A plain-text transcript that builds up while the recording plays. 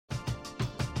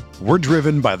We're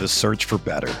driven by the search for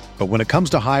better. But when it comes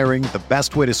to hiring, the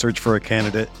best way to search for a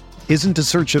candidate isn't to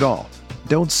search at all.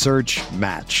 Don't search,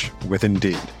 match with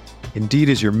Indeed. Indeed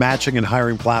is your matching and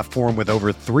hiring platform with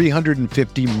over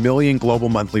 350 million global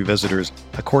monthly visitors,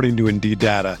 according to Indeed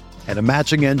data, and a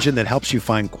matching engine that helps you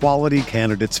find quality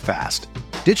candidates fast.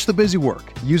 Ditch the busy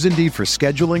work. Use Indeed for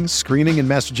scheduling, screening, and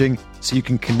messaging so you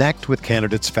can connect with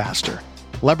candidates faster.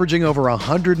 Leveraging over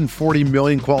 140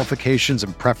 million qualifications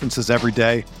and preferences every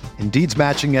day, Indeed's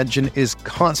matching engine is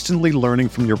constantly learning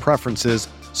from your preferences,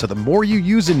 so the more you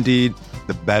use Indeed,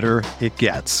 the better it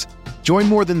gets. Join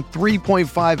more than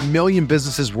 3.5 million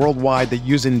businesses worldwide that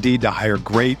use Indeed to hire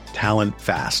great talent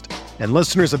fast. And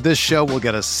listeners of this show will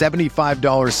get a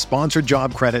 $75 sponsored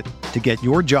job credit to get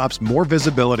your jobs more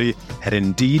visibility at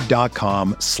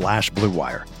Indeed.com/Blue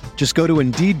Wire. Just go to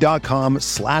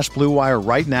Indeed.com/Blue Wire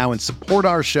right now and support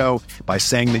our show by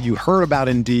saying that you heard about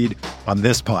Indeed on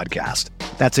this podcast.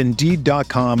 That's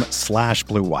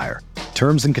Indeed.com/Blue Wire.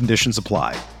 Terms and conditions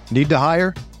apply. Need to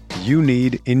hire? You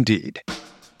need Indeed.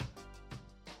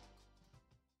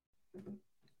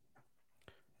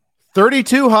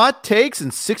 32 hot takes in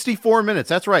 64 minutes.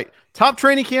 That's right. Top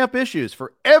training camp issues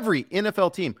for every NFL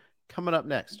team coming up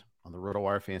next on the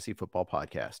RotoWire Fantasy Football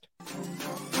Podcast.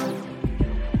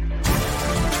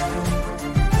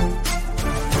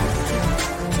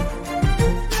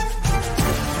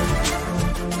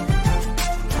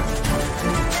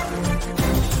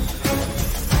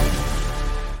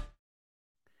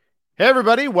 Hey,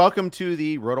 everybody. Welcome to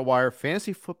the RotoWire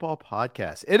Fantasy Football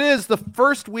Podcast. It is the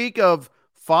first week of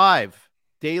 5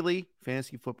 daily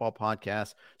fantasy football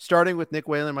podcasts, starting with Nick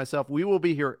Whalen and myself. We will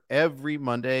be here every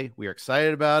Monday. We are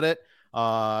excited about it. We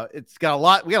got a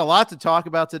lot to talk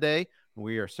about today.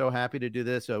 We are so happy to do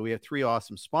this. We have 3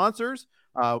 awesome sponsors.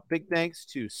 Big thanks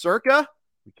to Circa.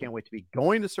 We can't wait to be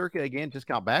going to Circa again. Just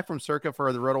got back from Circa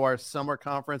for the RotoWire Summer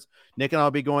Conference. Nick and I will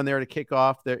be going there to kick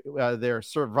off their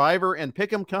Survivor and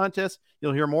Pick'em contest.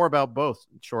 You'll hear more about both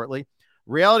shortly.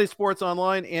 Reality Sports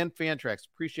Online and Fantrax.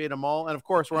 Appreciate them all. And, of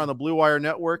course, we're on the Blue Wire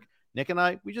Network. Nick and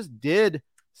I, we just did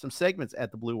some segments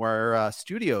at the Blue Wire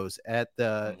studios at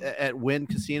Wynn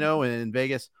Casino in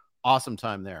Vegas. Awesome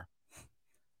time there.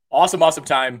 Awesome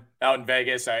time out in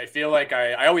Vegas. I feel like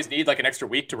I always need like an extra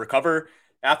week to recover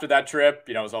after that trip.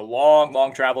 You know, it was a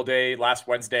long travel day last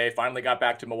Wednesday. Finally got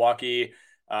back to Milwaukee.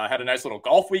 Had a nice little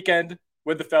golf weekend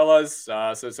with the fellas.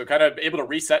 So kind of able to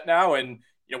reset now. And,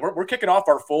 you know, we're kicking off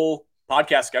our full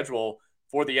podcast schedule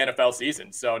for the NFL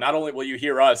season. So not only will you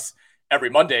hear us every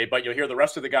Monday, but you'll hear the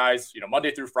rest of the guys, you know,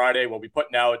 Monday through Friday. We'll be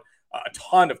putting out a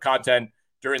ton of content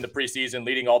during the preseason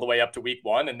leading all the way up to week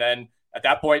 1. And then at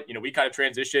that point, you know, we kind of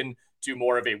transition to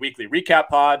more of a weekly recap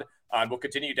pod. And we'll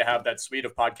continue to have that suite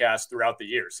of podcasts throughout the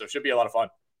year. So it should be a lot of fun.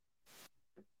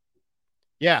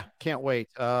 Yeah, can't wait.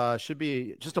 Should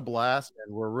be just a blast.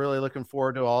 And we're really looking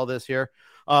forward to all this here.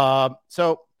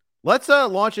 So let's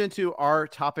launch into our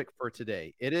topic for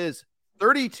today. It is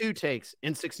 32 takes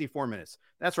in 64 minutes.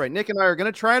 That's right. Nick and I are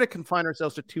going to try to confine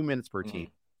ourselves to 2 minutes per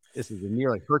team. This is a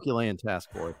nearly Herculean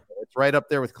task for us. It's right up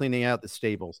there with cleaning out the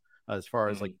stables as far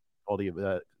as like all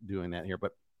the doing that here.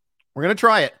 But we're going to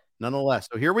try it nonetheless.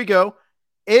 So here we go.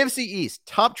 AFC East,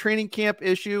 top training camp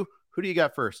issue. Who do you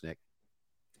got first, Nick?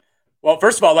 Well,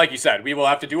 first of all, like you said, we will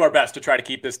have to do our best to try to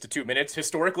keep this to 2 minutes.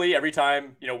 Historically, every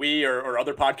time, you know, we or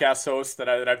other podcast hosts that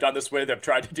I've done this with have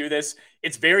tried to do this,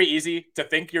 it's very easy to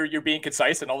think you're being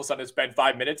concise and all of a sudden it's been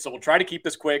 5 minutes. So we'll try to keep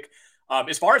this quick.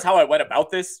 As far as how I went about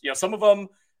this, you know, some of them,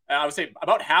 I would say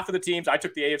about half of the teams, I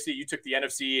took the AFC, you took the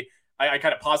NFC. I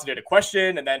kind of posited a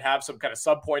question and then have some kind of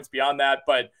sub points beyond that.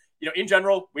 But, you know, in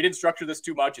general, we didn't structure this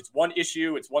too much. It's one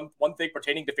issue. It's one thing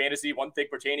pertaining to fantasy, one thing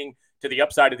pertaining to the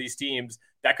upside of these teams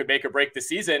that could make or break the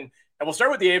season. And we'll start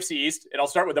with the AFC East, and I'll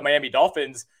start with the Miami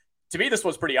Dolphins. To me, this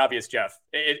was pretty obvious, Jeff.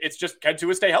 It's just, can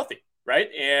Tua stay healthy, right?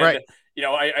 And, right. You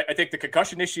know, I think the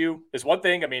concussion issue is one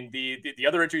thing. I mean, the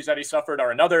other injuries that he suffered are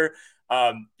another.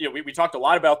 You know, we talked a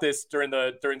lot about this during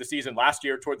the season last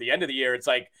year, toward the end of the year. It's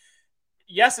like,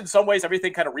 yes, in some ways,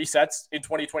 everything kind of resets in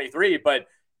 2023, but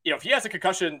you know, if he has a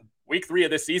concussion week 3 of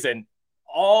this season,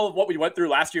 all of what we went through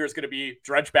last year is going to be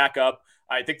dredged back up.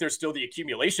 I think there's still the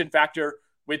accumulation factor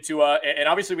with Tua. And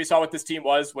obviously we saw what this team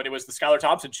was when it was the Skylar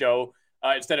Thompson show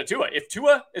instead of Tua. If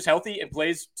Tua is healthy and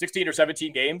plays 16 or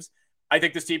 17 games, I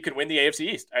think this team can win the AFC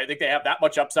East. I think they have that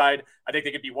much upside. I think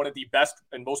they could be one of the best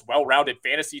and most well-rounded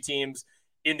fantasy teams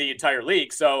in the entire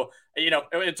league. So, you know,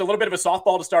 it's a little bit of a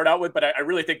softball to start out with, but I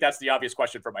really think that's the obvious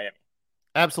question for Miami.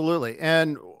 Absolutely.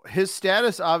 And his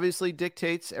status obviously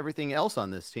dictates everything else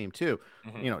on this team too.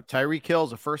 Mm-hmm. You know, Tyreek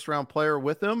Hill's a first-round player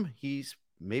with him. He's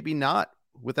maybe not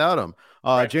without him.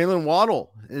 Right. Jalen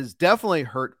Waddle is definitely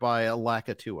hurt by a lack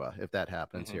of Tua if that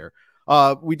happens here.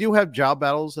 We do have job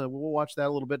battles. We'll watch that a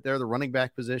little bit there. The running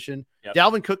back position. Yep.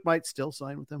 Dalvin Cook might still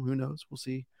sign with them. Who knows? We'll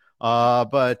see.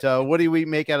 But what do we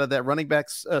make out of that running back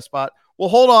spot? We'll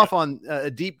hold off on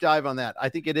a deep dive on that. I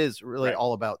think it is really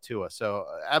all about Tua. So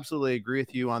absolutely agree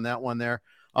with you on that one there.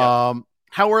 Yep.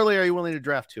 How early are you willing to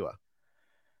draft Tua?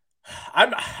 I'm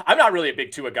not really a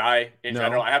big Tua guy in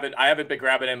general. I haven't been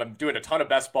grabbing him. I'm doing a ton of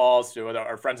best balls.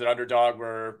 Our friends at Underdog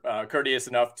were courteous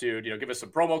enough to give us some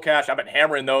promo cash. I've been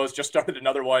hammering those. Just started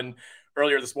another one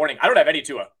earlier this morning. I don't have any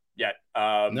Tua yet.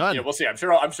 None. We'll see. I'm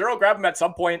sure I'll grab him at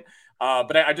some point.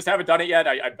 But I just haven't done it yet.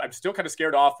 I'm still kind of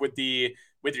scared off with the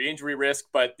injury risk.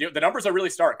 But the numbers are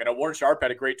really stark. I know Warren Sharp had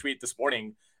a great tweet this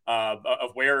morning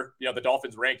of where the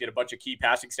Dolphins ranked in a bunch of key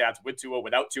passing stats with Tua,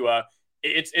 without Tua.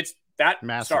 It's that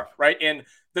massive, stark, right? And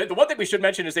the one thing we should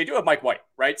mention is they do have Mike White,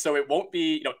 right? So it won't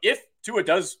be, if Tua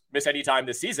does miss any time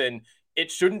this season, it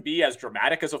shouldn't be as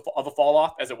dramatic of a fall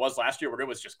off as it was last year, where it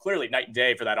was just clearly night and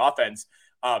day for that offense.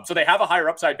 So they have a higher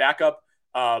upside backup,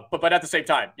 but at the same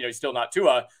time, he's still not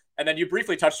Tua. And then you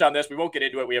briefly touched on this. We won't get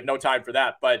into it. We have no time for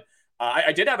that. But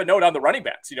I did have a note on the running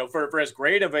backs. For as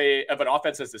great of an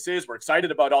offense as this is, we're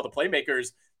excited about all the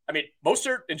playmakers. I mean,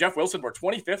 Mostert and Jeff Wilson were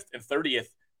 25th and 30th,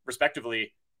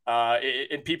 respectively,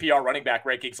 in PPR running back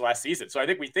rankings last season. So I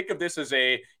think we think of this as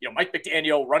a Mike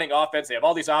McDaniel running offense. They have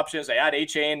all these options. They add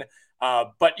A-Chain.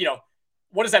 But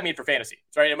what does that mean for fantasy?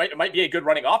 Right? It might be a good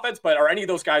running offense, but are any of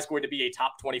those guys going to be a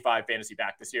top 25 fantasy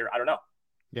back this year? I don't know.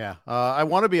 Yeah, I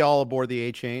want to be all aboard the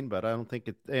A-Chain, but I don't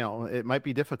think it might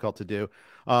be difficult to do.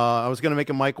 I was going to make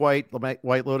a Mike White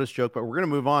Lotus joke, but we're going to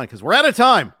move on because we're out of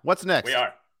time. What's next? We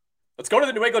are. Let's go to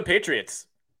the New England Patriots.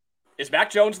 Is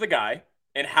Mac Jones the guy?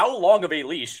 And how long of a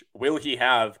leash will he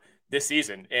have this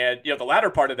season? And, the latter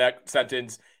part of that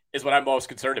sentence is what I'm most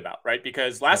concerned about, right?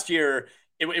 Because last year,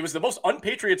 it was the most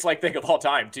un-Patriots-like thing of all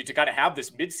time to kind of have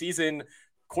this midseason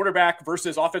quarterback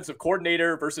versus offensive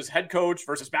coordinator versus head coach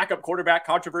versus backup quarterback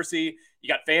controversy. You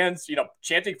got fans,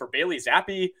 chanting for Bailey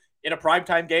Zappi in a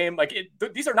primetime game. Like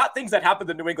these are not things that happen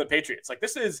to the New England Patriots. Like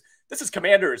this is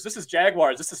Commanders, this is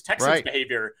Jaguars, this is Texans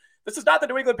behavior. This is not the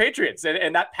New England Patriots.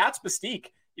 And that Pat's mystique,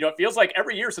 it feels like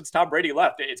every year since Tom Brady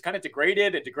left, it's kind of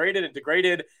degraded.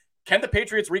 Can the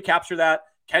Patriots recapture that?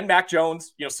 Can Mac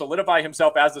Jones, solidify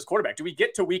himself as this quarterback? Do we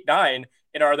get to week 9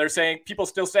 and are there people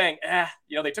still saying,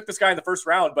 they took this guy in the first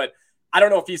round, but I don't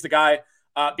know if he's the guy.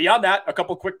 Beyond that, a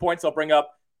couple quick points I'll bring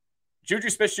up. Juju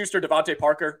Smith-Schuster, Devontae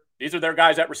Parker, these are their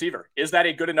guys at receiver. Is that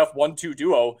a good enough 1-2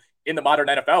 duo in the modern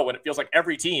NFL when it feels like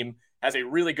every team has a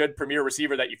really good premier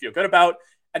receiver that you feel good about?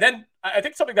 And then I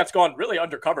think something that's gone really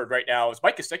undercovered right now is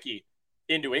Mike Gesicki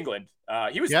in New England.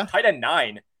 He was tight end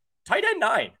 9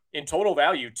 in total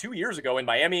value 2 years ago in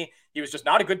Miami. He was just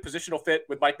not a good positional fit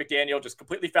with Mike McDaniel, just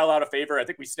completely fell out of favor. I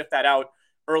think we sniffed that out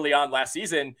early on last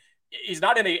season. He's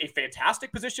not in a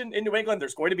fantastic position in New England.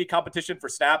 There's going to be competition for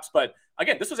snaps. But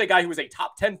again, this was a guy who was a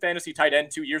top 10 fantasy tight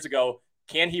end 2 years ago.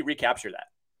 Can he recapture that?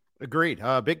 Agreed.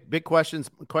 Big questions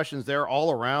there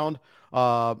all around.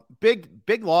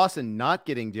 Big loss in not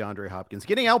getting DeAndre Hopkins,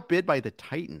 getting outbid by the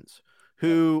Titans,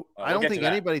 who I don't think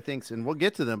anybody thinks, and we'll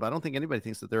get to them, but I don't think anybody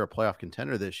thinks that they're a playoff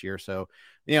contender this year. So,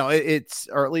 it's,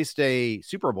 or at least a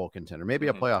Super Bowl contender, maybe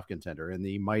a playoff contender in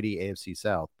the mighty AFC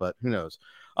South, but who knows?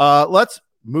 Let's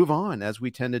move on as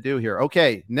we tend to do here.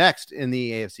 Okay. Next in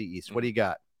the AFC East, what do you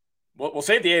got? We'll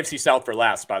save the AFC South for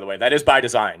last, by the way. That is by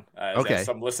design. As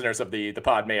some listeners of the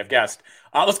pod may have guessed.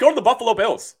 Let's go to the Buffalo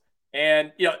Bills.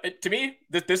 And, to me,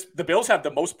 the Bills have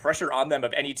the most pressure on them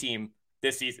of any team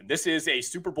this season. This is a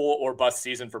Super Bowl or bust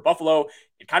season for Buffalo.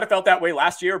 It kind of felt that way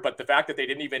last year, but the fact that they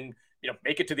didn't even,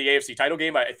 make it to the AFC title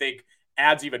game, I think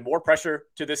adds even more pressure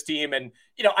to this team. And,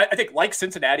 I think like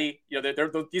Cincinnati,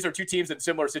 these are two teams in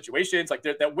similar situations. Like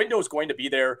that window is going to be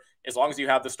there as long as you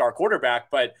have the star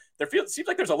quarterback, but it seems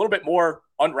like there's a little bit more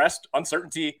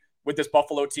uncertainty with this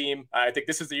Buffalo team. I think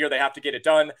this is the year they have to get it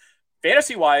done.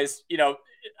 Fantasy wise,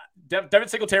 Devin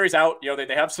Singletary's out.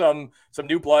 They have some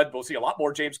new blood. We'll see a lot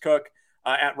more James Cook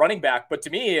at running back. But to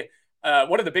me,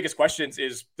 one of the biggest questions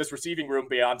is this receiving room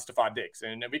beyond Stephon Diggs.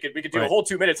 And we could do a whole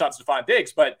 2 minutes on Stephon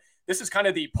Diggs, but this is kind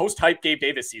of the post-hype Gabe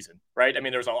Davis season, right? I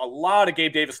mean, there's a lot of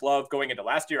Gabe Davis love going into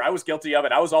last year. I was guilty of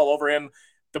it. I was all over him.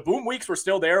 The boom weeks were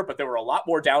still there, but there were a lot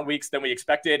more down weeks than we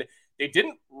expected. They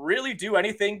didn't really do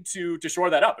anything to shore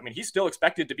that up. I mean, he's still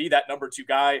expected to be that number 2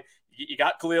 guy. You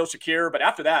got Khalil Shakir, but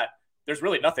after that, there's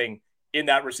really nothing in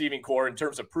that receiving core in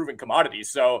terms of proven commodities.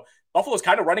 So Buffalo's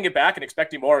kind of running it back and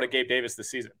expecting more out of Gabe Davis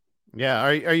this season. Yeah.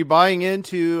 Are you buying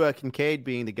into Kincaid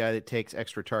being the guy that takes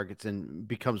extra targets and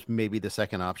becomes maybe the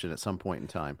second option at some point in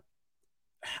time?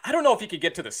 I don't know if he could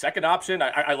get to the second option.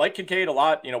 I like Kincaid a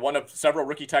lot. One of several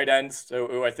rookie tight ends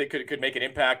who I think could make an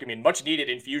impact. I mean, much needed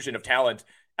infusion of talent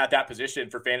at that position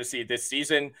for fantasy this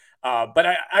season. But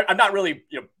I'm not really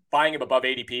buying him above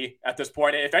ADP at this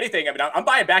point. If anything, I mean, I'm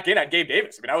buying back in on Gabe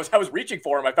Davis. I mean, I was reaching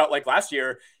for him. I felt like last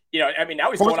year. I mean, now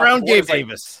he's fourth going round Gabe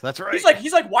Davis. That's right.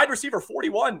 He's like wide receiver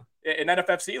 41 in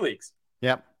NFFC leagues.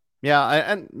 Yep. Yeah,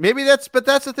 and maybe that's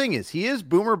the thing is he is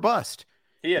boomer bust.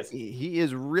 He is. He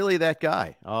is really that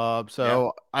guy.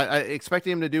 So I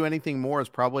expecting him to do anything more is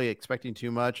probably expecting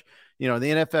too much. The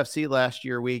NFFC last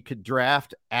year, we could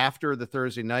draft after the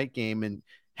Thursday night game and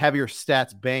have your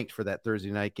stats banked for that Thursday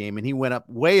night game. And he went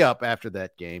way up after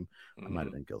that game. I might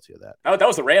have been guilty of that. Oh, that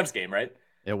was the Rams game, right?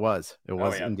 It was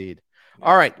indeed. Yeah.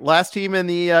 All right. Last team in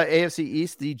the AFC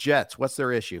East, the Jets. What's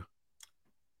their issue?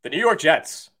 The New York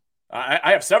Jets.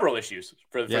 I have several issues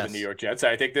for the New York Jets.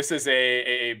 I think this is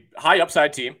a high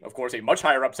upside team, of course, a much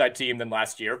higher upside team than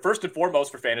last year. First and foremost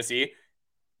for fantasy,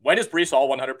 when is Breece Hall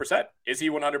 100%? Is he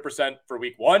 100% for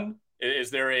week one?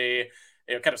 Is there a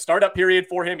kind of startup period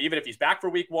for him, even if he's back for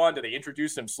week one? Do they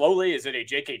introduce him slowly? Is it a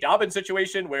J.K. Dobbins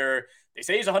situation where they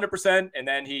say he's 100% and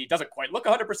then he doesn't quite look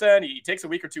 100%? He takes a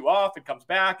week or two off and comes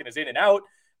back and is in and out.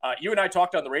 You and I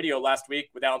talked on the radio last week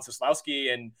with Alan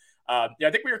Soslowski, and I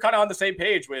think we were kind of on the same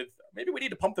page with maybe we need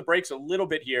to pump the brakes a little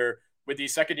bit here with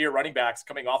these second-year running backs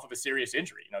coming off of a serious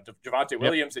injury. Javonte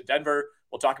Williams in Denver,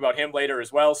 we'll talk about him later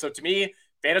as well. So to me,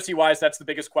 fantasy-wise, that's the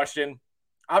biggest question.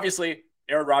 Obviously,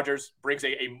 Aaron Rodgers brings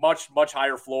a much, much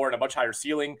higher floor and a much higher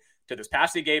ceiling to this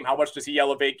passing game. How much does he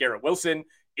elevate Garrett Wilson?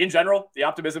 In general, the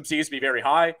optimism seems to be very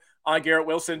high on Garrett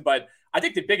Wilson, but I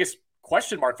think the biggest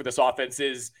question mark for this offense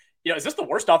is, is this the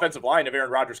worst offensive line of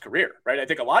Aaron Rodgers' career, right? I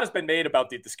think a lot has been made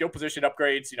about the skill position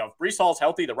upgrades. If Breece Hall's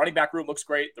healthy, the running back room looks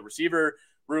great. The receiver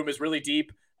room is really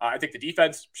deep. I think the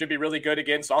defense should be really good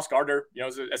again. Sauce Gardner,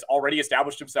 has already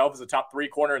established himself as a top 3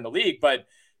 corner in the league. But,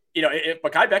 if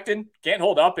Mekhi Becton can't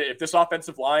hold up, if this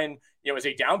offensive line, is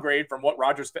a downgrade from what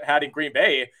Rodgers had in Green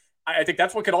Bay, I think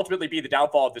that's what could ultimately be the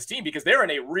downfall of this team because they're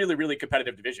in a really, really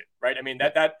competitive division, right? I mean,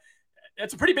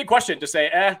 that's a pretty big question to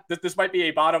say, this might be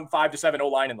a bottom 5 to 7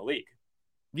 O-line in the league.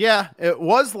 Yeah, it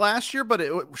was last year, but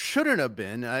it shouldn't have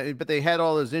been. But they had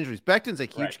all those injuries. Becton's a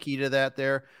huge key to that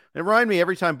there. It reminded me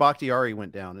every time Bakhtiari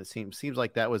went down, it seems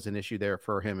like that was an issue there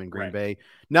for him in Green Bay.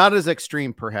 Not as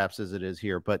extreme, perhaps, as it is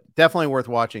here, but definitely worth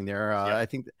watching there. I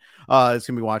think it's going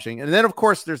to be watching. And then, of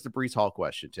course, there's the Breece Hall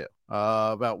question, too,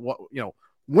 about what,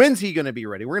 when's he going to be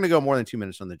ready? We're going to go more than 2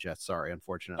 minutes on the Jets. Sorry,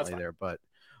 unfortunately there. But,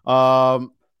 I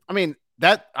mean,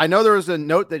 I know there was a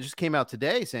note that just came out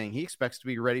today saying he expects to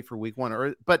be ready for week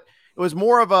one, but it was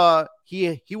more of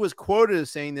he was quoted as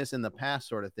saying this in the past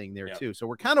sort of thing there too. So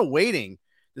we're kind of waiting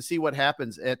to see what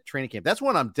happens at training camp. That's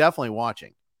one I'm definitely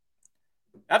watching.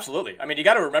 Absolutely. I mean, you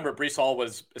got to remember Breece Hall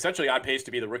was essentially on pace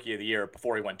to be the rookie of the year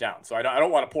before he went down. So I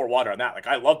don't want to pour water on that. Like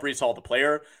I love Breece Hall, the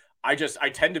player. I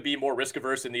tend to be more risk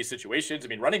averse in these situations. I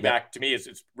mean, running back to me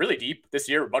is really deep this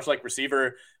year, much like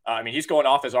receiver. I mean, he's going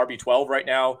off as RB12 right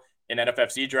now in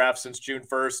NFFC drafts since June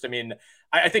 1st. I mean,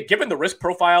 I think given the risk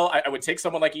profile, I would take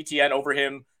someone like ETN over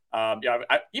him.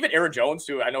 Even Aaron Jones,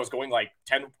 who I know is going like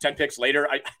 10 picks later.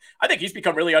 I think he's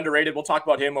become really underrated. We'll talk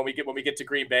about him when we get to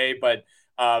Green Bay. But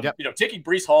taking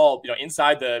Breece Hall,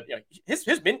 inside his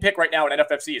min pick right now in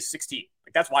NFFC is 16.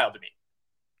 Like that's wild to me.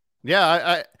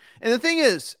 Yeah, and the thing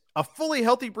is, a fully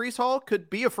healthy Breece Hall could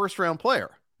be a first-round player.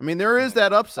 I mean, there is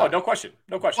that upside. Oh, no question.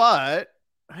 But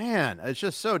man, it's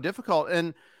just so difficult.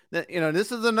 And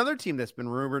this is another team that's been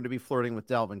rumored to be flirting with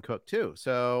Dalvin Cook too.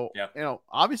 So,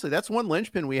 obviously that's one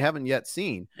linchpin we haven't yet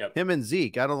seen. Him and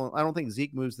Zeke. I don't think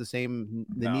Zeke moves the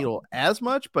needle as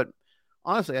much, but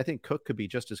honestly, I think Cook could be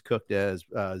just as cooked as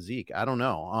Zeke. I don't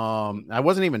know. I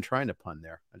wasn't even trying to pun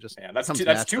there.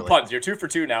 That's 2 puns. You're 2 for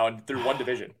 2 now and through one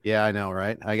division. Yeah, I know,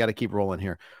 right? I got to keep rolling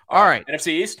here. All right.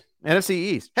 NFC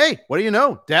East. Hey, what do you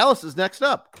know? Dallas is next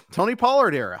up. Tony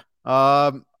Pollard era.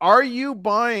 Are you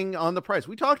buying on the price?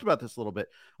 We talked about this a little bit.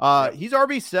 He's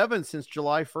RB7 since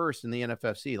July 1st in the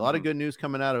NFFC. A lot of good news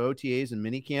coming out of OTAs and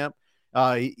minicamp.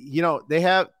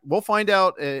 We'll find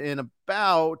out in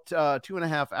about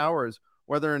 2.5 hours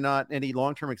whether or not any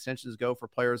long-term extensions go for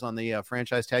players on the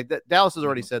franchise tag. That Dallas has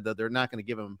already said that they're not going to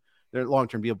give him their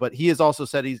long-term deal, but he has also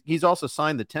said he's also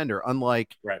signed the tender,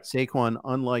 unlike Saquon,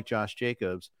 unlike Josh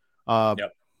Jacobs.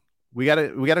 We got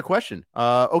a question.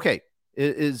 Okay.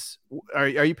 Are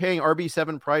you paying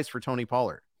RB7 price for Tony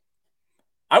Pollard?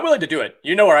 I'm willing to do it.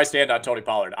 You know where I stand on Tony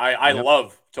Pollard. I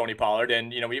love Tony Pollard,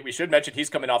 and we should mention he's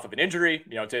coming off of an injury.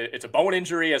 It's a bone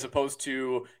injury as opposed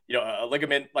to a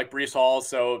ligament like Breece Hall.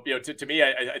 So to me,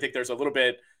 I think there's a little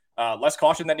bit less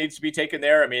caution that needs to be taken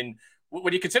there. I mean,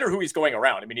 when you consider who he's going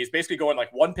around, I mean, he's basically going like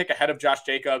one pick ahead of Josh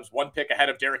Jacobs, one pick ahead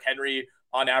of Derrick Henry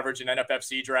on average in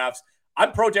NFFC drafts.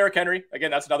 I'm pro Derrick Henry. Again,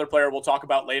 that's another player we'll talk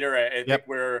about later. I think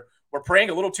we're praying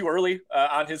a little too early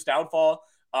on his downfall.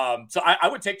 So I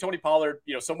would take Tony Pollard,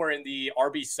 somewhere in the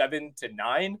RB 7 to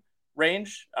 9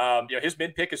 range. His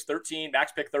mid pick is 13,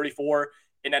 max pick 34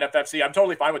 in NFFC. I'm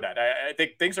totally fine with that. I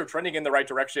think things are trending in the right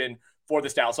direction for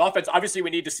this Dallas offense. Obviously, we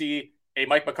need to see a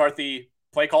Mike McCarthy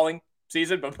play calling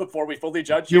season, but before we fully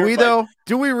judge do we though?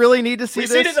 Do we really need to see this?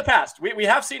 We've seen it in the past. We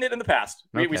have seen it in the past.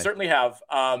 Okay. We certainly have.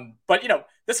 But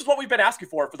this is what we've been asking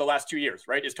for the last 2 years,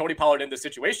 right? Is Tony Pollard in this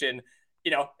situation?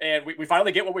 And we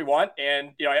finally get what we want.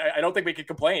 And I don't think we can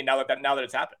complain now that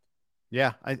it's happened.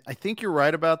 Yeah, I think you're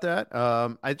right about that.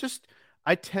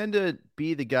 I tend to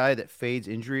be the guy that fades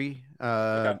injury.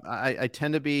 Okay. I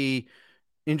tend to be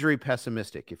injury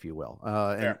pessimistic, if you will.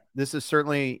 And this is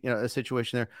certainly a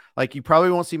situation there. Like, you probably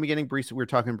won't see me getting Breece. We were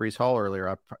talking Breece Hall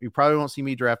earlier. You probably won't see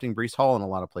me drafting Breece Hall in a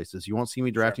lot of places. You won't see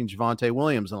me drafting Javonte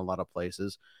Williams in a lot of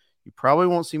places. You probably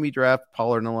won't see me draft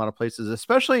Pollard in a lot of places,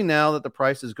 especially now that the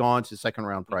price has gone to second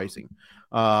round pricing.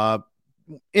 I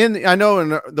know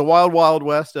in the wild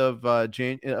west of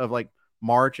like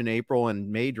March and April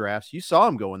and May drafts, you saw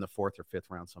him go in the 4th or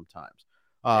 5th round sometimes.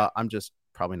 I'm just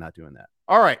probably not doing that.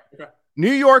 All right. Okay.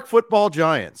 New York Football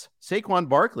Giants, Saquon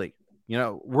Barkley.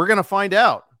 We're going to find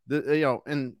out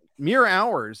in mere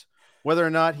hours whether or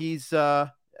not he's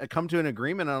come to an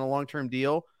agreement on a long-term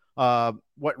deal.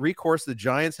 What recourse the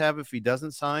Giants have if he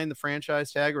doesn't sign the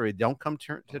franchise tag or they don't come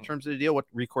to terms of the deal, what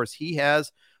recourse he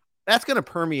has. That's going to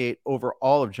permeate over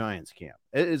all of Giants camp.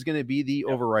 It is going to be the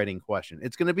overriding question.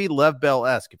 It's going to be Lev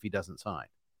Bell-esque if he doesn't sign.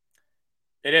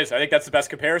 It is. I think that's the best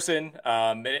comparison.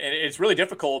 And it's really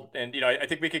difficult. And, I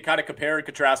think we can kind of compare and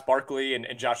contrast Barkley and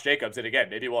Josh Jacobs. And again,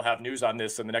 maybe we'll have news on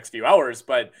this in the next few hours,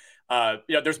 but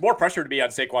there's more pressure to be on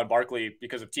Saquon Barkley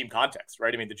because of team context,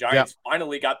 right? I mean, the Giants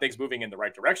finally got things moving in the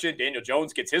right direction. Daniel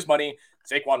Jones gets his money.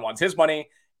 Saquon wants his money.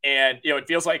 And, it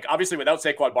feels like obviously without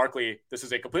Saquon Barkley, this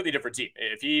is a completely different team.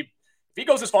 If he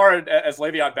goes as far as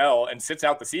Le'Veon Bell and sits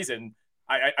out the season,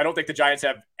 I don't think the Giants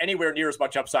have anywhere near as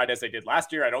much upside as they did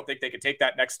last year. I don't think they could take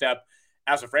that next step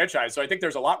as a franchise. So I think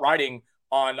there's a lot riding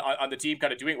on the team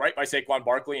kind of doing right by Saquon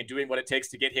Barkley and doing what it takes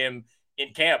to get him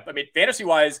in camp. I mean,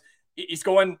 fantasy-wise, he's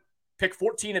going pick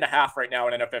 14.5 right now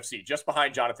in NFFC, just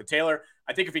behind Jonathan Taylor.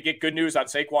 I think if we get good news on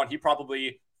Saquon, he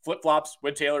probably flip-flops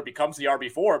with Taylor, becomes the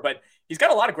RB4, but he's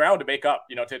got a lot of ground to make up,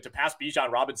 to pass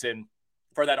Bijan Robinson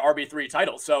for that RB3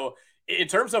 title. So in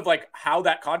terms of like how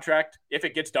that contract, if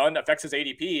it gets done, affects his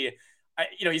ADP,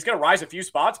 he's going to rise a few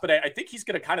spots, but I think he's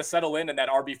going to kind of settle in that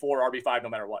RB4, RB5, no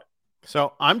matter what.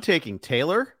 So I'm taking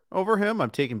Taylor over him. I'm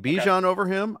taking Bijan over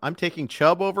him. I'm taking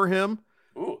Chubb over him.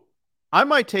 Ooh. I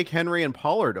might take Henry and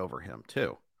Pollard over him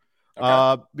too.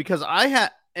 Okay. Because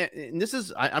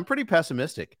I'm pretty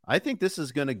pessimistic. I think this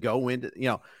is going to go into,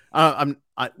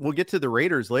 we'll get to the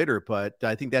Raiders later, but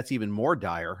I think that's even more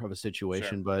dire of a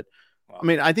situation. Sure. But I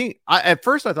mean, I think at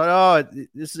first I thought,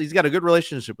 he's got a good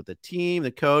relationship with the team,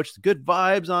 the coach, the good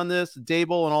vibes on this,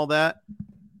 Dable and all that.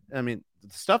 I mean,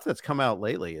 the stuff that's come out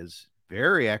lately is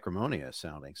very acrimonious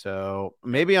sounding. So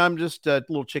maybe I'm just a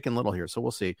little Chicken Little here. So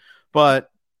we'll see.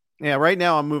 But yeah, right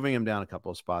now I'm moving him down a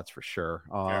couple of spots for sure.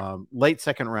 Late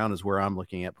second round is where I'm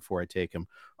looking at before I take him.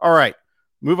 All right,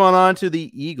 move on to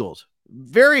the Eagles.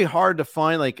 Very hard to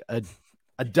find like a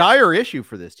dire issue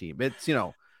for this team. It's,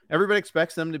 everybody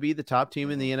expects them to be the top team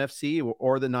in the NFC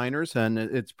or the Niners, and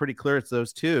it's pretty clear it's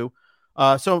those two.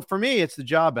 So for me, it's the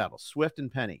job battle, Swift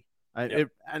and Penny. And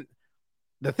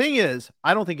the thing is,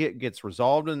 I don't think it gets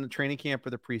resolved in the training camp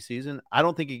for the preseason. I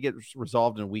don't think it gets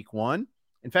resolved in week 1.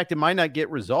 In fact, it might not get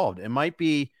resolved. It might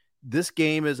be this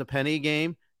game is a Penny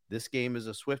game. This game is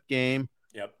a Swift game.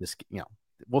 Yep.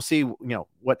 We'll see,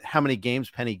 how many games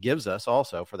Penny gives us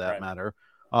also for that matter.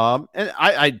 And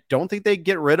I don't think they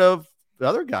get rid of the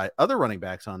other running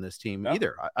backs on this team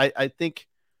either. I think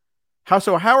how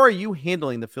are you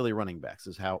handling the Philly running backs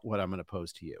is what I'm going to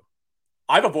pose to you.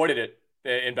 I've avoided it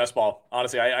in best ball.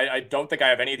 Honestly, I don't think I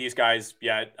have any of these guys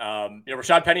yet.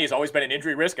 Rashad Penny has always been an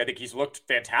injury risk. I think he's looked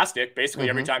fantastic basically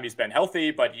every time he's been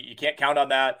healthy, but you can't count on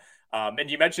that. And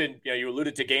you mentioned, you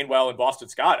alluded to Gainwell and Boston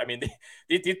Scott. I mean,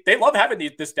 they love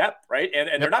having this depth, right?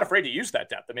 And they're not afraid to use that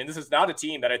depth. I mean, this is not a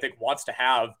team that I think wants to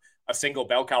have a single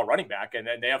bell cow running back. And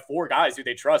they have 4 guys who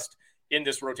they trust in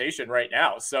this rotation right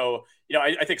now. So,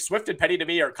 I think Swift and Penny to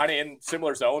me are kind of in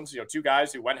similar zones. 2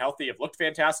 guys who, when healthy, have looked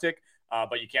fantastic.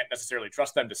 But you can't necessarily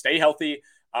trust them to stay healthy.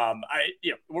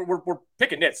 We're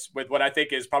picking nits with what I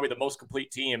think is probably the most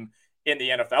complete team in the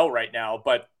NFL right now.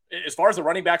 But as far as the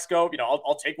running backs go,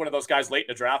 I'll take one of those guys late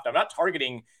in the draft. I'm not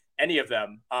targeting any of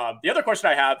them. The other question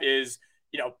I have is,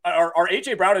 are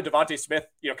AJ Brown and Devontae Smith,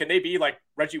 can they be like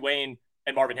Reggie Wayne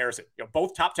and Marvin Harrison,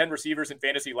 both top 10 receivers in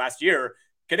fantasy last year?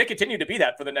 Can they continue to be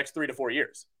that for the next 3 to 4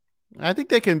 years? I think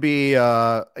they can be.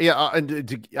 I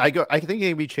think they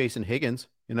can be chasing Higgins.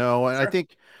 Sure. I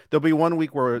think there'll be one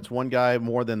week where it's one guy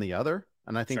more than the other,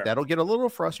 and I think that'll get a little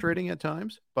frustrating at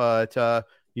times. But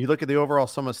you look at the overall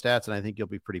sum of stats, and I think you'll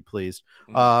be pretty pleased.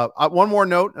 One more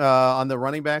note on the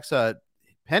running backs.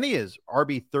 Penny is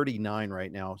RB 39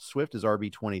 right now. Swift is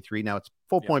RB 23. Now it's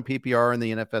full point PPR in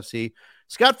the NFFC.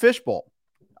 Scott Fishbowl,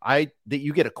 that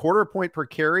you get a quarter point per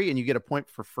carry, and you get a point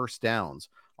for first downs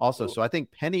also. So I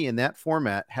think Penny in that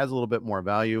format has a little bit more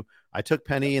value. I took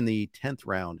Penny in the 10th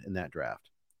round in that draft.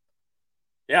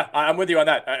 Yeah, I'm with you on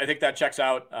that. I think that checks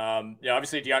out.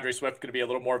 Obviously DeAndre Swift going to be a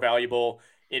little more valuable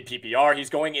in PPR. He's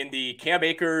going in the Cam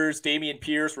Akers, Dameon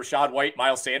Pierce, Rachaad White,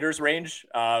 Miles Sanders range.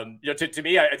 To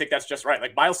me, I think that's just right.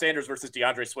 Like Miles Sanders versus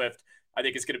DeAndre Swift, I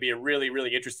think is going to be a really,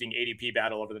 really interesting ADP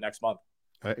battle over the next month.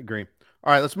 I agree.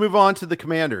 All right, let's move on to the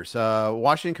Commanders.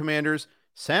 Washington Commanders.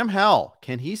 Sam Howell,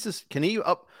 can he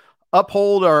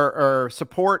uphold or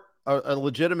support a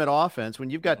legitimate offense when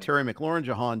you've got Terry McLaurin,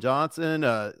 Jahan Johnson,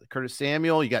 Curtis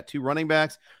Samuel? You got 2 running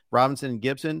backs, Robinson and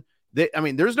Gibson.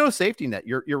 There's no safety net.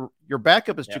 Your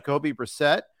backup is Jacoby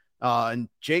Brissett and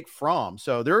Jake Fromm.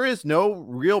 So there is no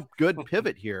real good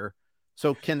pivot here.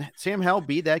 So can Sam Howell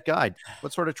be that guy?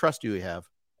 What sort of trust do you have?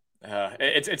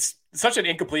 It's such an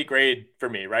incomplete grade for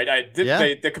me, right?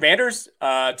 The Commanders,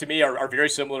 to me, are very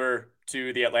similar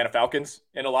to the Atlanta Falcons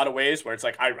in a lot of ways, where it's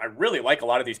like I really like a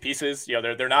lot of these pieces.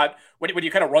 They're not when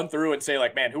you kind of run through and say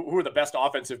like, man, who are the best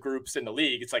offensive groups in the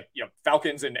league? It's like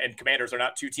Falcons and Commanders are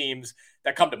not 2 teams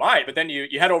that come to mind. But then you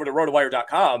head over to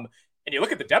rotowire.com and you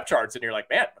look at the depth charts and you're like,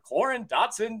 man, McLaurin,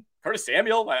 Dotson, Curtis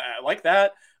Samuel, I like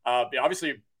that.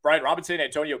 Obviously Brian Robinson,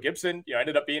 Antonio Gibson,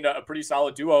 ended up being a pretty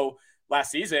solid duo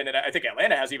last season. And I think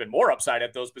Atlanta has even more upside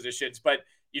at those positions, but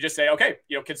you just say, okay,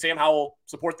 can Sam Howell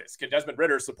support this? Can Desmond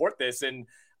Ridder support this? And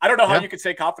I don't know how you could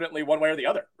say confidently one way or the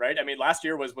other, right? I mean, last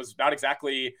year was not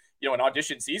exactly, an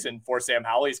audition season for Sam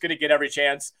Howell. He's going to get every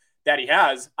chance that he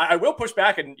has. I will push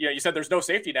back. And, you said there's no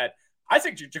safety net. I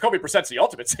think Jacoby Brissett's the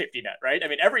ultimate safety net, right? I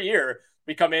mean, every year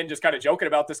we come in just kind of joking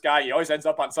about this guy. He always ends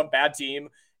up on some bad team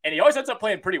and he always ends up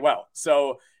playing pretty well.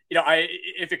 So,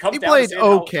 if it comes down to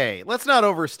okay, let's not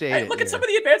overstate it. Look at some of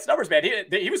the advanced numbers, man.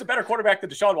 He was a better quarterback than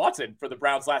Deshaun Watson for the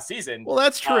Browns last season. Well,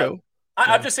 that's true.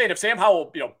 I'm just saying, if Sam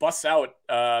Howell, busts out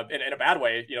in a bad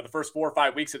way, the first 4 or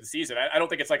 5 weeks of the season, I don't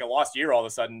think it's like a lost year all of a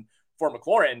sudden for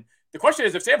McLaurin. The question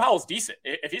is, if Sam Howell's decent,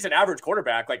 if he's an average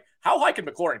quarterback, like how high can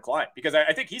McLaurin climb? Because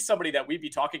I think he's somebody that we'd be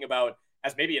talking about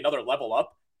as maybe another level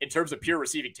up in terms of pure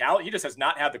receiving talent. He just has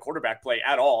not had the quarterback play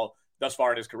at all thus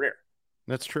far in his career.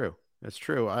 That's true. That's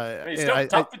true. He's still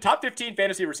top 15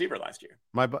 fantasy receiver last year.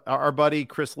 Our buddy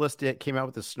Chris List came out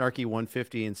with a snarky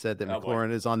 150 and said that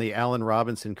McLaurin is on the Allen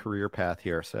Robinson career path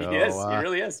here. So he is. He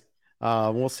really is.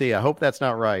 We'll see. I hope that's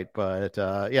not right, but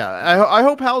I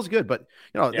hope Howell's good. But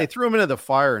they threw him into the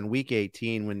fire in week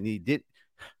 18 when he did.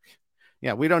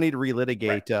 Yeah, we don't need to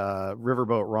relitigate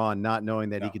Riverboat Ron not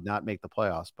knowing that he could not make the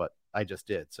playoffs, but I just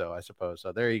did. So I suppose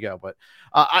so. There you go. But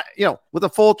with a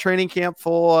full training camp,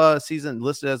 full season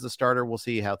listed as a starter, we'll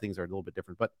see how things are a little bit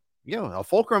different. But a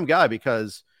fulcrum guy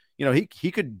because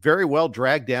he could very well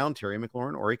drag down Terry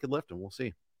McLaurin or he could lift him. We'll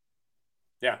see.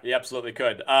 Yeah, he absolutely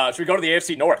could. Should we go to the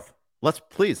AFC North? Let's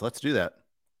do that.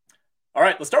 All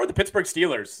right, let's start with the Pittsburgh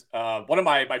Steelers. One of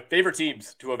my favorite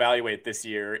teams to evaluate this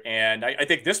year. And I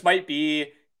think this might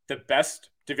be the best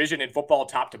division in football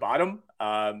top to bottom.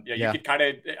 You could kind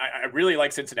of, I really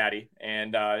like Cincinnati.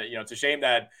 And, it's a shame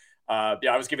that,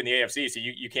 I was given the AFC, so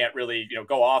you can't really,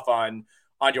 go off on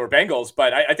your Bengals.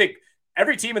 But I think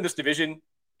every team in this division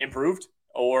improved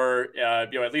or,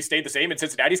 at least stayed the same in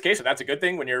Cincinnati's case. And that's a good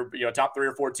thing when you're, a top 3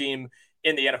 or 4 team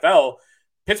in the NFL.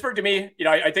 Pittsburgh, to me,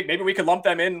 I think maybe we could lump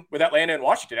them in with Atlanta and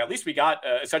Washington. At least we got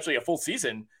essentially a full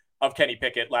season of Kenny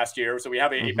Pickett last year, so we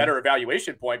have a better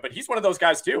evaluation point. But he's one of those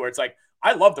guys, too, where it's like,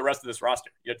 I love the rest of this roster.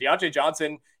 Deontay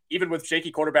Johnson, even with shaky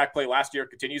quarterback play last year,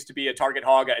 continues to be a target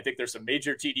hog. I think there's some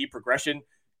major TD progression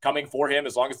coming for him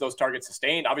as long as those targets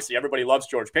sustain. Obviously, everybody loves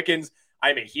George Pickens.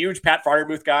 I'm a huge Pat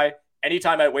Freiermuth guy.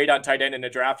 Anytime I wait on tight end in a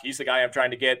draft, he's the guy I'm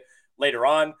trying to get later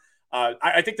on.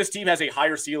 I think this team has a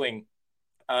higher ceiling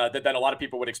than a lot of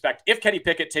people would expect if Kenny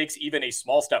Pickett takes even a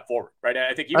small step forward, right?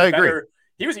 I think he was better.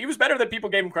 He was better than people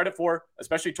gave him credit for,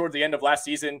 especially towards the end of last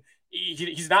season.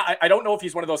 He's not. I don't know if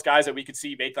he's one of those guys that we could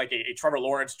see make like a Trevor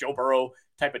Lawrence, Joe Burrow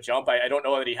type of jump. I don't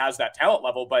know that he has that talent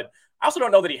level, but I also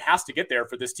don't know that he has to get there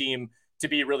for this team to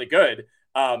be really good.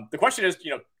 The question is,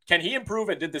 can he improve,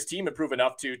 and did this team improve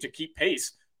enough to keep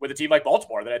pace with a team like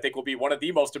Baltimore that I think will be one of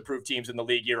the most improved teams in the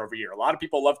league year over year. A lot of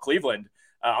people love Cleveland.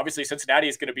 Obviously, Cincinnati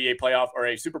is going to be a playoff or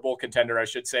a Super Bowl contender, I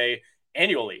should say,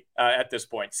 annually at this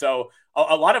point. So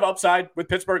a lot of upside with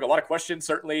Pittsburgh, a lot of questions,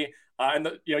 certainly.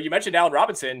 You mentioned Allen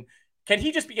Robinson. Can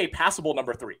he just be a passable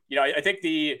number 3? I think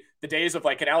the days of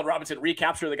can Allen Robinson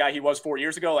recapture the guy he was 4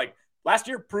 years ago? Last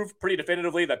year proved pretty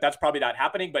definitively that that's probably not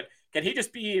happening, but can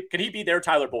he be their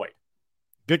Tyler Boyd?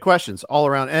 Good questions all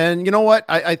around. And you know what?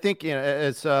 I think,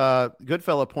 as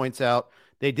Goodfella points out,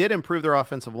 they did improve their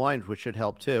offensive line, which should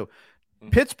help too.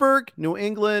 Pittsburgh, New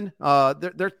England,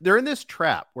 they're in this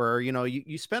trap where,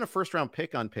 you spent a first round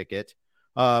pick on Pickett,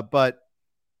 but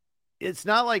it's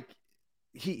not like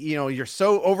you're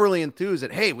so overly enthused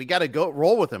that, hey, we got to go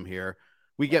roll with him here.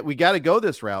 We got to go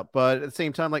this route. But at the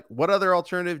same time, what other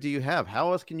alternative do you have?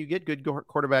 How else can you get good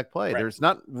quarterback play? Right. There's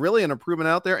not really an improvement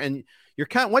out there. And you're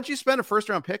once you spend a first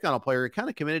round pick on a player, you're kind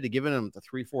of committed to giving him the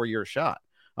 3-4 year shot.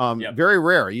 Very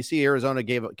rare. You see Arizona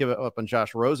give it up on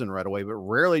Josh Rosen right away, but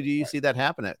rarely do you see that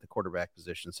happen at the quarterback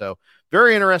position. So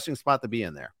very interesting spot to be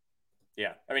in there.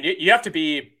 Yeah. I mean, you have to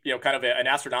be, kind of an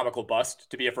astronomical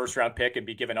bust to be a first round pick and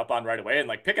be given up on right away. And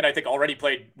Pickett, I think, already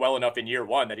played well enough in year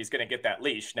 1 that he's going to get that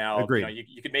leash. Now,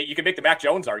 you can make the Mac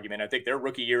Jones argument. I think their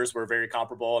rookie years were very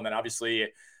comparable. And then obviously,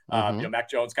 Mac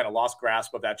Jones kind of lost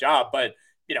grasp of that job. But,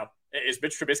 is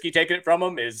Mitch Trubisky taking it from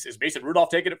him? Is Mason Rudolph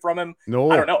taking it from him? No,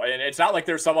 I don't know. And it's not like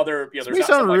there's some other, there's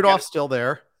Mason Rudolph still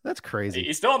there. That's crazy.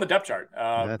 He's still on the depth chart,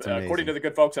 according to the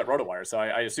good folks at RotoWire. So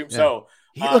I assume so.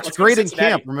 He looks great in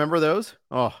camp. Remember those?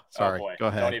 Oh, sorry. Oh boy. Go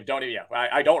ahead. Don't even. Yeah,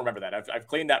 I don't remember that. I've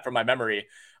cleaned that from my memory.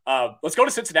 Let's go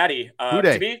to Cincinnati.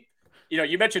 To me,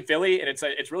 you mentioned Philly, and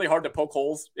it's really hard to poke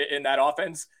holes in that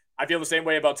offense. I feel the same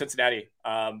way about Cincinnati.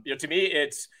 To me,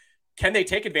 it's can they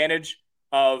take advantage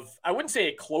of, I wouldn't say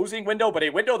a closing window, but a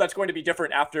window that's going to be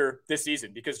different after this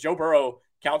season, because Joe Burrow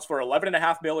counts for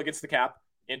 $11.5 million against the cap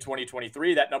in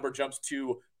 2023. That number jumps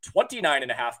to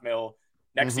 $29.5 million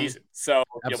next season. So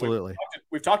absolutely,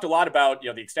 we've talked a lot about the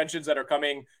extensions that are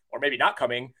coming or maybe not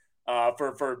coming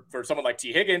for someone like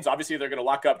T. Higgins. Obviously, they're going to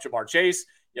lock up Jamar Chase.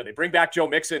 They bring back Joe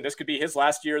Mixon. This could be his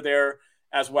last year there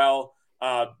as well.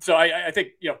 So I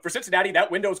think for Cincinnati,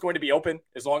 that window is going to be open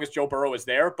as long as Joe Burrow is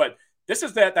there. But this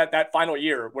is that final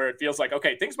year where it feels like,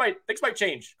 okay, things might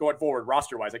change going forward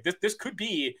roster wise. This could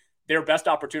be their best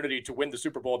opportunity to win the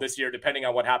Super Bowl this year, depending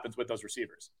on what happens with those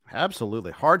receivers.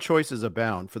 Absolutely. Hard choices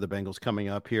abound for the Bengals coming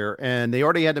up here. And they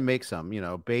already had to make some,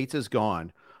 Bates is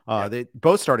gone.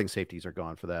 Both starting safeties are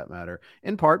gone for that matter,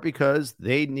 in part because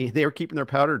they are keeping their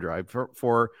powder dry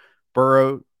for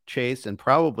Burrow, Chase, and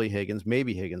probably Higgins,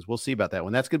 maybe Higgins. We'll see about that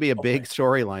one. That's going to be a big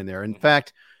storyline there. In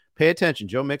fact, pay attention.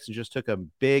 Joe Mixon just took a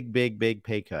big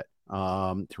pay cut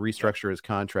to restructure his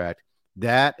contract.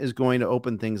 That is going to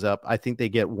open things up. I think they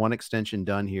get one extension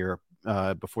done here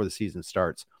before the season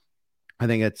starts. I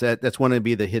think that's one of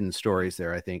the hidden stories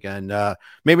there, I think. And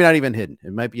maybe not even hidden.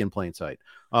 It might be in plain sight.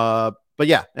 But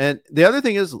yeah, and the other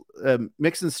thing is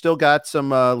Mixon's still got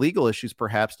some legal issues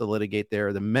perhaps to litigate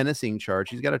there. The menacing charge.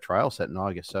 He's got a trial set in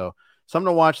August. So something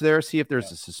to watch there. See if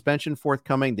there's a suspension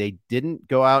forthcoming. They didn't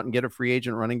go out and get a free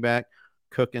agent running back.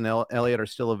 Cook and Elliott are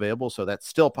still available. So that's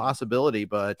still a possibility.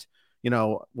 But,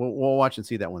 we'll watch and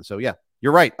see that one. So, yeah,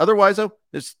 you're right. Otherwise, though,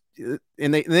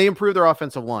 they improved their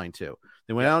offensive line, too.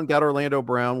 They went out and got Orlando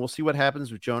Brown. We'll see what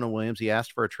happens with Jonah Williams. He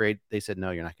asked for a trade. They said,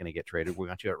 no, you're not going to get traded. We're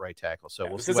going to you at right tackle. So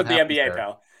we'll see what happens. This isn't the NBA,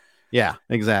 pal. Yeah,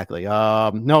 exactly.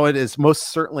 No, it is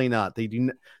most certainly not. They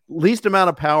do least amount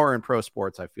of power in pro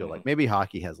sports, I feel like. Maybe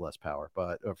hockey has less power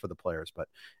but for the players. But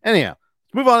anyhow,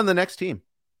 let's move on to the next team.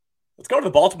 Let's go to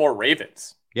the Baltimore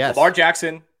Ravens. Yes. Lamar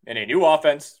Jackson in a new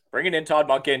offense, bringing in Todd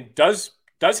Monken.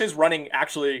 Does his running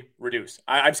actually reduce?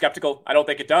 I'm skeptical. I don't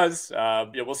think it does.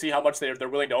 We'll see how much they're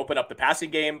willing to open up the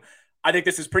passing game. I think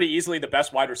this is pretty easily the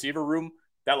best wide receiver room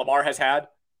that Lamar has had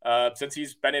since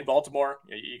he's been in Baltimore.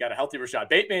 You got a healthy Rashad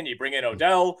Bateman. You bring in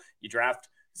Odell. You draft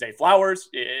Zay Flowers.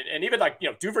 And even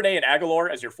Duvernay and Aguilar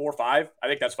as your 4-5, I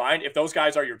think that's fine. If those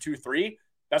guys are your 2-3,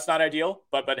 that's not ideal.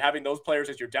 But having those players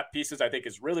as your depth pieces, I think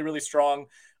is really, really strong.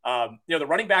 The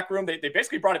running back room, they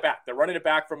basically brought it back. They're running it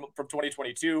back from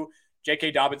 2022.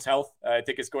 J.K. Dobbins' health, I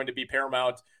think, is going to be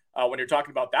paramount when you're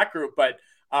talking about that group. But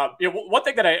one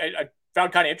thing that I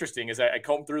found kind of interesting as I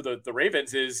combed through the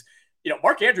Ravens is,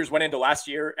 Mark Andrews went into last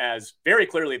year as very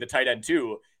clearly the tight end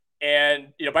too.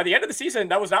 And, by the end of the season,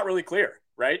 that was not really clear,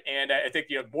 right? And I think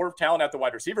you have more talent at the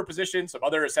wide receiver position, some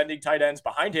other ascending tight ends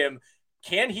behind him.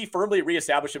 Can he firmly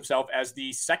reestablish himself as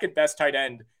the second best tight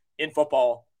end in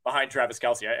football behind Travis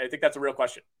Kelce? I think that's a real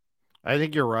question. I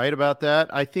think you're right about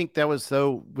that. I think that was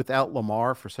without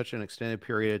Lamar for such an extended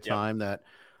period of time that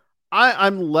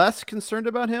I'm less concerned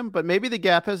about him, but maybe the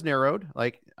gap has narrowed.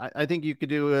 Like I think you could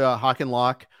do a Hawk and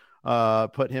Lock,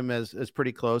 put him as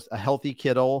pretty close. A healthy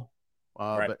Kittle,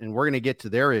 Right. and we're going to get to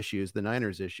their issues, the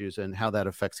Niners' issues, and how that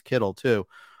affects Kittle too.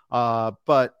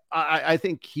 But I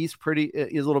think he's a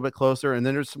little bit closer. And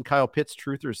then there's some Kyle Pitts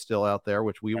truthers still out there,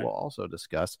 which we will also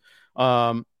discuss.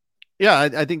 Yeah,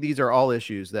 I think these are all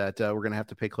issues that we're going to have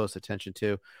to pay close attention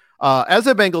to. As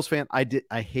a Bengals fan,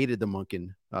 I hated the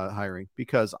Monken hiring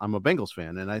because I'm a Bengals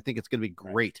fan, and I think it's going to be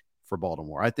great for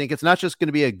Baltimore. I think it's not just going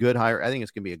to be a good hire. I think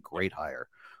it's going to be a great hire.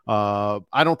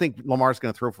 I don't think Lamar's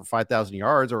going to throw for 5,000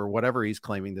 yards or whatever he's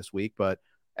claiming this week, but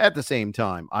at the same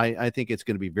time, I think it's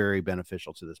going to be very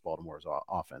beneficial to this Baltimore's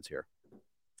offense here.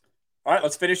 All right,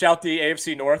 let's finish out the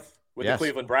AFC North with the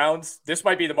Cleveland Browns. This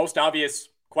might be the most obvious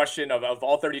question of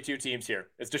all 32 teams here.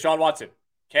 It's Deshaun Watson.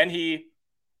 Can he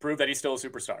prove that he's still a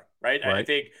superstar, right? I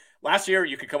think last year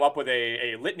you could come up with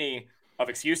a litany of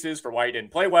excuses for why he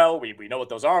didn't play well. We know what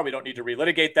those are. We don't need to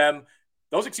relitigate them.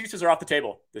 Those excuses are off the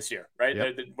table this year, right?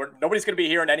 Yep. Nobody's going to be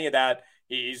hearing any of that.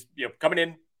 He's coming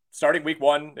in, starting week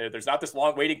one. There's not this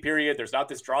long waiting period. There's not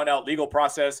this drawn out legal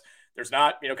process. There's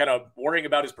not, kind of worrying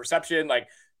about his perception. Like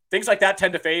things like that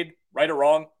tend to fade, right or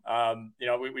wrong.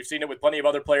 We've seen it with plenty of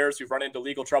other players who've run into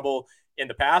legal trouble in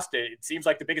the past. It seems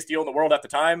like the biggest deal in the world at the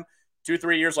time.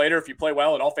 2-3 years later, if you play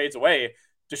well, it all fades away.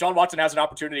 Deshaun Watson has an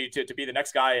opportunity to be the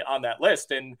next guy on that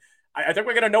list. And I think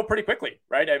we're going to know pretty quickly,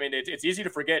 right? I mean, it's easy to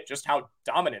forget just how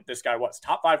dominant this guy was.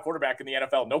 Top 5 quarterback in the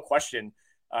NFL, no question,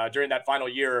 during that final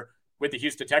year with the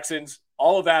Houston Texans.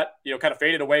 All of that, kind of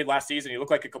faded away last season. He looked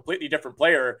like a completely different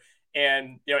player.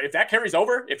 And, if that carries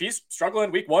over, if he's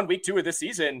struggling week 1, week 2 of this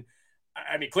season,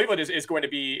 I mean, Cleveland is going to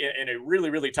be in a really,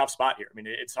 really tough spot here. I mean,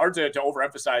 it's hard to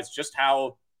overemphasize just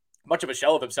how much of a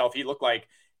shell of himself he looked like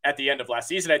at the end of last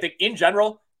season. I think in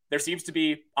general, there seems to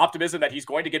be optimism that he's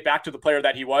going to get back to the player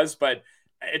that he was, but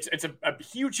it's a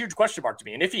huge, huge question mark to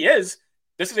me. And if he is,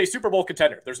 this is a Super Bowl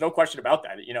contender. There's no question about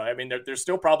that. I mean, they're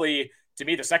still probably, to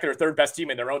me, the second or third best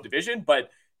team in their own division. But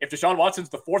if Deshaun Watson's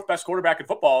the 4th best quarterback in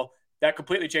football, that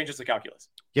completely changes the calculus.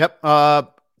 Yep.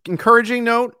 Encouraging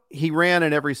note, he ran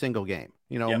in every single game.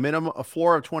 Minimum a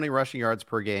floor of 20 rushing yards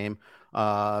per game.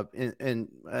 And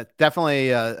definitely,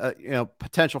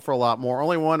 potential for a lot more.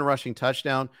 Only 1 rushing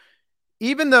touchdown.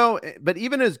 Even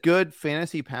as good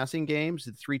fantasy passing games,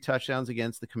 the 3 touchdowns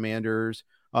against the Commanders,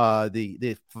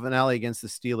 the finale against the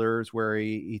Steelers where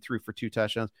he threw for 2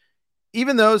 touchdowns,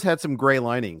 even those had some gray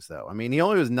linings, though. I mean, he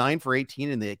only was 9 for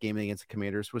 18 in that game against the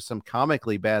Commanders with some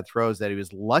comically bad throws that he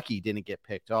was lucky didn't get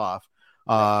picked off.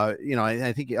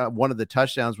 I think one of the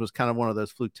touchdowns was kind of one of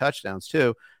those fluke touchdowns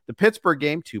too. The Pittsburgh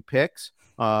game, 2 picks.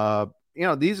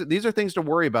 These are things to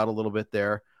worry about a little bit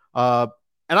there.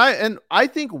 And I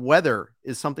think weather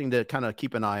is something to kind of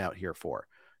keep an eye out here for.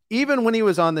 Even when he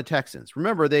was on the Texans,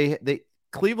 remember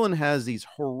Cleveland has these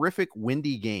horrific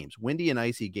windy and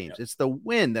icy games. It's the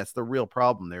wind that's the real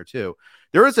problem there too.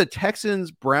 There was a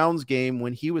Texans-Browns game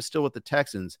when he was still with the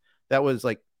Texans that was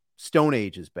like Stone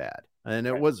Age is bad. And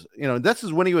it was, this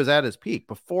is when he was at his peak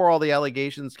before all the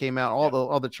allegations came out,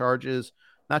 all the charges,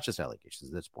 not just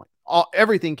allegations at this point,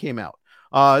 everything came out.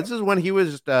 This is when he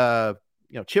was,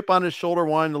 chip on his shoulder,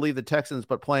 wanting to leave the Texans,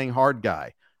 but playing hard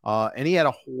guy. And he had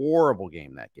a horrible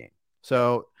game that game.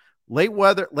 So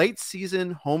late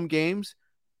season home games.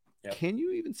 Yep. Can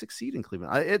you even succeed in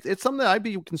Cleveland? It's something that I'd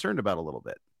be concerned about a little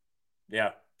bit.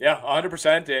 Yeah. Yeah,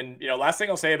 100%. And, last thing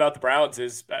I'll say about the Browns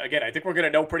is, again, I think we're going to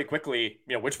know pretty quickly,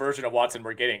 which version of Watson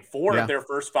we're getting. 4 of their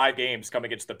first 5 games come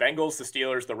against the Bengals, the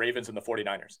Steelers, the Ravens, and the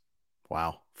 49ers.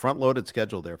 Wow. Front-loaded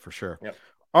schedule there for sure. Yep.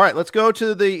 All right, let's go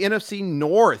to the NFC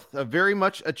North, very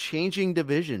much a changing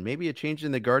division, maybe a change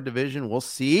in the guard division. We'll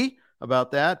see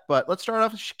about that. But let's start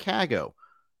off with Chicago.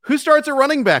 Who starts a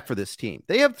running back for this team?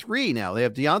 They have 3 now. They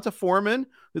have Deonta Foreman,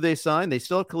 who they signed. They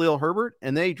still have Khalil Herbert,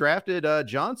 and they drafted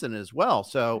Johnson as well.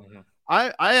 So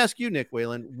I ask you, Nick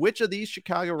Whalen, which of these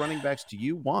Chicago running backs do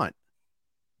you want?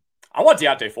 I want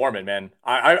Deonta Foreman, man.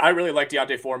 I really like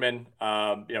Deonta Foreman.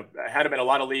 I had him in a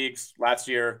lot of leagues last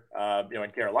year, in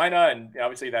Carolina, and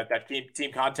obviously that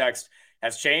team context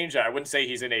has changed. I wouldn't say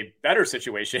he's in a better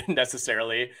situation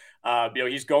necessarily.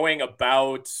 He's going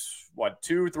about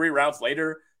 2-3 rounds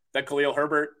later than Khalil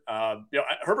Herbert.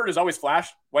 Herbert has always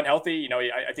flashed when healthy.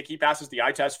 I think he passes the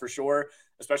eye test for sure,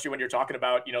 especially when you're talking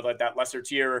about, that lesser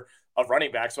tier of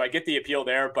running back. So I get the appeal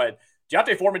there, but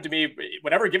Deonta Foreman to me,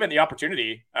 whenever given the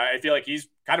opportunity, I feel like he's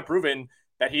kind of proven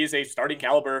that he is a starting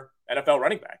caliber NFL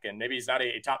running back. And maybe he's not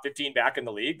a top 15 back in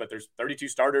the league, but there's 32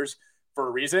 starters for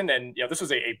a reason. And, this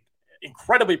was a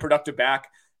incredibly productive back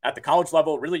at the college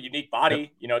level, really unique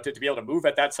body, to be able to move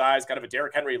at that size, kind of a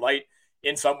Derrick Henry light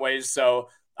in some ways. So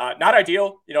Not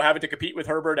ideal, having to compete with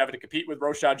Herbert, having to compete with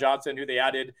Roschon Johnson, who they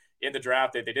added in the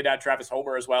draft. They did add Travis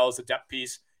Homer as well as a depth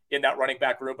piece in that running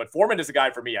back room. But Foreman is a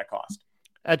guy for me at cost.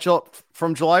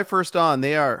 From July 1st on,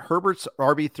 they are Herbert's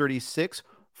RB 36.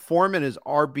 Foreman is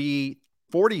RB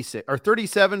 46 or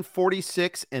 37,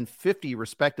 46, and 50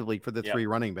 respectively for the three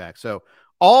running backs. So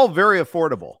all very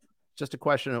affordable. Just a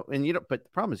question of, but the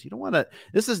problem is you don't want to,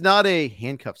 this is not a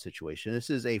handcuff situation. This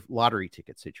is a lottery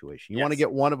ticket situation. You want to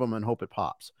get one of them and hope it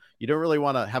pops. You don't really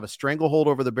want to have a stranglehold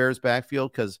over the Bears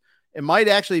backfield because it might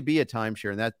actually be a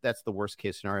timeshare, and that's the worst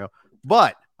case scenario.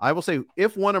 But I will say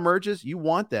if one emerges, you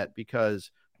want that because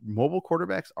mobile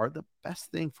quarterbacks are the best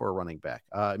thing for a running back.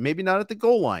 Maybe not at the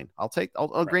goal line.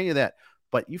 I'll grant you that.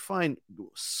 But you find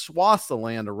swaths of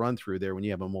land to run through there when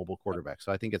you have a mobile quarterback.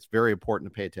 So I think it's very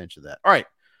important to pay attention to that. All right.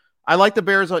 I like the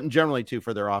Bears generally, too,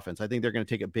 for their offense. I think they're going to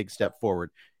take a big step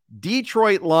forward.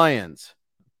 Detroit Lions.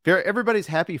 Everybody's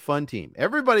happy, fun team.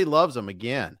 Everybody loves them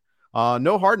again.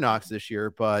 No Hard Knocks this year,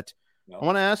 but I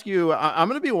want to ask you, I'm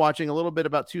going to be watching a little bit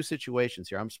about two situations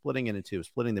here. I'm splitting it in two,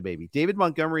 splitting the baby. David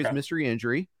Montgomery's mystery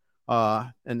injury,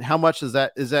 and how much is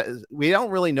that? We don't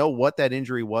really know what that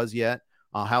injury was yet,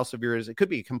 how severe it is. It could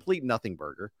be a complete nothing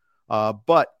burger.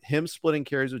 But him splitting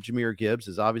carries with Jahmyr Gibbs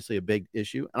is obviously a big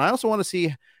issue. And I also want to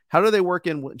see how do they work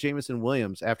in Jameson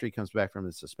Williams after he comes back from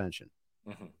his suspension.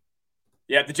 Mm-hmm.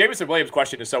 Yeah, the Jameson Williams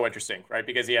question is so interesting, right?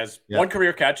 Because he has one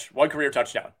career catch, one career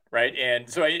touchdown, right? And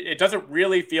so it doesn't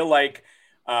really feel like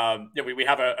we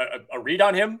have a read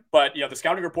on him. But, the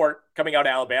scouting report coming out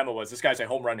of Alabama was this guy's a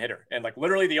home run hitter. And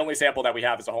literally the only sample that we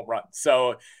have is a home run.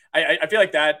 So I feel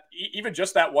like that even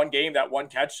just that one game, that one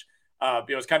catch,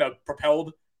 was kind of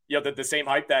propelled the same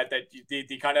hype that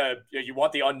the kind of you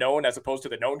want the unknown as opposed to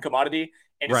the known commodity,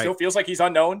 and it still feels like he's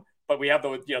unknown. But we have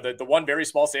the one very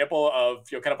small sample of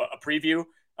kind of a preview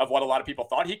of what a lot of people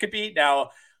thought he could be.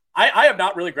 Now, I have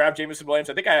not really grabbed Jameson Williams.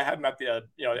 I think I had him at the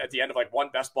at the end of one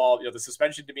best ball. The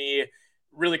suspension to me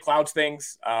really clouds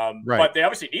things. But they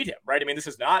obviously need him, right? I mean, this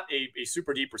is not a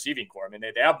super deep receiving core. I mean,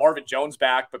 they have Marvin Jones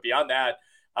back, but beyond that,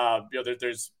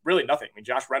 there's really nothing. I mean,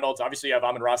 Josh Reynolds, obviously you have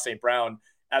Amon-Ra St. Brown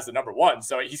as the number one.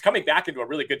 So he's coming back into a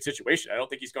really good situation. I don't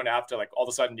think he's going to have to all of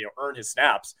a sudden, earn his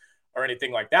snaps or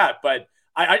anything like that. But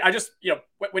I just,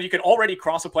 when you can already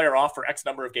cross a player off for X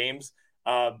number of games,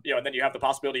 and then you have the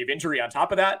possibility of injury on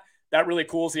top of that, that really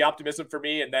cools the optimism for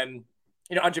me. And then,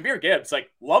 on Jahmyr Gibbs,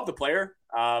 love the player.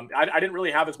 I didn't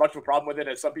really have as much of a problem with it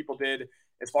as some people did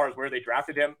as far as where they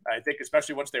drafted him. I think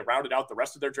especially once they rounded out the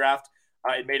rest of their draft,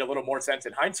 it made a little more sense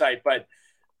in hindsight, but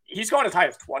he's gone as high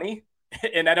as 20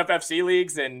 in NFFC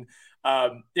leagues. And,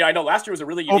 I know last year was a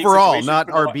really unique overall, not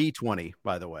RB 20,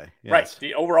 by the way. Yes. Right.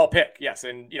 The overall pick. Yes.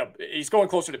 And, he's going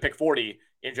closer to pick 40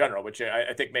 in general, which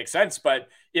I think makes sense. But,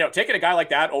 taking a guy like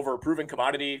that over a proven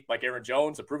commodity like Aaron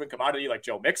Jones, a proven commodity like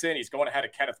Joe Mixon, he's going ahead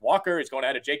of Kenneth Walker, he's going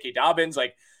ahead of J.K. Dobbins.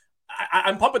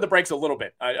 I'm pumping the brakes a little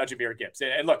bit on Jahmyr Gibbs.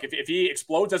 And look, if he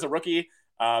explodes as a rookie,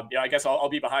 I guess I'll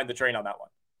be behind the train on that one.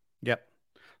 Yep.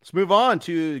 Let's move on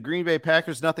to the Green Bay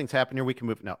Packers. Nothing's happened here. We can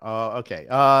move now. Okay.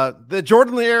 The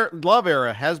Jordan Love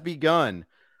era has begun.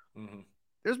 Mm-hmm.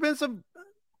 There's been some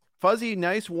fuzzy,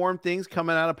 nice, warm things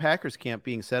coming out of Packers camp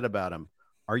being said about him.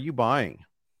 Are you buying?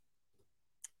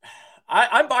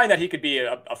 I'm buying that he could be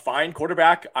a fine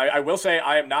quarterback. I will say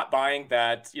I am not buying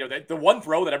that, the one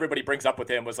throw that everybody brings up with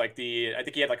him was I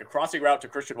think he had a crossing route to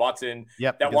Christian Watson.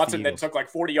 Yep, that Watson then took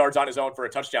 40 yards on his own for a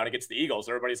touchdown against the Eagles.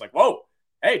 Everybody's like, whoa,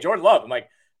 hey, Jordan Love. I'm like,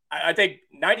 I think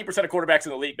 90% of quarterbacks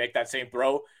in the league make that same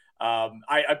throw.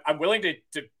 I'm willing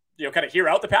to kind of hear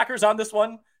out the Packers on this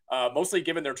one, mostly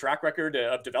given their track record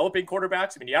of developing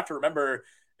quarterbacks. I mean, you have to remember,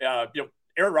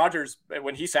 Aaron Rodgers,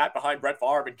 when he sat behind Brett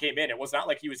Favre and came in, it was not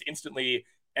like he was instantly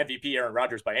MVP Aaron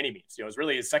Rodgers by any means. It was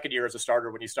really his second year as a starter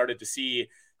when he started to see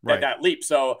that leap.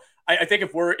 So I think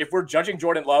if we're judging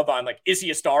Jordan Love on is he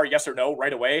a star, yes or no,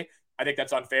 right away, I think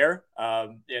that's unfair.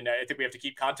 And I think we have to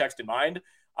keep context in mind.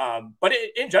 But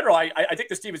in general, I think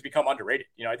this team has become underrated.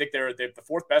 I think they're the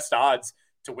fourth best odds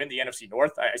to win the NFC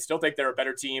North. I still think they're a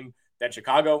better team than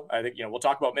Chicago. I think, we'll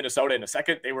talk about Minnesota in a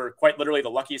second. They were quite literally the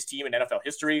luckiest team in NFL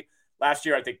history last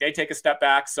year. I think they take a step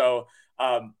back. So,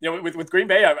 with Green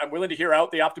Bay, I'm willing to hear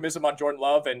out the optimism on Jordan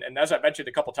Love. And as I mentioned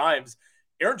a couple times,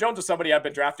 Aaron Jones is somebody I've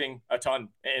been drafting a ton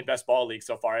in best ball leagues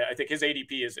so far. I think his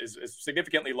ADP is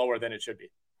significantly lower than it should be.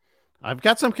 I've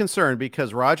got some concern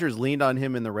because Rodgers leaned on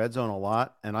him in the red zone a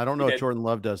lot, and I don't know if Jordan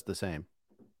Love does the same.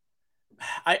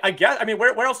 I guess. I mean,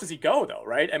 where else does he go though,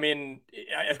 right? I mean,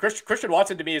 Christian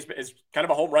Watson to me is kind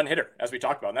of a home run hitter, as we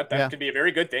talked about. And that can be a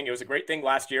very good thing. It was a great thing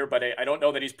last year, but I don't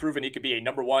know that he's proven he could be a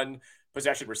number one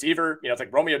possession receiver. It's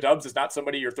like Romeo Doubs is not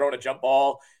somebody you're throwing a jump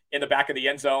ball in the back of the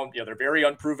end zone. They're very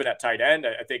unproven at tight end.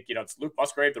 I think it's Luke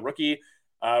Musgrave, the rookie,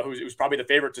 who's probably the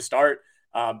favorite to start.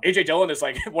 AJ Dillon is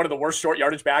like one of the worst short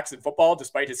yardage backs in football,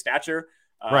 despite his stature.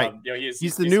 Right.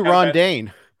 He's the new Ron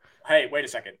Dane. Hey, wait a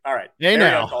second. All right. Hey,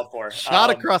 now. Uncalled for. Shot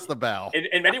across the bow.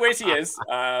 In many ways, he is.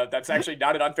 That's actually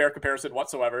not an unfair comparison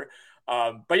whatsoever.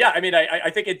 But yeah, I mean, I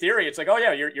think in theory, it's like, oh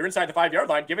yeah, you're inside the 5-yard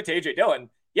line. Give it to AJ Dillon.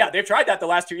 Yeah, they've tried that the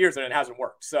last 2 years and it hasn't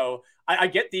worked. So I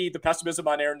get the pessimism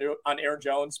on Aaron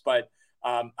Jones, but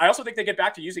I also think they get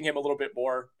back to using him a little bit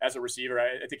more as a receiver.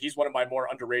 I think he's one of my more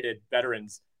underrated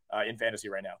veterans in fantasy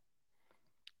right now.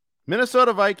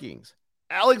 Minnesota Vikings.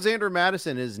 Alexander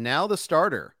Mattison is now the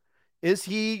starter. Is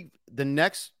he the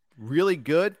next really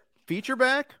good feature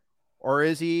back, or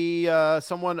is he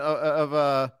someone of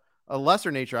a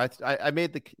lesser nature? I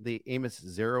made the Amos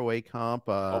 0A comp.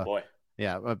 Oh boy.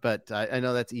 Yeah, but I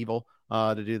know that's evil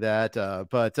to do that.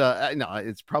 But no,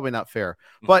 it's probably not fair.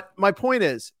 But my point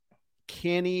is,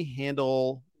 can he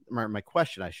handle my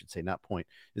question? I should say, not point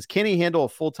is, can he handle a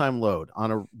full-time load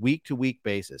on a week-to-week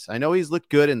basis? I know he's looked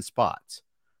good in spots.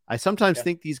 I sometimes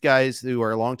think these guys who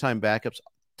are longtime backups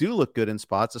do look good in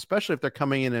spots, especially if they're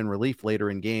coming in relief later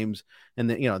in games, and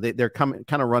they're kind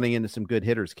of running into some good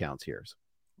hitters counts here.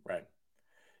 Right.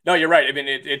 No, you're right. I mean,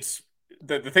 it's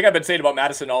the thing I've been saying about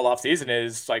Madison all offseason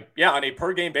is like, yeah, on a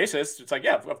per game basis, it's like,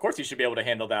 yeah, of course he should be able to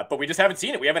handle that, but we just haven't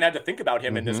seen it. We haven't had to think about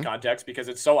him in this context because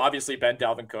it's so obviously been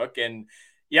Dalvin Cook. And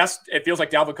yes, it feels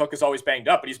like Dalvin Cook is always banged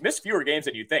up, but he's missed fewer games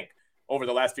than you think over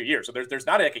the last few years. So there's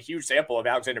not like a huge sample of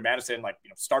Alexander Mattison,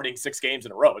 starting 6 games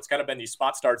in a row. It's kind of been these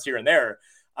spot starts here and there.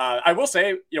 I will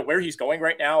say, where he's going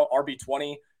right now,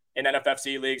 RB20 in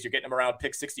NFFC leagues, you're getting him around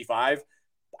pick 65.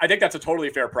 I think that's a totally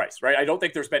fair price, right? I don't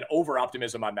think there's been over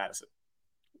optimism on Madison.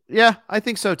 Yeah, I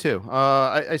think so too.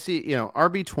 I see,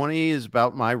 RB20 is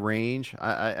about my range.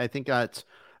 I think that's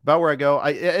about where I go.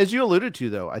 As you alluded to,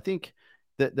 though, I think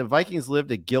that the Vikings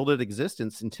lived a gilded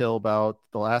existence until about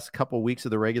the last couple of weeks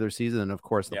of the regular season, and of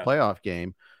course the playoff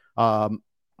game.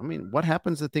 I mean, what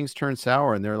happens if things turn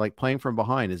sour and they're like playing from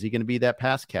behind? Is he going to be that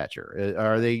pass catcher?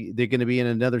 Are they going to be in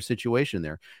another situation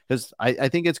there? Because I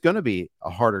think it's going to be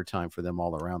a harder time for them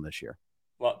all around this year.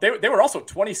 Well, they were also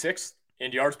 26th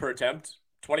in yards per attempt,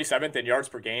 27th in yards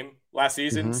per game last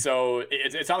season. So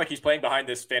it's not like he's playing behind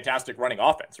this fantastic running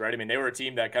offense, right? I mean, they were a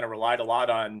team that kind of relied a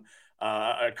lot on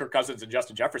Kirk Cousins and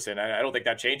Justin Jefferson. I don't think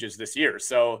that changes this year.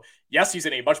 So yes, he's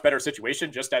in a much better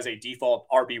situation just as a default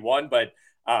RB1, but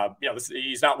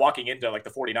he's not walking into like the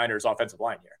 49ers offensive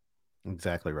line here.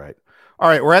 Exactly right. All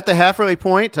right. We're at the halfway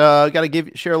point. Got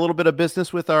to share a little bit of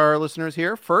business with our listeners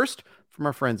here. First, from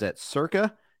our friends at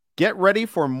Circa, get ready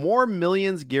for more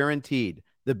millions guaranteed.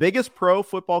 The biggest pro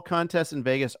football contests in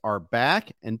Vegas are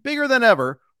back and bigger than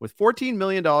ever with $14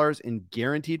 million in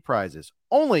guaranteed prizes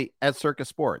only at Circa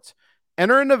Sports.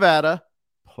 Enter in Nevada,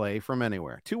 play from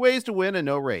anywhere. 2 ways to win and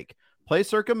no rake. Play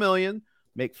Circa Million.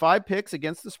 Make 5 picks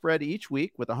against the spread each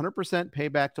week with 100%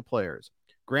 payback to players.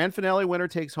 Grand finale winner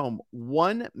takes home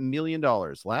 $1 million.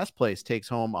 Last place takes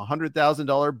home a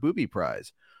 $100,000 booby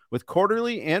prize. With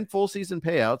quarterly and full season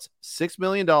payouts, $6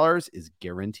 million is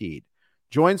guaranteed.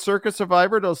 Join Circa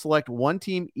Survivor to select one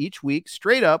team each week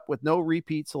straight up with no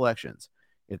repeat selections.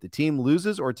 If the team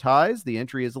loses or ties, the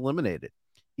entry is eliminated.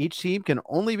 Each team can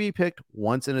only be picked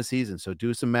once in a season, so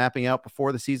do some mapping out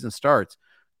before the season starts.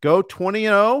 Go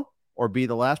 20-0 or be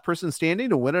the last person standing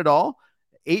to win it all.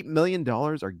 $8 million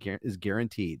is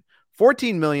guaranteed.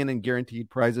 $14 million in guaranteed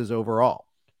prizes overall.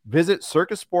 Visit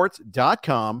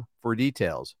circusports.com for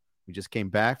details. We just came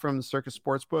back from the Circus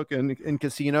Sportsbook and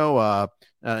Casino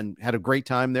and had a great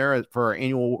time there for our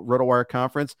annual RotoWire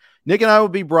conference. Nick and I will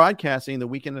be broadcasting the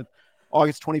weekend of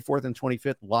August 24th and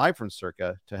 25th live from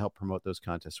Circa to help promote those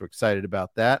contests. We're excited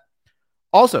about that.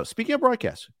 Also, speaking of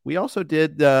broadcasts, we also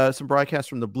did some broadcasts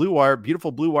from the Blue Wire,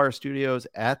 beautiful Blue Wire studios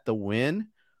at the Wynn.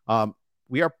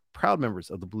 We are proud members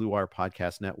of the Blue Wire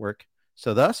Podcast Network.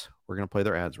 So thus, we're going to play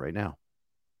their ads right now.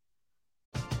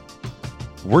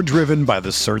 We're driven by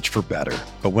the search for better.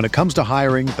 But when it comes to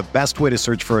hiring, the best way to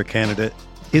search for a candidate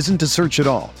isn't to search at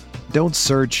all. Don't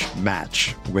search,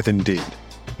 match with Indeed.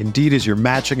 Indeed is your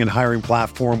matching and hiring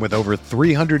platform with over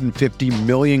 350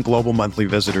 million global monthly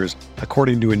visitors,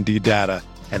 according to Indeed data,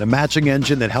 and a matching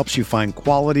engine that helps you find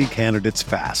quality candidates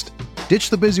fast.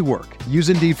 Ditch the busy work. Use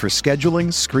Indeed for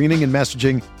scheduling, screening, and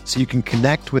messaging so you can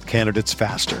connect with candidates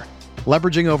faster.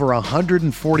 Leveraging over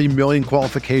 140 million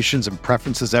qualifications and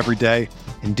preferences every day,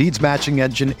 Indeed's matching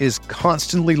engine is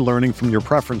constantly learning from your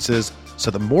preferences,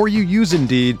 so the more you use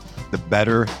Indeed, the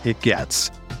better it gets.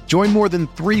 Join more than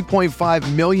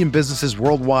 3.5 million businesses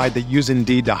worldwide that use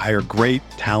Indeed to hire great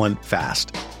talent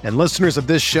fast. And listeners of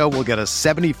this show will get a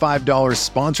 $75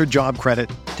 sponsored job credit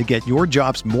to get your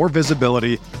jobs more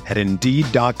visibility at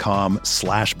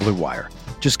Indeed.com/Blue Wire.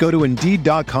 Just go to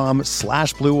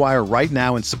Indeed.com/Blue Wire right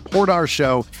now and support our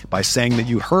show by saying that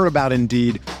you heard about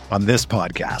Indeed on this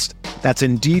podcast. That's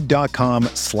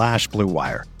Indeed.com/Blue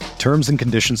Wire. Terms and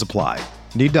conditions apply.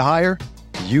 Need to hire?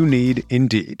 You need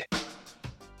Indeed.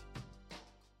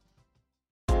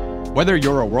 Whether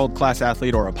you're a world-class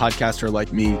athlete or a podcaster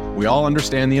like me, we all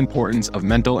understand the importance of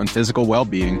mental and physical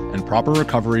well-being and proper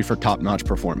recovery for top-notch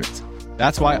performance.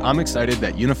 That's why I'm excited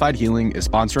that Unified Healing is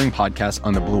sponsoring podcasts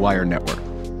on the Blue Wire Network.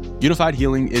 Unified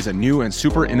Healing is a new and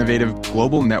super innovative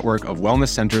global network of wellness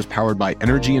centers powered by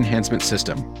Energy Enhancement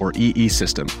System, or EE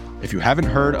System. If you haven't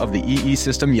heard of the EE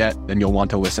System yet, then you'll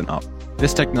want to listen up.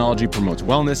 This technology promotes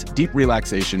wellness, deep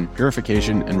relaxation,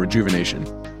 purification, and rejuvenation.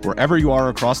 Wherever you are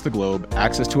across the globe,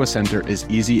 access to a center is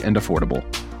easy and affordable.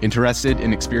 Interested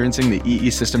in experiencing the EE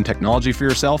System technology for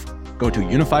yourself? Go to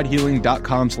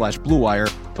unifiedhealing.com/Blue Wire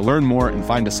to learn more and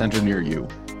find a center near you.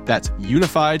 That's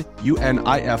unified,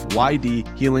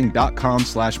 UNIFYD,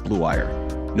 healing.com/Blue Wire.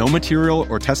 No material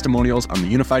or testimonials on the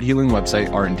Unified Healing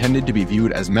website are intended to be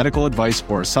viewed as medical advice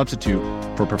or a substitute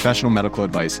for professional medical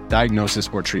advice, diagnosis,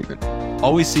 or treatment.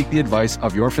 Always seek the advice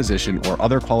of your physician or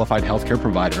other qualified healthcare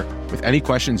provider with any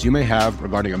questions you may have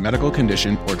regarding a medical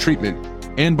condition or treatment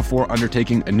and before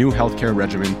undertaking a new healthcare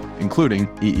regimen, including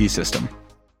EE System.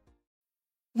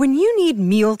 When you need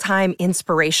mealtime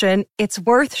inspiration, it's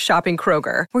worth shopping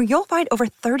Kroger, where you'll find over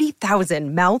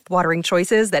 30,000 mouth-watering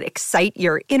choices that excite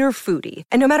your inner foodie.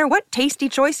 And no matter what tasty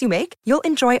choice you make, you'll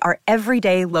enjoy our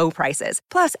everyday low prices,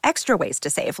 plus extra ways to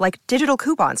save, like digital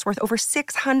coupons worth over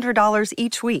 $600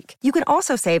 each week. You can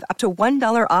also save up to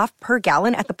 $1 off per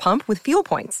gallon at the pump with fuel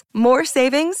points. More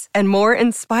savings and more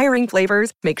inspiring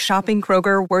flavors make shopping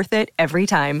Kroger worth it every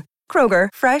time. Kroger,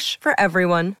 fresh for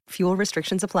everyone. Fuel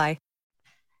restrictions apply.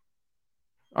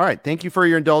 All right. Thank you for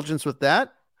your indulgence with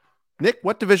that. Nick,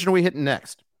 what division are we hitting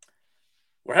next?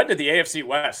 We're heading to the AFC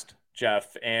West,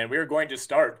 Jeff, and we're going to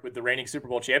start with the reigning Super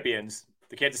Bowl champions,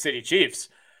 the Kansas City Chiefs.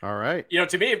 All right. You know,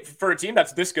 to me, for a team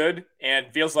that's this good and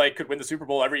feels like could win the Super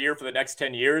Bowl every year for the next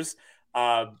 10 years,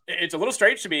 it's a little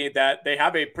strange to me that they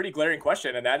have a pretty glaring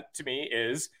question, and that to me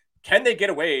is, can they get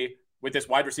away with this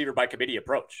wide receiver by committee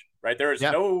approach, right? There is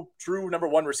no true number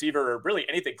one receiver or really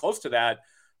anything close to that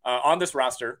on this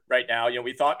roster right now. You know,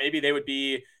 we thought maybe they would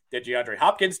be the DeAndre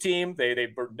Hopkins team.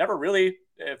 They were never really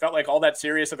felt like all that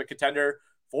serious of a contender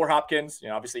for Hopkins. You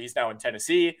know, obviously he's now in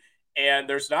Tennessee, and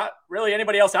there's not really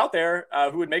anybody else out there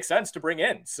who would make sense to bring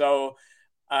in. So,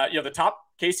 you know, the top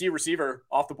KC receiver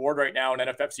off the board right now in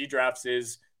NFFC drafts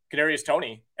is Kadarius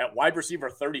Toney at wide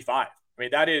receiver 35. I mean,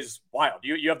 that is wild.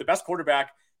 You have the best quarterback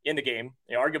in the game,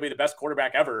 you know, arguably the best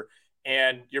quarterback ever,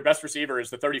 and your best receiver is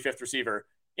the 35th receiver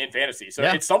in fantasy. So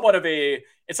it's somewhat of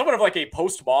like a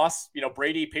post-Moss, you know,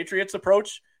 Brady Patriots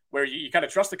approach, where you kind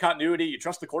of trust the continuity, you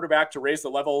trust the quarterback to raise the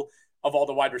level of all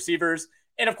the wide receivers.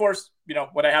 And of course, you know,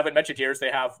 what I haven't mentioned here is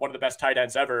they have one of the best tight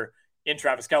ends ever in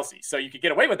Travis Kelce. So you could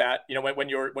get away with that, you know, when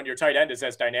your tight end is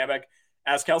as dynamic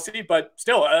as Kelce, but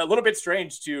still a little bit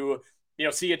strange to, you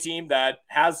know, see a team that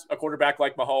has a quarterback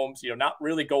like Mahomes, you know, not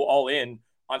really go all in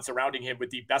on surrounding him with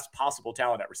the best possible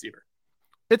talent at receiver.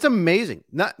 It's amazing.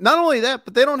 Not only that,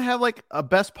 but they don't have like a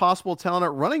best possible talent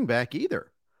at running back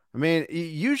either. I mean,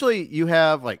 usually you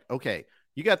have like, okay,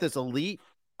 you got this elite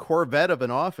Corvette of an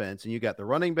offense, and you got the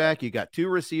running back, you got two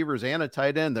receivers and a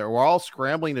tight end that we're all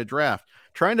scrambling to draft,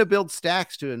 trying to build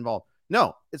stacks to involve.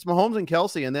 No, it's Mahomes and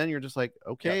Kelce, and then you're just like,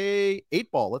 okay,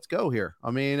 8-ball, let's go here.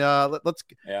 I mean,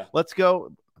 let's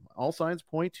go. All signs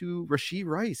point to Rashee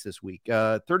Rice this week.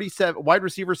 37 wide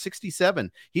receiver,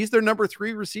 67. He's their number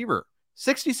 3 receiver.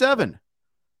 67.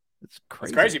 It's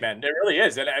crazy. It's crazy, man. It really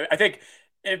is. And I think,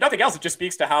 if nothing else, it just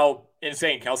speaks to how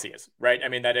insane Kelce is, right? I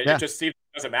mean, that it just seems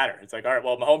it doesn't matter. It's like, all right,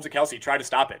 well, Mahomes and Kelce try to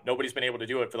stop it. Nobody's been able to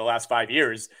do it for the last 5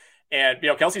 years. And, you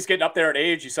know, Kelce's getting up there in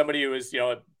age. He's somebody who is, you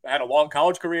know, had a long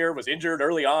college career, was injured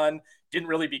early on, didn't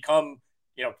really become,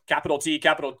 you know, capital T,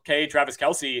 capital K, Travis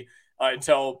Kelce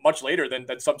until much later than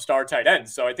some star tight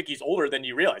ends. So I think he's older than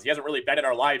you realize. He hasn't really been in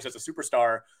our lives as a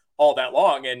superstar all that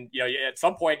long. And, you know, at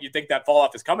some point you think that fall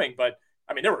off is coming, but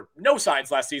I mean, there were no signs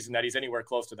last season that he's anywhere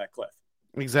close to that cliff.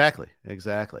 Exactly.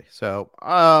 So,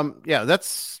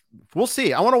 we'll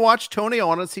see. I want to watch Toney. I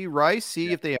want to see Rice,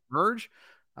 if they emerge.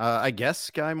 I guess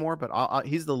Sky Moore, but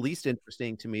he's the least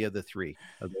interesting to me of the three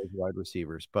of those wide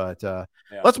receivers. But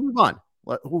let's move on.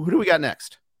 Who do we got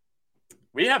next?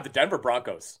 We have the Denver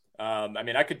Broncos. I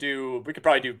mean, we could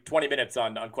probably do 20 minutes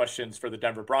on questions for the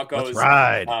Denver Broncos. That's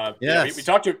right. Yes. We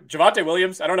talked to Javonte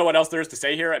Williams. I don't know what else there is to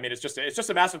say here. I mean, it's just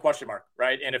a massive question mark,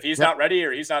 right? And if he's not ready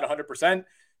or he's not 100%,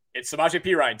 it's Samaje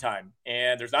Perine time.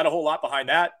 And there's not a whole lot behind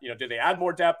that. Did they add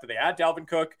more depth? Did they add Dalvin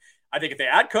Cook? I think if they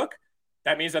add Cook,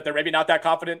 that means that they're maybe not that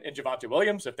confident in Javonte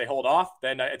Williams. If they hold off,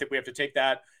 then I think we have to take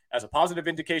that as a positive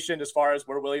indication as far as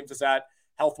where Williams is at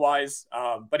health-wise.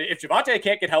 But if Javonte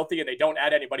can't get healthy and they don't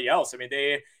add anybody else, I mean,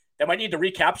 they might need to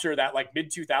recapture that like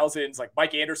mid-2000s, like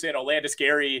Mike Anderson, Olandis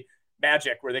Gary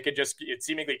magic, where they could just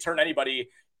seemingly turn anybody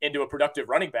into a productive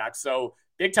running back. So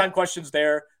big-time questions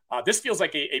there. This feels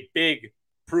like a big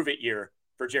prove-it year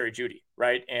for Jerry Jeudy,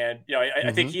 right? And,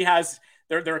 I think he has –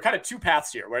 there are kind of two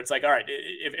paths here where it's like, all right,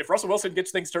 if Russell Wilson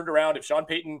gets things turned around, if Sean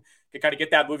Payton can kind of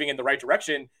get that moving in the right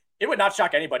direction, it would not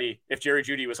shock anybody if Jerry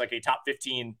Jeudy was like a top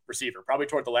 15 receiver, probably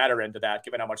toward the latter end of that,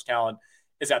 given how much talent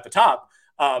is at the top.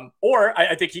 Or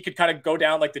I think he could kind of go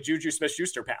down like the Juju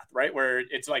Smith-Schuster path, right? Where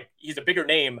it's like he's a bigger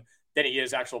name than he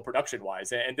is actual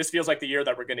production-wise. And this feels like the year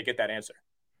that we're going to get that answer.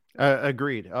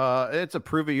 Agreed. It's a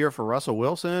prove-it year for Russell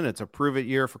Wilson. It's a prove-it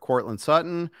year for Cortland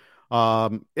Sutton.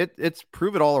 It's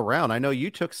prove it all around. I know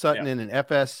you took Sutton in an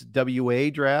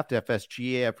FSWA draft,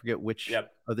 FSGA. I forget which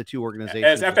of the two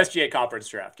organizations. It's FSGA conference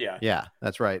draft. Yeah,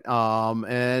 that's right.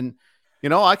 And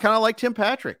I kind of like Tim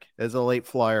Patrick as a late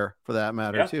flyer for that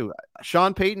matter too.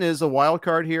 Sean Payton is a wild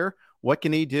card here. What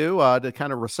can he do to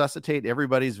kind of resuscitate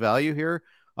everybody's value here?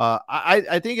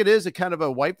 I think it is a kind of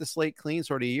a wipe the slate clean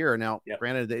sort of year. Now,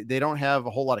 granted, they don't have a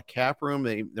whole lot of cap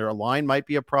room. Their line might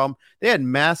be a problem. They had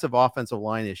massive offensive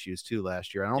line issues too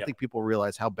last year. I don't think people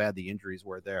realize how bad the injuries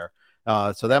were there.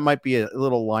 So that might be a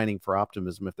little lining for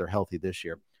optimism if they're healthy this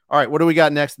year. All right, what do we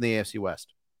got next in the AFC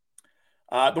West?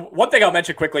 The one thing I'll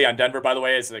mention quickly on Denver, by the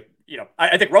way, is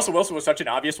I think Russell Wilson was such an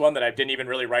obvious one that I didn't even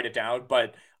really write it down.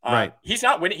 But he's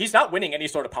not winning. He's not winning any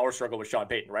sort of power struggle with Sean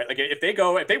Payton, right? Like if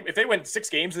they win 6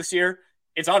 games this year,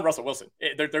 it's on Russell Wilson.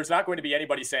 There's not going to be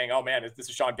anybody saying, "Oh man, this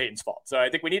is Sean Payton's fault." So I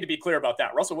think we need to be clear about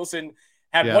that. Russell Wilson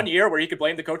had 1 year where he could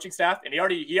blame the coaching staff, and he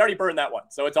already burned that one.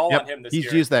 So it's all on him this year.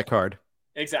 He's used that card.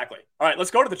 Exactly. All right, let's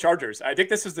go to the Chargers. I think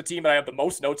this is the team that I have the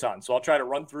most notes on, so I'll try to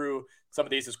run through some of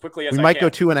these as quickly as I can. We might go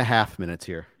 2.5 minutes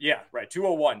here. Yeah, right.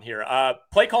 2:01 here.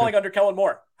 Play calling under Kellen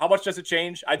Moore. How much does it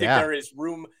change? I think there is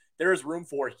room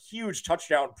for huge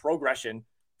touchdown progression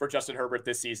for Justin Herbert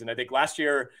this season. I think last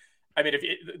year, I mean,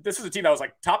 this is a team that was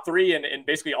like top 3 in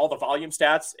basically all the volume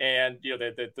stats, and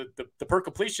the per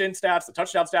completion stats, the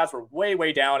touchdown stats were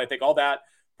way down. I think all that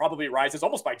probably rises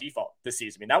almost by default this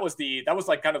season. I mean, that was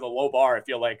like kind of the low bar, I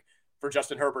feel like, for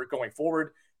Justin Herbert going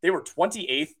forward. They were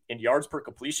 28th in yards per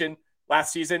completion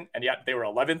last season, and yet they were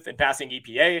 11th in passing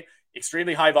EPA.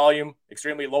 Extremely high volume,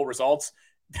 extremely low results.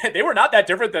 They were not that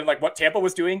different than like what Tampa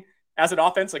was doing as an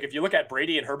offense. Like if you look at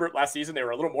Brady and Herbert last season, they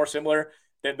were a little more similar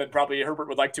than probably Herbert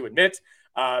would like to admit.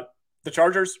 The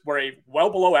Chargers were a well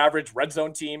below average red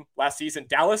zone team last season.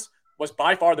 Dallas was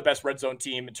by far the best red zone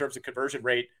team in terms of conversion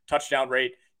rate, touchdown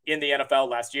rate in the NFL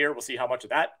last year. We'll see how much of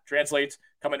that translates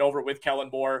coming over with Kellen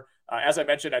Moore. As I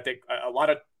mentioned, I think a lot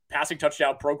of passing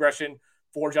touchdown progression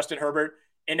for Justin Herbert.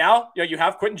 And now, you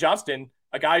have Quentin Johnston,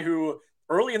 a guy who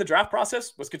early in the draft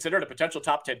process was considered a potential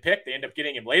top 10 pick. They end up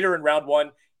getting him later in round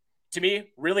 1. To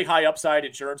me, really high upside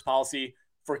insurance policy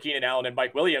for Keenan Allen and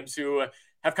Mike Williams, who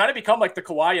have kind of become like the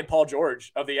Kawhi and Paul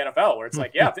George of the NFL, where it's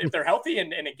like, if they're healthy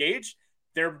and engaged,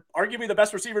 they're arguably the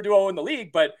best receiver duo in the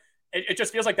league, but it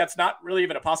just feels like that's not really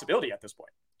even a possibility at this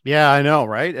point. Yeah, I know,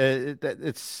 right?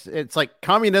 It's like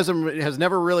communism has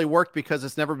never really worked because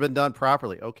it's never been done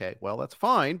properly. Okay, well, that's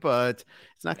fine, but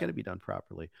it's not going to be done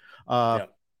properly.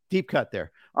 Deep cut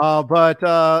there. But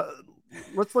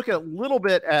let's look at a little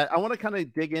bit at, I want to kind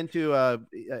of dig into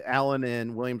Allen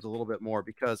and Williams a little bit more,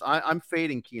 because I'm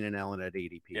fading Keenan Allen at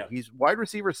ADP. Yeah. He's wide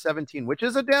receiver 17, which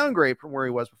is a downgrade from where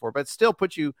he was before, but still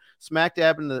puts you smack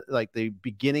dab in the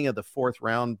beginning of the 4th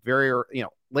round, very,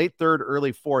 late 3rd,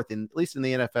 early 4th, at least in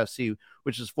the NFFC,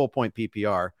 which is full point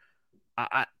PPR.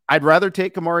 I'd rather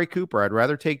take Amari Cooper. I'd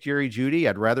rather take Jerry Jeudy.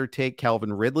 I'd rather take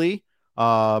Calvin Ridley.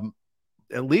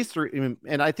 At least 3,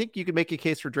 and I think you could make a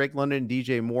case for Drake London,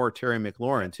 DJ Moore, Terry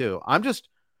McLaurin too. I just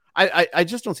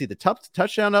don't see the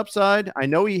touchdown upside. I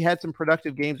know he had some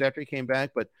productive games after he came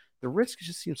back, but the risk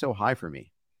just seems so high for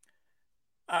me.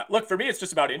 Look, for me, it's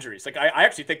just about injuries. Like I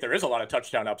actually think there is a lot of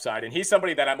touchdown upside, and he's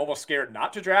somebody that I'm almost scared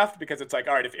not to draft, because it's like,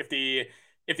 all right, if the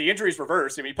if the injuries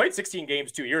reverse, I mean, he played 16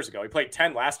 games 2 years ago. He played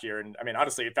 10 last year. And I mean,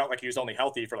 honestly, it felt like he was only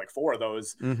healthy for like 4 of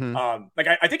those.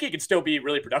 I think he can still be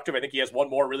really productive. I think he has one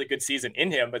more really good season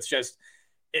in him. But it's just,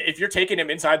 if you're taking him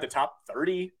inside the top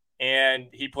 30 and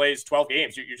he plays 12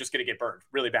 games, you're just going to get burned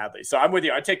really badly. So I'm with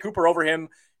you. I'd take Cooper over him.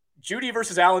 Judy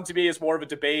versus Allen to me is more of a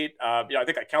debate. I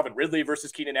think like Calvin Ridley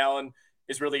versus Keenan Allen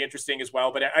is really interesting as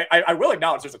well. But I will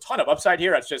acknowledge there's a ton of upside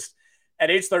here. It's just, at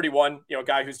age 31, a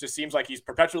guy who just seems like he's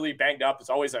perpetually banged up.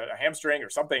 It's always a hamstring or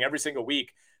something every single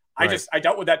week. Right. I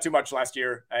dealt with that too much last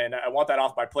year, and I want that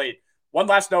off my plate. One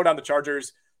last note on the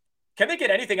Chargers. Can they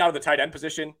get anything out of the tight end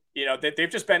position?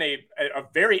 They've just been a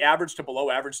very average to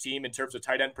below average team in terms of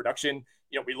tight end production.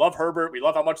 We love Herbert. We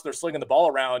love how much they're slinging the ball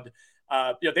around.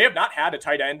 They have not had a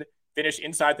tight end finish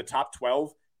inside the top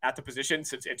 12 at the position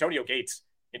since Antonio Gates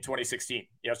in 2016.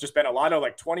 It's just been a lot of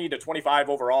like 20 to 25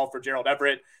 overall for Gerald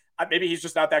Everett. Maybe he's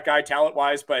just not that guy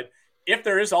talent-wise, but if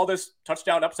there is all this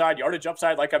touchdown upside, yardage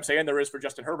upside, like I'm saying there is for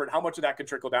Justin Herbert, how much of that can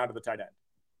trickle down to the tight end?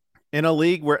 In a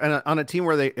league where, on a team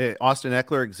where Austin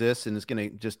Eckler exists and is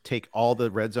going to just take all the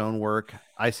red zone work,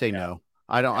 I say no.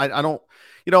 I don't.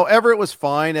 Everett was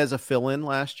fine as a fill-in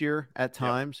last year at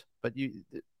times, but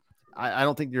I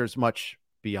don't think there's much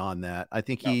beyond that. I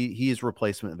think he is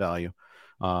replacement value.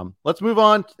 Let's move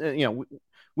on.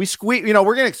 We squeeze, we're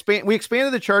going to expand. We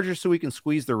expanded the Chargers so we can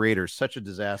squeeze the Raiders. Such a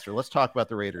disaster. Let's talk about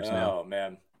the Raiders now. Oh,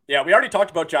 man. Yeah, we already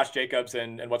talked about Josh Jacobs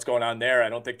and what's going on there. I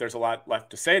don't think there's a lot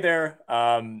left to say there.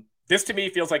 This, to me,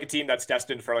 feels like a team that's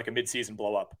destined for like a midseason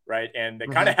blow up, right? And they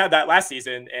kind of had that last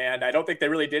season, and I don't think they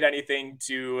really did anything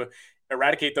to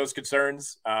eradicate those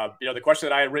concerns. The question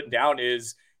that I had written down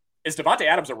is Davante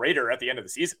Adams a Raider at the end of the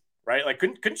season, right? Like,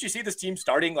 couldn't you see this team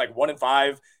starting like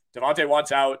 1-5? Davante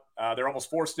wants out. They're almost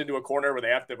forced into a corner where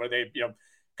they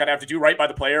kind of have to do right by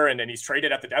the player, and then he's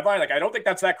traded at the deadline. Like, I don't think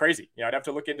that's that crazy. I'd have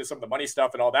to look into some of the money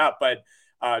stuff and all that. But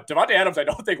Davante Adams, I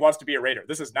don't think wants to be a Raider.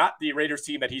 This is not the Raiders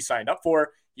team that he signed up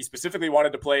for. He specifically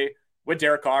wanted to play with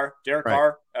Derek Carr. Derek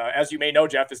Carr, as you may know,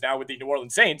 Jeff, is now with the New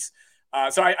Orleans Saints.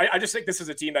 So I just think this is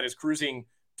a team that is cruising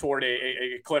toward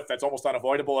a cliff that's almost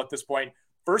unavoidable at this point.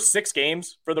 First 6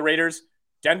 games for the Raiders: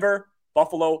 Denver,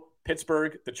 Buffalo,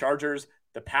 Pittsburgh, the Chargers,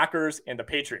 the Packers, and the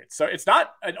Patriots. So it's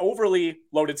not an overly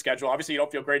loaded schedule. Obviously, you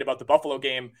don't feel great about the Buffalo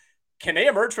game. Can they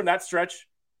emerge from that stretch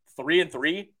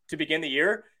 3-3 to begin the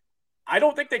year? I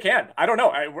don't think they can. I don't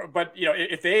know. But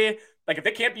if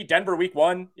they can't beat Denver week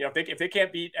 1, if they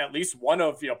can't beat at least one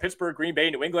of Pittsburgh, Green Bay,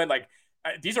 New England,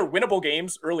 these are winnable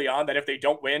games early on that if they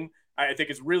don't win, I think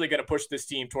is really going to push this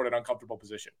team toward an uncomfortable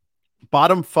position.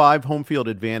 Bottom 5 home field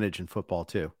advantage in football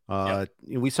too.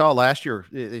 We saw last year,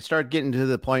 they started getting to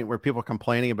the point where people are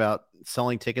complaining about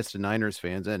selling tickets to Niners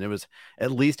fans, and it was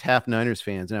at least half Niners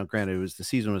fans. Now, granted, the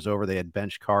season was over. They had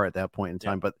benched Carr at that point in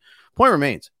time, but point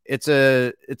remains, it's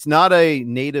not a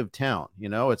native town.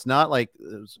 It's not like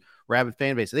those rabid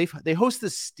fan base. They host the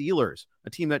Steelers, a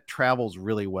team that travels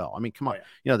really well. I mean, come on,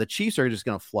 the Chiefs are just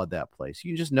going to flood that place.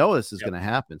 You just know this is going to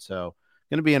happen. So,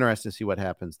 going to be interesting to see what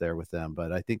happens there with them.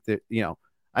 But I think that,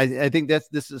 I think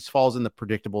this falls in the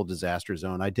predictable disaster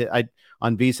zone.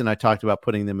 On VSiN, I talked about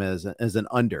putting them as an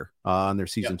under on their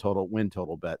season total win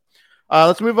total bet.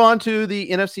 Let's move on to the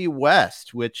NFC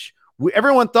West, which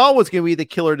everyone thought was going to be the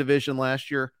killer division last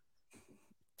year.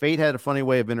 Fate had a funny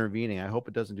way of intervening. I hope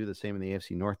it doesn't do the same in the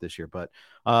AFC North this year. But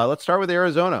let's start with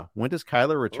Arizona. When does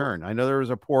Kyler return? I know there was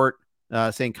a report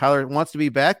saying Kyler wants to be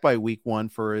back by week 1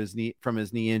 from his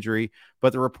knee injury,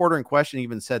 but the reporter in question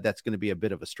even said that's going to be a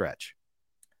bit of a stretch.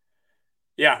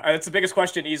 Yeah, it's the biggest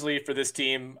question easily for this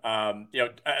team.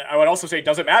 I would also say it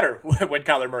doesn't matter when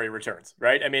Kyler Murray returns,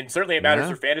 right? I mean, certainly it matters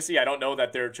for fantasy. I don't know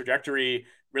that their trajectory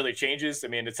really changes. I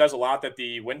mean, it says a lot that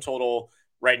the win total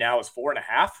right now is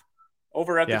 4.5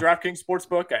 over at the DraftKings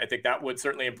Sportsbook. I think that would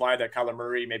certainly imply that Kyler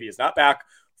Murray maybe is not back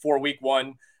for week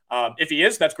 1. If he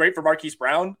is, that's great for Marquise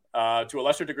Brown. To a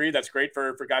lesser degree, that's great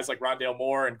for guys like Rondale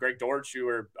Moore and Greg Dortch, who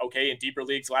were okay in deeper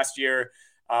leagues last year.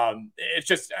 It's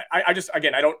just, I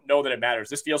don't know that it matters.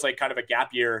 This feels like kind of a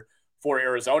gap year for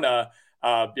Arizona.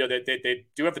 They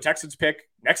do have the Texans pick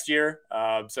next year.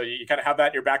 So you kind of have that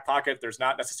in your back pocket. There's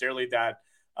not necessarily that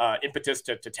impetus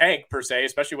to tank per se,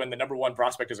 especially when the number 1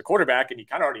 prospect is a quarterback and you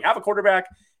kind of already have a quarterback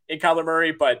in Kyler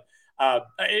Murray. But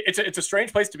it's a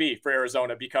strange place to be for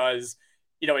Arizona because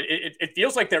it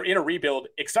feels like they're in a rebuild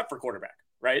except for quarterback,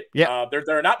 right? Yeah.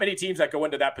 There are not many teams that go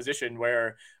into that position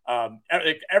where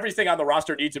everything on the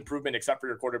roster needs improvement except for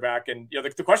your quarterback. And,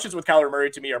 the questions with Kyler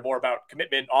Murray to me are more about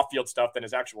commitment, off-field stuff than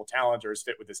his actual talent or his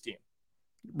fit with this team.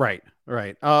 Right.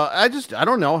 I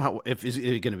don't know if is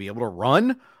he going to be able to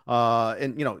run.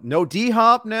 And no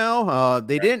D-Hop now.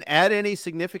 They didn't add any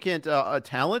significant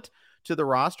talent to the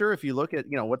roster. If you look at,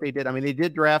 what they did, I mean, they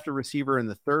did draft a receiver in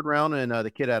the 3rd round and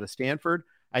the kid out of Stanford.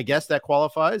 I guess that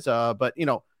qualifies. But,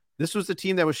 this was the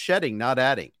team that was shedding, not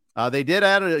adding. They did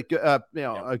add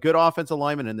a good offensive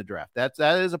lineman in the draft. That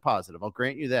is a positive. I'll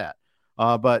grant you that.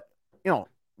 But,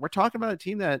 we're talking about a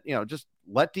team that, just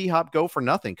let D-Hop go for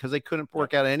nothing because they couldn't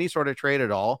work out any sort of trade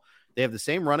at all. They have the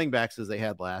same running backs as they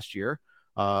had last year.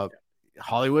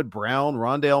 Hollywood Brown,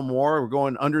 Rondale Moore. We're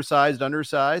going undersized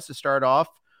to start off.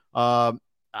 I'm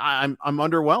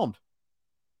underwhelmed.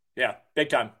 Yeah, big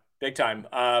time.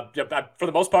 For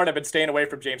the most part, I've been staying away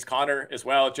from James Conner as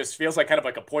well. It just feels like kind of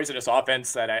like a poisonous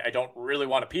offense that I don't really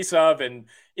want a piece of. And,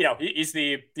 he's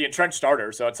the entrenched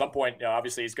starter. So at some point,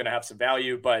 obviously he's going to have some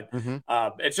value, but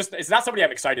it's not somebody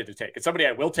I'm excited to take. It's somebody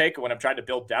I will take when I'm trying to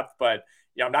build depth, but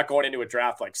I'm not going into a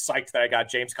draft like psyched that I got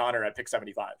James Conner at pick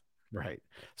 75. Right.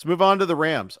 Let's move on to the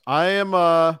Rams. I am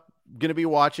going to be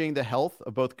watching the health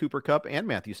of both Cooper Kupp and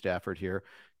Matthew Stafford here.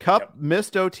 Kupp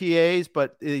missed OTAs,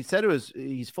 but he said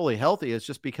he's fully healthy. It's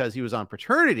just because he was on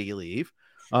paternity leave.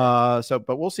 But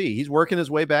we'll see. He's working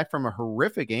his way back from a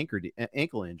horrific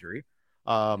ankle injury.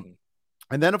 And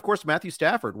then, of course, Matthew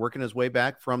Stafford working his way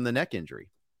back from the neck injury.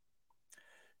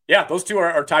 Yeah, those two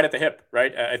are tied at the hip,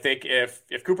 right? I think if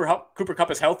Cooper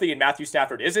Kupp is healthy and Matthew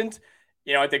Stafford isn't,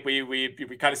 I think we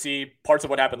kind of see parts of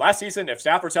what happened last season. If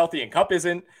Stafford's healthy and Kupp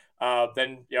isn't,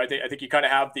 then I think you kind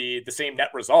of have the same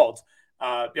net result.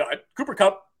 Cooper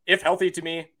Kupp, if healthy, to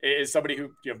me, is somebody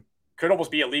who could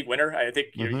almost be a league winner. I think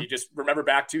you just remember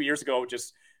back 2 years ago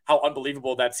just how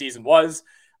unbelievable that season was.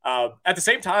 At the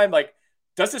same time, like,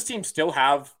 does this team still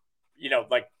have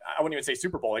I wouldn't even say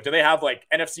Super Bowl? Like, do they have like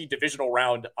NFC divisional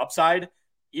round upside?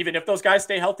 Even if those guys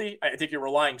stay healthy, I think you're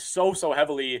relying so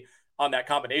heavily on that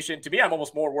combination. To me, I'm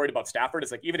almost more worried about Stafford.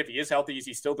 It's like, even if he is healthy, is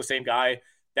he still the same guy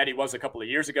that he was a couple of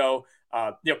years ago?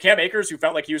 Cam Akers, who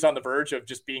felt like he was on the verge of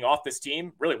just being off this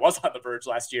team, really was on the verge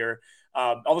last year.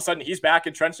 All of a sudden, he's back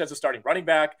entrenched as a starting running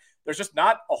back. There's just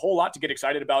not a whole lot to get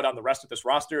excited about on the rest of this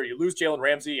roster. You lose Jalen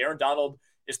Ramsey. Aaron Donald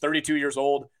is 32 years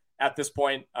old at this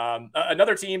point.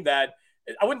 Another team that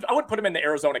I wouldn't put him in the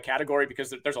Arizona category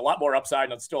because there's a lot more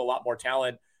upside and still a lot more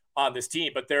talent on this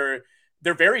team, but they're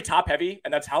very top heavy,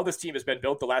 and that's how this team has been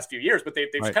built the last few years. But they've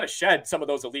right. kind of shed some of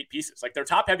those elite pieces. Like, they're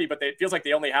top heavy, but it feels like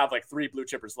they only have like 3 blue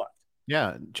chippers left.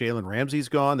 Yeah, Jalen Ramsey's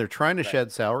gone. They're trying to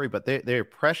shed salary, but they're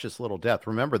precious little depth.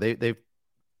 Remember, they've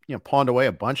pawned away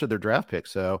a bunch of their draft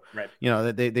picks. So right.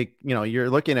 They you're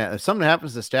looking at, if something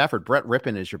happens to Stafford, Brett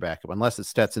Rippon is your backup, unless it's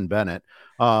Stetson Bennett.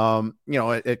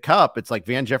 At Kupp, it's like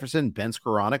Van Jefferson, Ben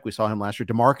Skoranek. We saw him last year.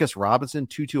 Demarcus Robinson,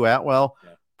 Tutu Atwell.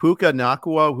 Yeah. Puka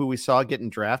Nacua, who we saw getting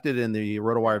drafted in the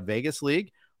RotoWire Vegas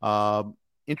League.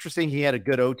 Interesting. He had a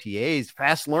good OTAs,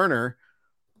 fast learner.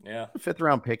 Yeah. 5th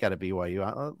round pick out of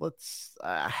BYU.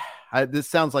 This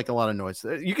sounds like a lot of noise.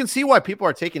 You can see why people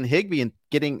are taking Higbee and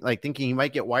thinking he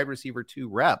might get wide receiver 2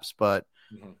 reps, but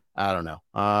I don't know.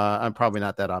 I'm probably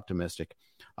not that optimistic.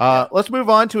 Let's move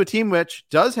on to a team which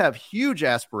does have huge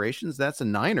aspirations. That's the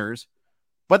Niners,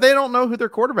 but they don't know who their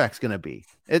quarterback's going to be.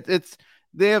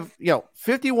 They have,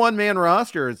 51-man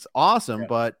roster. It's awesome. Yeah.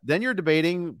 But then you're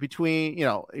debating between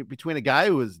a guy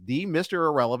who is the Mr.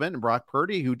 Irrelevant and Brock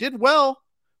Purdy, who did well,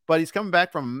 but he's coming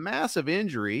back from a massive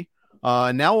injury.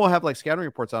 And now we'll have like scouting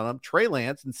reports on him, Trey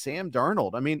Lance and Sam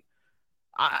Darnold. I mean,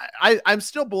 I'm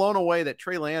still blown away that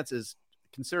Trey Lance is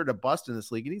considered a bust in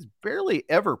this league, and he's barely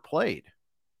ever played.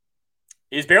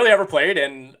 He's barely ever played,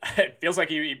 and it feels like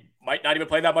he might not even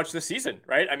play that much this season,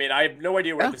 right? I mean, I have no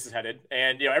idea where this is headed.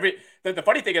 And, the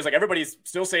funny thing is, like, everybody's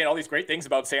still saying all these great things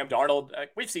about Sam Darnold.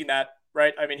 We've seen that,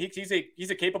 right? I mean, he's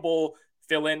a capable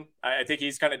fill-in. I think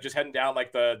he's kind of just heading down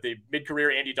like the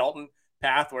mid-career Andy Dalton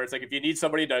path, where it's like, if you need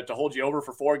somebody to hold you over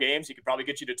for 4 games, he could probably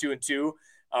get you to 2-2,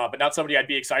 but not somebody I'd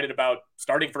be excited about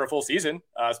starting for a full season,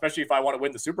 especially if I want to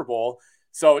win the Super Bowl.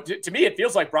 So to me, it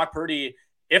feels like Brock Purdy,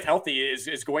 if healthy,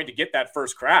 is going to get that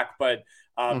first crack. But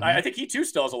I think he too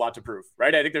still has a lot to prove,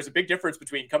 right? I think there's a big difference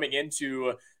between coming into,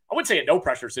 I wouldn't say a no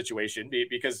pressure situation,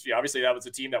 because obviously that was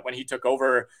a team that when he took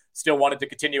over still wanted to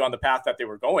continue on the path that they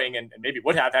were going, and maybe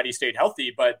would have had he stayed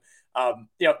healthy. But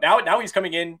now he's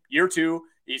coming in year 2.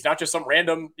 He's not just some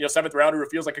random 7th rounder who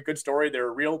feels like a good story. There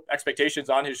are real expectations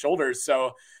on his shoulders.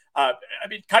 So I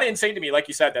mean, kind of insane to me, like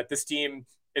you said, that this team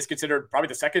is considered probably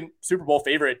the 2nd Super Bowl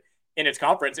favorite in its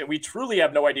conference, and we truly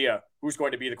have no idea who's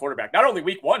going to be the quarterback. Not only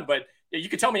week 1, but you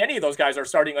could tell me any of those guys are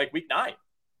starting like week 9.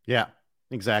 Yeah,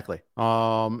 exactly.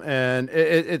 And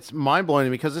it's mind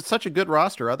blowing because it's such a good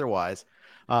roster. Otherwise,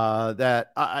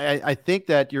 that I think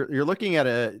that you're looking at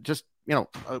a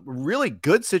really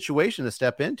good situation to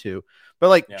step into. But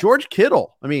like George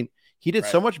Kittle, I mean, He did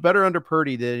so much better under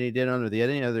Purdy than he did under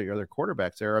any other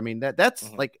quarterbacks there. I mean,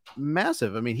 that's like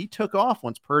massive. I mean, he took off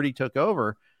once Purdy took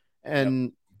over,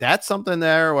 and that's something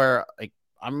there where like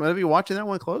I'm going to be watching that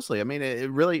one closely. I mean,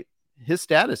 it really his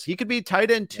status. He could be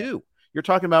tight end too. You're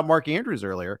talking about Mark Andrews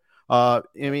earlier. I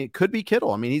mean, it could be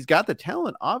Kittle. I mean, he's got the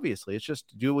talent. Obviously, it's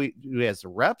just do he has the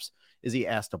reps? Is he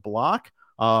asked to block?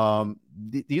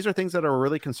 These are things that are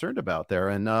really concerned about there,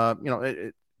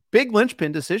 and big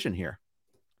linchpin decision here.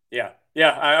 Yeah.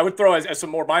 I would throw as some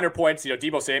more minor points.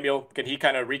 Deebo Samuel, can he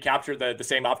kind of recapture the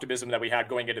same optimism that we had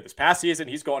going into this past season?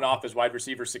 He's going off as wide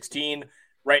receiver 16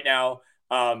 right now.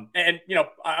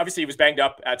 Obviously he was banged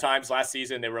up at times last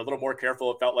season. They were a little more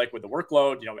careful, it felt like, with the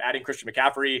workload. Adding Christian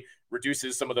McCaffrey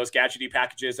reduces some of those gadgety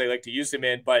packages they like to use him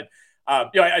in. But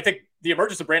I think the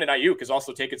emergence of Brandon Ayuk has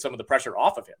also taken some of the pressure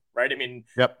off of him, right? I mean,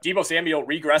 Deebo Samuel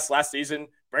regressed last season.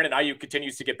 Brandon Ayuk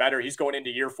continues to get better. He's going into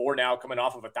year 4 now, coming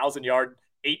off of 1,000-yard,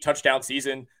 8-touchdown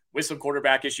season with some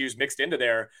quarterback issues mixed into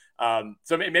there.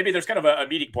 So maybe there's kind of a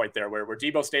meeting point there where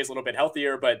Deebo stays a little bit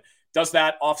healthier, but does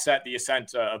that offset the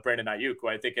ascent of Brandon Ayuk, who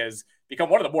I think has become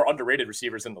one of the more underrated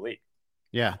receivers in the league?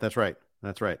 Yeah, that's right.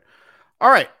 All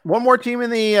right, one more team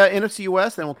in the NFC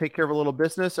West, and we'll take care of a little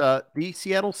business. The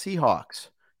Seattle Seahawks.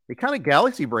 They kind of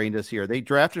galaxy brained us here. They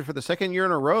drafted for the second year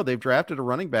in a row. They've drafted a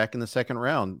running back in the second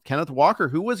round. Kenneth Walker,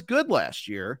 who was good last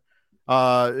year,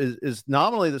 is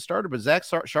nominally the starter, but Zach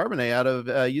Charbonnet out of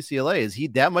UCLA, is he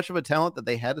that much of a talent that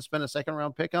they had to spend a second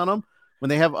round pick on him when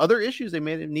they have other issues they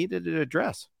needed to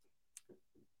address?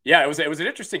 Yeah, it was an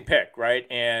interesting pick, right?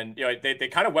 And they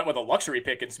kind of went with a luxury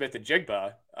pick in Smith and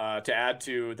Jigba to add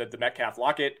to the Metcalf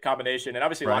Lockett combination, and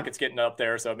obviously Lockett's getting up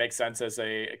there, so it makes sense as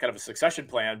a kind of a succession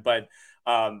plan. But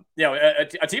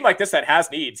a team like this that has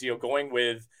needs, going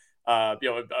with a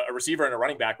receiver and a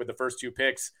running back with the first 2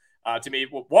 picks, to me,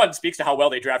 one speaks to how well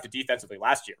they drafted defensively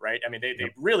last year, right? I mean,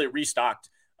 they really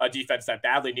restocked a defense that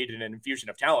badly needed an infusion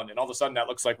of talent, and all of a sudden that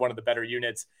looks like one of the better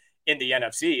units in the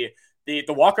NFC.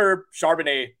 The Walker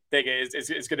Charbonnet thing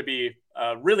is going to be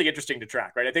really interesting to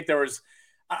track, right? I think there was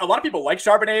a lot of people like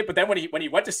Charbonnet, but then when he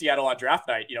went to Seattle on draft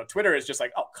night, Twitter is just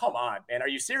like, oh, come on, man, are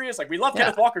you serious? Like, we love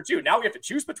Kenneth Walker too. Now we have to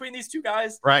choose between these two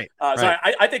guys, right? So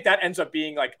I think that ends up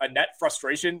being like a net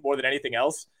frustration more than anything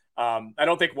else. I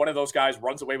don't think one of those guys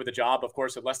runs away with a job, of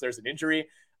course, unless there's an injury.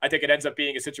 I think it ends up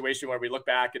being a situation where we look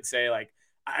back and say, like,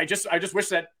 I just wish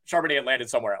that Charbonnet had landed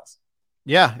somewhere else.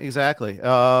 Yeah, exactly.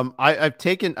 I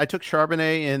took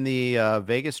Charbonnet in the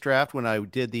Vegas draft when I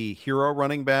did the hero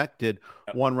running back,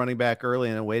 one running back early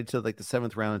and then waited till like the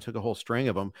 7th round and took a whole string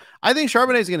of them. I think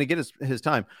Charbonnet is going to get his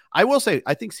time. I will say,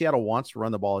 I think Seattle wants to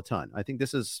run the ball a ton. I think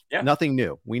this is nothing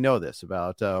new. We know this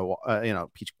about,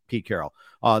 Pete Carroll,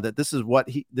 that this is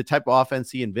the type of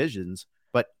offense he envisions,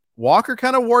 but Walker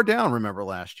kind of wore down, remember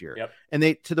last year, and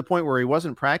they, to the point where he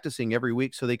wasn't practicing every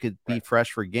week so they could be fresh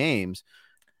for games.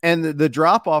 And the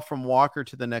drop off from Walker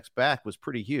to the next back was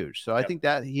pretty huge. So I think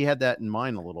that he had that in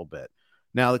mind a little bit.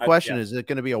 Now the question is it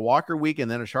going to be a Walker week and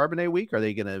then a Charbonnet week? Are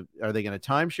they going to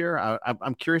timeshare?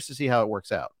 I'm curious to see how it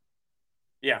works out.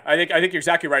 Yeah, I think you're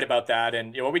exactly right about that.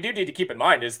 And what we do need to keep in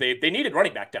mind is they needed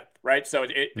running back depth, right? So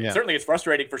it certainly is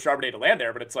frustrating for Charbonnet to land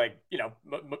there, but it's like,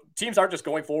 teams aren't just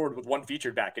going forward with one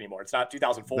featured back anymore. It's not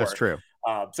 2004. That's true.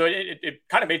 So it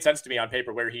kind of made sense to me on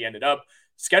paper where he ended up.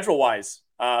 Schedule wise,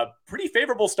 pretty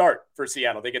favorable start for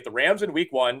Seattle. They get the Rams in week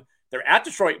 1. They're at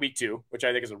Detroit week 2, which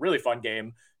I think is a really fun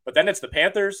game. But then it's the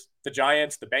Panthers, the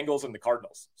Giants, the Bengals, and the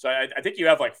Cardinals. So I think you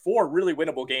have like 4 really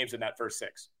winnable games in that first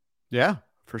 6. Yeah,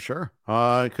 for sure.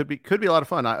 It could be a lot of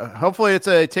fun. Hopefully it's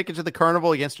a ticket to the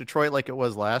Carnival against Detroit like it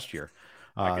was last year.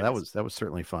 That was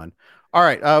certainly fun. All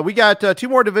right, we got 2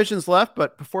 more divisions left,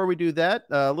 but before we do that,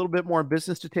 a little bit more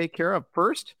business to take care of.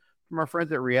 First, from our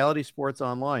friends at Reality Sports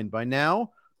Online. By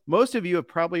now, most of you have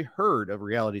probably heard of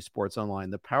Reality Sports Online,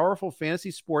 the powerful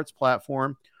fantasy sports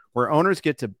platform where owners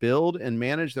get to build and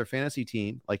manage their fantasy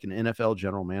team like an NFL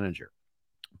general manager.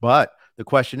 But the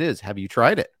question is, have you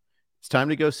tried it? It's time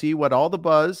to go see what all the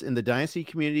buzz in the Dynasty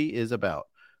community is about.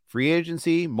 Free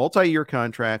agency, multi-year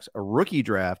contracts, a rookie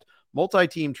draft,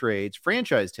 multi-team trades,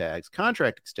 franchise tags,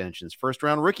 contract extensions,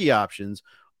 first-round rookie options,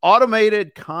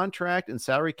 automated contract and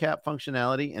salary cap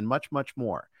functionality, and much, much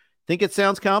more. Think it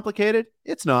sounds complicated?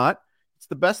 It's not. It's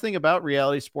the best thing about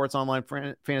Reality Sports Online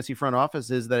Fantasy Front Office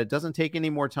is that it doesn't take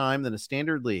any more time than a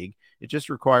standard league. It just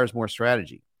requires more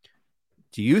strategy.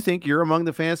 Do you think you're among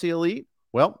the fantasy elite?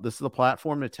 Well, this is the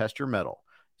platform to test your mettle.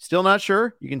 Still not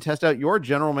sure? You can test out your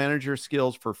general manager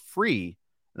skills for free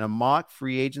in a mock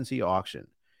free agency auction.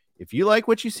 If you like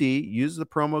what you see, use the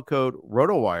promo code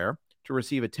ROTOWIRE to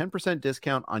receive a 10%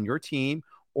 discount on your team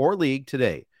or league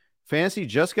today. Fantasy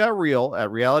just got real at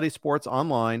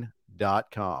realitysportsonline.com.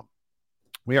 fantrax.com.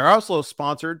 We are also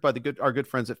sponsored by our good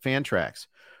friends at Fantrax.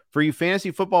 For you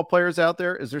fantasy football players out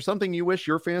there, is there something you wish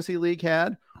your fantasy league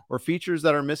had, or features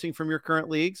that are missing from your current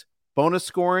leagues? Bonus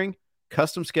scoring,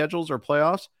 custom schedules or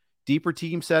playoffs, deeper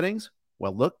team settings?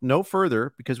 Well, look no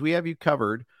further, because we have you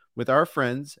covered with our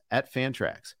friends at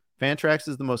Fantrax. Fantrax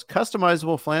is the most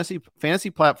customizable fantasy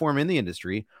platform in the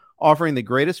industry, offering the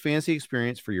greatest fantasy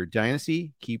experience for your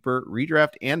dynasty, keeper,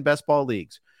 redraft, and best ball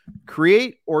leagues.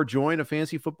 Create or join a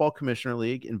fantasy football commissioner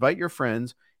league, invite your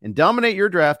friends, and dominate your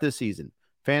draft this season.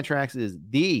 Fantrax is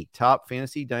the top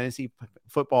fantasy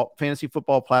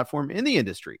football platform in the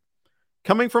industry.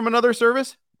 Coming from another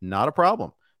service? Not a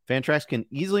problem. Fantrax can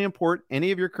easily import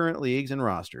any of your current leagues and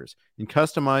rosters and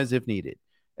customize if needed.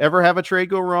 Ever have a trade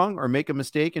go wrong or make a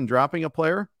mistake in dropping a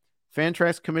player?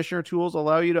 Fantrax commissioner tools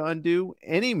allow you to undo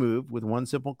any move with one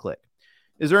simple click.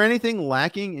 Is there anything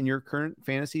lacking in your current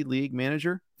fantasy league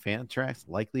manager? Fantrax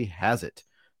likely has it.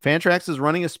 Fantrax is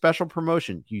running a special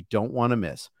promotion you don't want to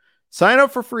miss. Sign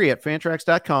up for free at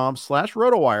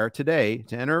fantrax.com/RotoWire today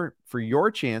to enter for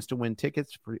your chance to win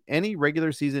tickets for any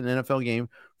regular season NFL game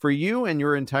for you and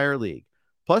your entire league,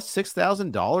 plus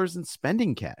 $6,000 in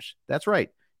spending cash. That's right,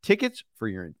 tickets for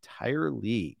your entire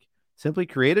league. Simply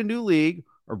create a new league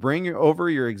or bring over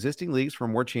your existing leagues for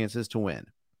more chances to win.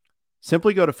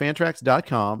 Simply go to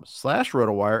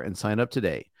fantrax.com/RotoWire and sign up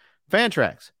today.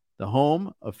 Fantrax, the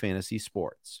home of fantasy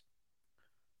sports.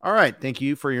 All right. Thank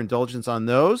you for your indulgence on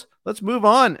those. Let's move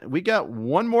on. We got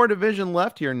one more division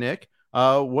left here, Nick.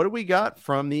 What do we got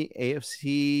from the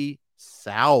AFC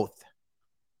South?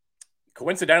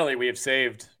 Coincidentally, we have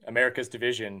saved America's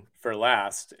division for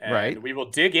last, and right. We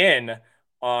will dig in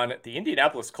on the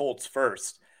Indianapolis Colts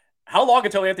first. How long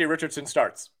until Anthony Richardson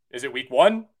starts? Is it week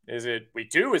 1? Is it week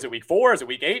 2? Is it week 4? Is it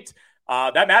week 8?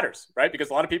 That matters, right?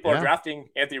 Because a lot of people are drafting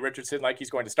Anthony Richardson like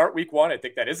he's going to start week 1. I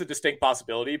think that is a distinct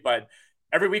possibility, but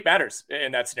every week matters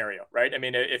in that scenario, right? I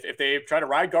mean, if they try to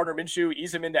ride Gardner Minshew,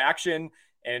 ease him into action,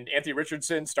 and Anthony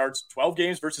Richardson starts 12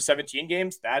 games versus 17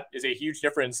 games, that is a huge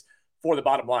difference for the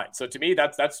bottom line. So to me,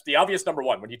 that's the obvious number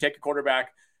one. When you take a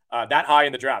quarterback that high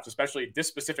in the draft, especially this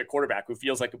specific quarterback who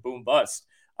feels like a boom bust,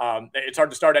 it's hard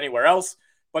to start anywhere else.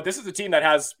 But this is a team that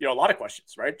has a lot of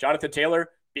questions, right? Jonathan Taylor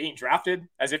being drafted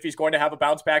as if he's going to have a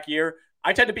bounce back year.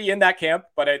 I tend to be in that camp,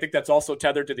 but I think that's also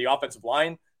tethered to the offensive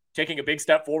line taking a big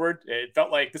step forward. It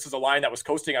felt like this is a line that was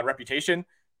coasting on reputation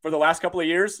for the last couple of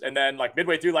years. And then like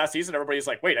midway through last season, everybody's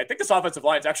like, wait, I think this offensive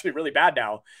line is actually really bad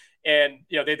now. And,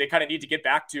 they kind of need to get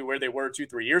back to where they were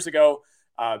 2-3 years ago.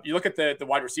 You look at the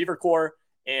wide receiver core,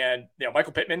 and,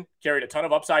 Michael Pittman carried a ton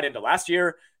of upside into last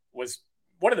year, was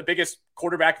one of the biggest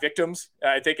quarterback victims,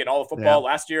 I think, in all of football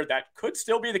last year. That could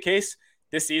still be the case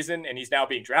this season, and he's now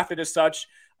being drafted as such.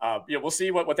 We'll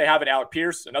see what they have in Alec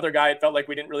Pierce, another guy it felt like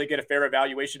we didn't really get a fair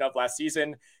evaluation of last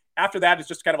season. After that, it's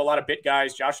just kind of a lot of bit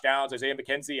guys: Josh Downs, Isaiah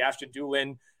McKenzie, Ashton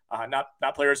Doolin,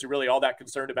 not players you're really all that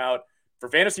concerned about for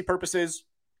fantasy purposes.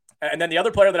 And then the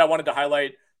other player that I wanted to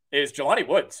highlight is Jelani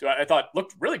Woods, who I thought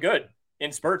looked really good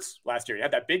in spurts last year. He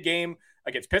had that big game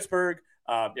against Pittsburgh.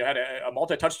 Had a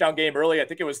multi-touchdown game early. I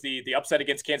think it was the upset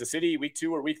against Kansas City, week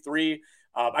 2 or week 3.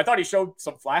 I thought he showed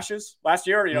some flashes last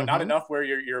year, not enough where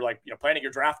you're like, planning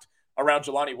your draft around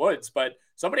Jelani Woods, but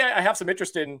somebody I have some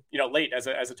interest in, late as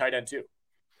a tight end too.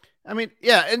 I mean,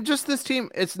 yeah. And just this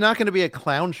team, it's not going to be a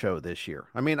clown show this year.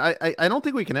 I mean, I don't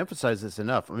think we can emphasize this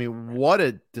enough. I mean, what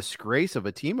a disgrace of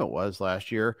a team it was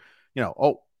last year. Jim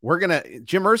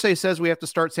Irsay says we have to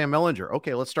start Sam Ehlinger.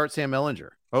 Okay, let's start Sam Ehlinger.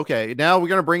 Okay, now we're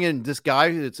going to bring in this guy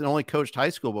that's only coached high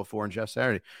school before, and Jeff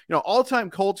Saturday. All-time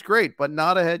Colts great, but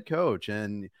not a head coach,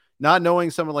 and not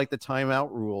knowing some of like the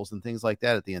timeout rules and things like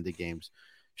that at the end of games.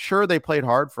 Sure, they played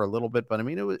hard for a little bit, but I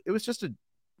mean, it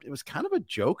was kind of a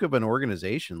joke of an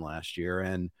organization last year,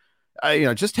 and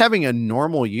just having a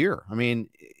normal year. I mean,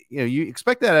 you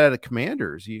expect that out of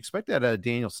Commanders. You expect that out of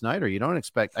Daniel Snyder. You don't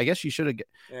expect. I guess you should have.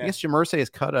 I guess Jim Irsay is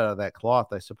cut out of that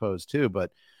cloth, I suppose, too.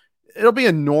 But it'll be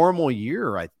a normal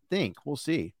year, I think. We'll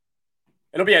see.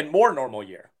 It'll be a more normal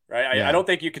year, right? I don't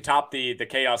think you could top the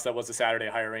chaos that was the Saturday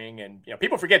hiring. And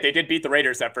people forget they did beat the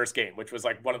Raiders that first game, which was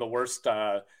like one of the worst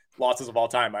losses of all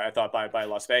time, I thought, by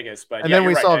Las Vegas. But then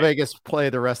we saw Vegas play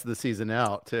the rest of the season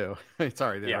out too.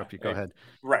 Sorry to interrupt you. Go ahead.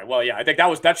 Right. Well, yeah, I think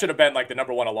that should have been like the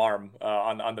number one alarm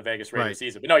on the Vegas Raiders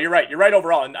season. But no, you're right. You're right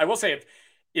overall. And I will say,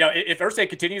 if Irsay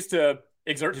continues to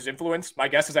exert his influence, my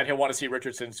guess is that he'll want to see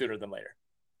Richardson sooner than later.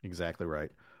 Exactly right.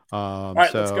 All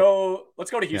right, let's go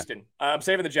to Houston. Yeah. I'm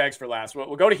saving the Jags for last.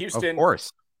 We'll go to Houston. Of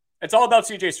course. It's all about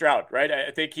CJ Stroud, right?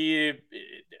 I think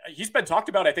he's been talked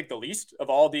about, I think, the least of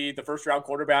all the first round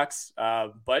quarterbacks.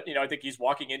 But I think he's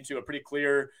walking into a pretty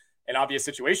clear an obvious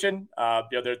situation.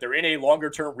 They're in a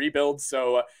longer term rebuild,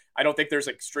 so I don't think there's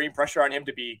extreme pressure on him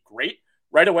to be great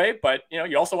right away. But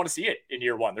you also want to see it in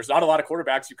year one. There's not a lot of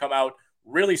quarterbacks who come out,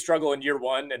 really struggle in year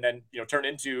one, and then turn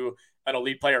into an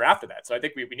elite player after that. So I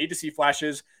think we need to see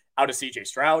flashes out of CJ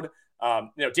Stroud.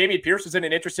 Dameon Pierce was in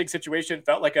an interesting situation.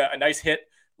 Felt like a nice hit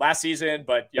last season,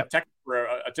 but technically for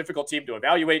a difficult team to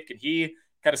evaluate. Can he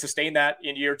kind of sustain that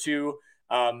in year two?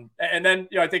 And then,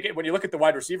 I think when you look at the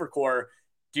wide receiver core,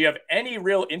 do you have any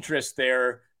real interest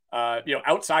there,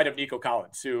 outside of Nico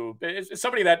Collins, who is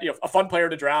somebody that, a fun player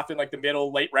to draft in like the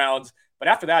middle, late rounds. But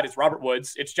after that, it's Robert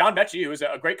Woods. It's John Mechie, who's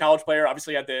a great college player.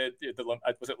 Obviously had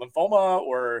was it lymphoma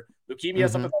or leukemia,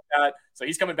 something like that. So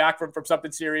he's coming back from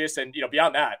something serious. And,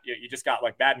 beyond that, you just got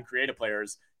like Madden creative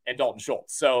players and Dalton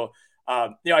Schultz. So,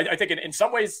 I think in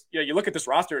some ways, you look at this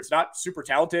roster, it's not super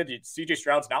talented. CJ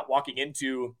Stroud's not walking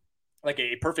into like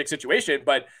a perfect situation,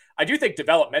 but I do think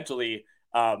developmentally,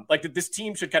 this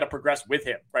team should kind of progress with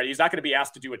him, right? He's not going to be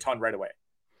asked to do a ton right away.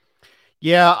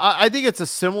 Yeah, I think it's a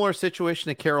similar situation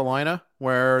to Carolina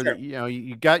where, Sure.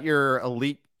 You got your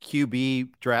elite QB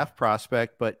draft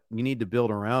prospect, but you need to build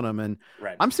around him. And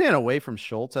Right. I'm staying away from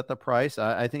Schultz at the price.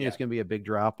 I think it's going to be a big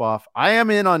drop off. I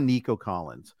am in on Nico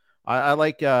Collins.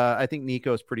 I think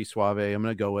Nico is pretty suave. I'm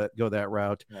going to go that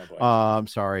route. Oh,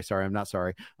 sorry. I'm not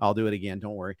sorry. I'll do it again.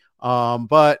 Don't worry.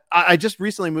 But I just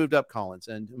recently moved up Collins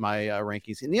and my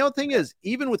rankings. And the other thing is,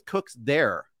 even with Cooks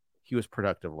there, he was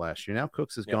productive last year. Now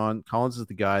Cooks is gone. Collins is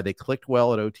the guy. They clicked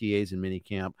well at OTAs and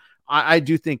minicamp. I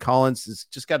do think Collins has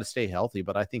just got to stay healthy,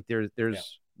 but I think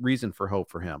there's reason for hope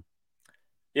for him.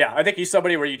 Yeah, I think he's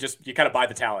somebody where you kind of buy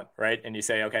the talent, right? And you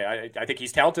say, okay, I think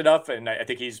he's talented enough, and I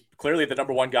think he's clearly the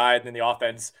number one guy in the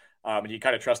offense, and you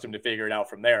kind of trust him to figure it out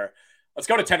from there. Let's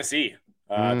go to Tennessee.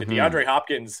 The DeAndre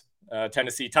Hopkins,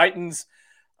 Tennessee Titans.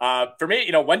 For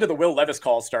me, when do the Will Levis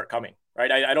calls start coming,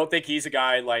 right? I don't think he's a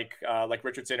guy like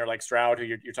Richardson or like Stroud, who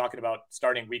you're talking about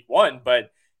starting week one. But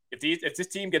if this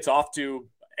team gets off to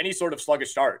any sort of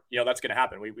sluggish start, that's going to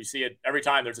happen. We see it every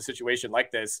time there's a situation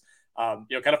like this. Kind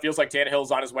of feels like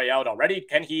Tannehill's on his way out already.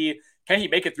 Can he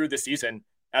make it through this season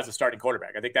as a starting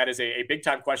quarterback? I think that is a big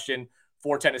time question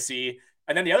for Tennessee.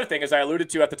 And then the other thing, as I alluded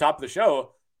to at the top of the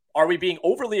show, are we being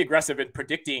overly aggressive in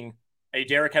predicting a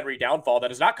Derrick Henry downfall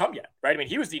that has not come yet, right? I mean,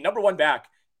 he was the number one back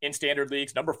in standard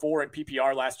leagues, number 4 in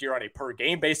PPR last year on a per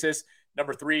game basis,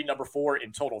 number 3, number 4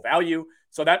 in total value.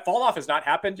 So that fall off has not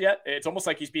happened yet. It's almost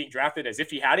like he's being drafted as if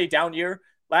he had a down year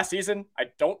last season. I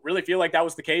don't really feel like that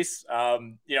was the case.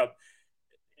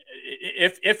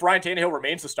 If Ryan Tannehill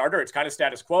remains the starter, it's kind of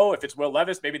status quo. If it's Will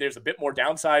Levis, maybe there's a bit more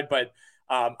downside, but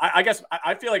I guess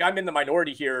I feel like I'm in the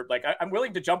minority here. Like I'm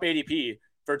willing to jump ADP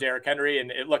for Derrick Henry.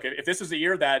 And look, if this is the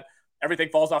year that everything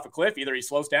falls off a cliff, either he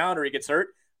slows down or he gets hurt,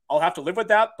 I'll have to live with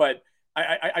that. But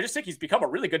I just think he's become a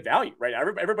really good value, right?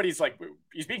 Everybody's like,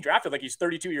 he's being drafted like he's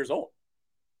 32 years old.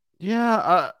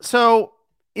 Yeah. So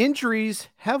injuries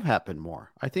have happened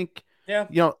more. I think,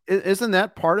 isn't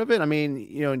that part of it? I mean,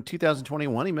 in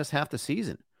 2021, he missed half the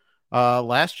season.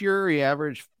 Last year, he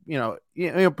averaged,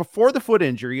 before the foot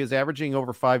injury, he was averaging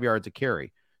over 5 yards a carry.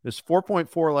 It was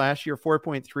 4.4 last year,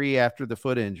 4.3 after the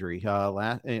foot injury.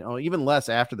 Even less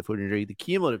after the foot injury. The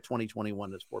cumulative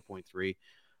 2021 is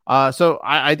 4.3. So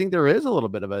I think there is a little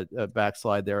bit of a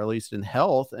backslide there, at least in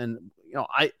health. And,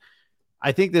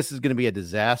 I think this is going to be a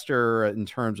disaster in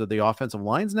terms of the offensive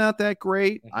line's not that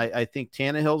great. I think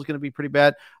Tannehill is going to be pretty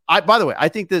bad. By the way, I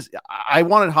think I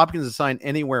wanted Hopkins to sign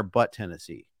anywhere but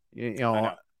Tennessee.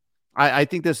 I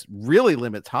think this really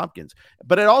limits Hopkins,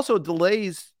 but it also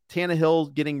delays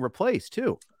Tannehill getting replaced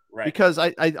too. Right. Because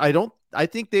I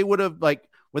think they would have, like,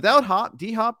 without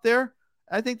D-Hop there,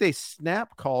 I think they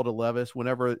snap call to Levis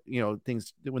whenever,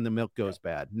 when the milk goes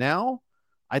bad. Now,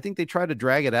 I think they try to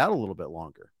drag it out a little bit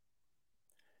longer.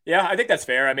 Yeah, I think that's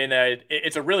fair. I mean,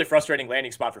 it's a really frustrating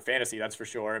landing spot for fantasy, that's for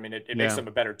sure. I mean, it makes them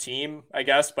a better team, I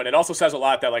guess, but it also says a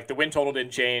lot that, like, the win total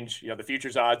didn't change. The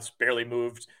futures odds barely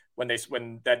moved when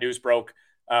that news broke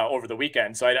over the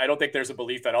weekend. So I don't think there's a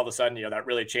belief that all of a sudden, that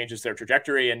really changes their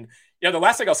trajectory. And, the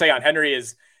last thing I'll say on Henry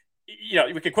is,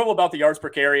 we could quibble about the yards per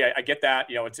carry. I get that.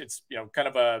 It's kind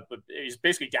of he's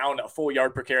basically down a full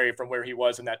yard per carry from where he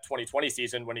was in that 2020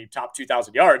 season when he topped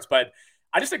 2,000 yards. But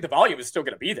I just think the volume is still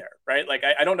going to be there, right? Like,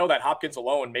 I don't know that Hopkins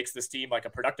alone makes this team like a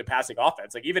productive passing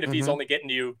offense. Like, even if he's only getting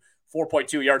you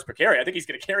 4.2 yards per carry, I think he's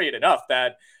going to carry it enough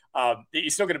that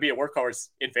he's still going to be a workhorse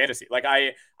in fantasy. Like,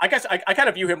 I guess I kind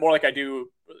of view him more like I do,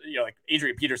 like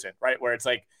Adrian Peterson, right? Where it's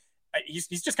like, he's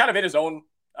just kind of in his own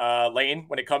lane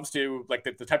when it comes to like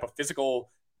the type of physical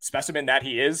specimen that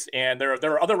he is. And there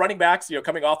are other running backs,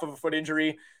 coming off of a foot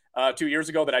injury 2 years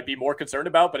ago that I'd be more concerned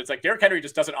about. But it's like Derrick Henry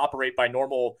just doesn't operate by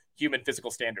normal human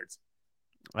physical standards.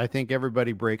 I think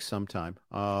everybody breaks sometime.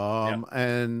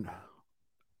 And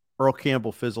Earl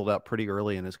Campbell fizzled out pretty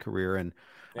early in his career, and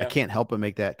I can't help but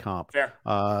make that comp. Fair.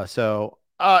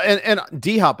 And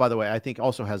D-Hop, by the way, I think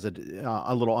also has a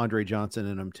little Andre Johnson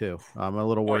in him too. I'm a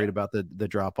little worried about the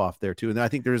drop off there too. And I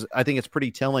think it's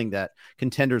pretty telling that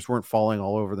contenders weren't falling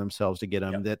all over themselves to get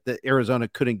him, that Arizona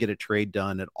couldn't get a trade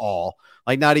done at all.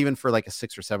 Like not even for like a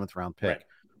 6th or 7th round pick.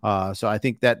 Right. So I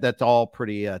think that's all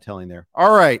pretty telling there.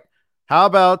 All right. How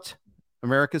about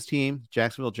America's team,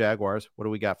 Jacksonville Jaguars? What do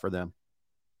we got for them?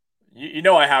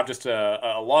 I have just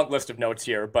a long list of notes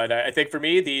here, but I think for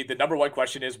me, the number one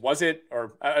question is, was it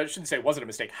a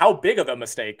mistake? How big of a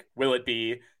mistake will it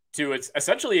be to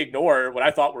essentially ignore what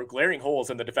I thought were glaring holes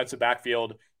in the defensive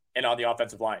backfield and on the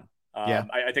offensive line?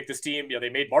 I think this team, they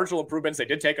made marginal improvements. They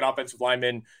did take an offensive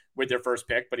lineman with their first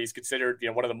pick, but he's considered,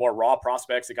 one of the more raw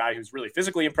prospects, a guy who's really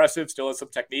physically impressive, still has some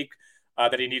technique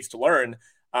that he needs to learn.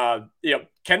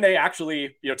 Can they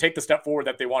actually, take the step forward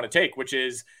that they want to take, which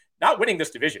is not winning this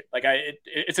division? Like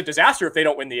it's a disaster if they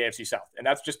don't win the AFC South, and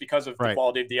that's just because of the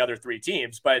quality of the other 3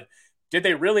 teams. But did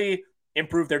they really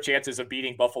improve their chances of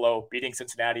beating Buffalo, beating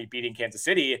Cincinnati, beating Kansas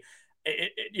City?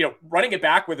 Running it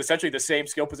back with essentially the same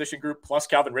skill position group plus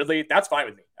Calvin Ridley, that's fine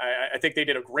with me. I think they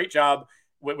did a great job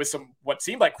with some what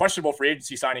seemed like questionable free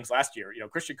agency signings last year.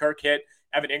 Christian Kirk hit,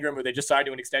 Evan Ingram, who they just signed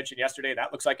to an extension yesterday,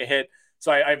 that looks like a hit.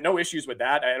 So I have no issues with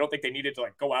that. I don't think they needed to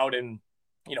go out and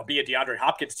be a DeAndre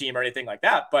Hopkins team or anything like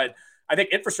that. But I think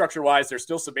infrastructure wise, there's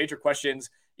still some major questions.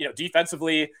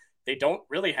 Defensively, they don't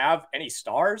really have any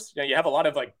stars. You have a lot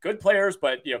of good players,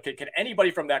 but can anybody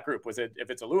from that group,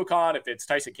 if it's Oluokun, if it's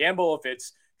Tyson Campbell, if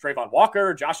it's Trayvon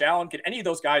Walker, Josh Allen, can any of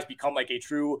those guys become a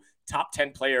true top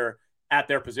 10 player at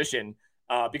their position?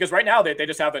 Because right now they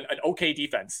just have an okay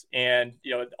defense. And,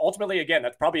 ultimately, again,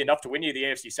 that's probably enough to win you the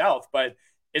AFC South, but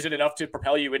is it enough to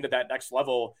propel you into that next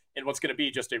level in what's going to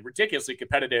be just a ridiculously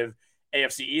competitive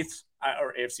AFC East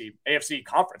or AFC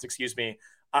conference, excuse me?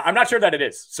 I'm not sure that it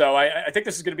is. So I think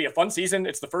this is going to be a fun season.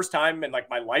 It's the first time in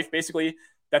my life, basically,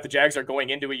 that the Jags are going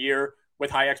into a year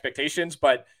with high expectations.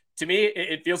 But to me,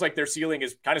 it feels like their ceiling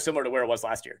is kind of similar to where it was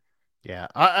last year. Yeah,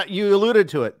 you alluded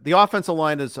to it. The offensive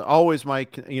line is always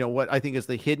what I think is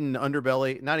the hidden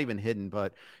underbelly, not even hidden,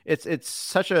 but it's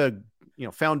such a,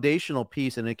 foundational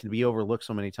piece, and it can be overlooked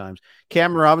so many times.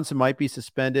 Cameron Robinson might be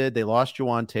suspended. They lost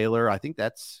Juwan Taylor. I think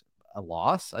that's a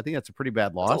loss. I think that's a pretty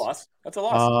bad loss. That's a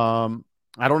loss.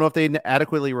 I don't know if they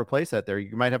adequately replace that there.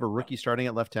 You might have a rookie starting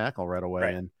at left tackle right away.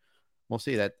 Right. And we'll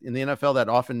see that in the NFL. That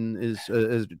often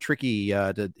is tricky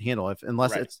to handle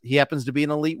unless he happens to be an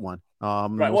elite one.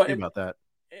 We'll see about that.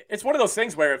 It's one of those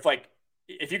things where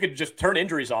if you could just turn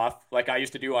injuries off, like I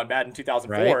used to do on Madden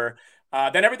 2004,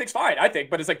 then everything's fine, I think.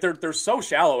 But it's they're so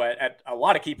shallow at a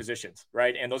lot of key positions,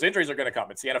 right? And those injuries are going to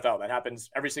come. It's the NFL. That happens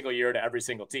every single year to every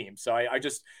single team. So I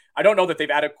don't know that they've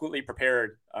adequately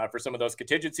prepared for some of those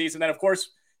contingencies. And then, of course,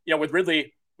 with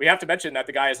Ridley, we have to mention that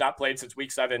the guy has not played since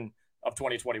week 7 of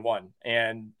 2021.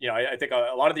 And, I think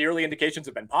a lot of the early indications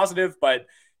have been positive, but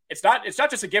it's not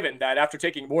just a given that after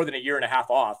taking more than a year and a half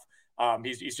off,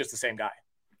 he's just the same guy.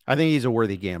 I think he's a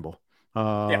worthy gamble.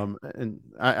 And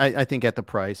I think at the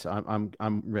price,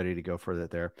 I'm ready to go for that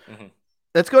there. Mm-hmm.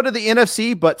 Let's go to the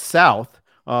NFC, but South,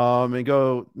 and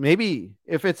go maybe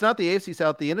if it's not the AFC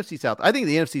South, the NFC South. I think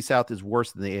the NFC South is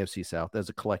worse than the AFC South as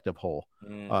a collective whole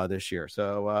this year.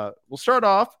 So we'll start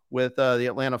off with the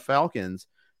Atlanta Falcons.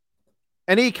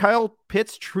 Any Kyle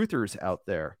Pitts truthers out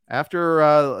there after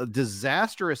a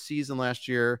disastrous season last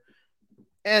year?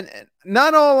 And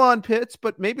not all on Pitts,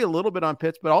 but maybe a little bit on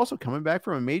Pitts, but also coming back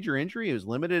from a major injury. He was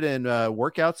limited in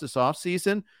workouts this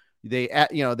offseason. They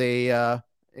added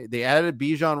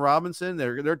Bijan Robinson.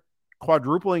 They're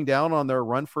quadrupling down on their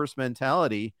run first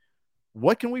mentality.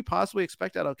 What can we possibly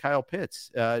expect out of Kyle Pitts?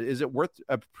 Is it worth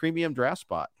a premium draft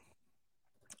spot?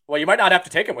 Well, you might not have to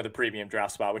take him with a premium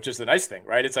draft spot, which is the nice thing,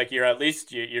 right? It's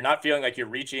you're not feeling like you're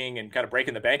reaching and kind of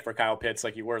breaking the bank for Kyle Pitts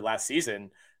like you were last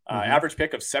season. Average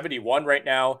pick of 71 right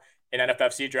now in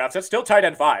NFFC drafts. That's still tight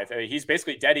end 5. I mean, he's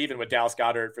basically dead even with Dallas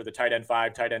Goedert for the tight end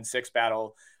 5, tight end 6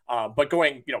 battle. But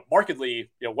going,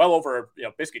 markedly, well over,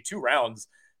 basically 2 rounds,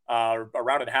 a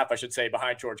round and a half, I should say,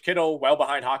 behind George Kittle, well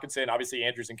behind Hawkinson, obviously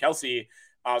Andrews and Kelsey.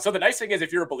 So the nice thing is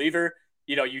if you're a believer,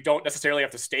 you don't necessarily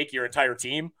have to stake your entire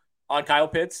team on Kyle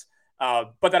Pitts.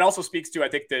 But that also speaks to, I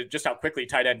think, just how quickly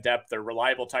tight end depth or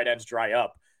reliable tight ends dry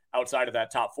up outside of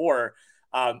that top 4.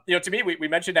 To me, we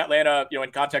mentioned Atlanta,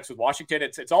 in context with Washington.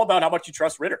 It's all about how much you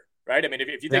trust Ritter, right? I mean,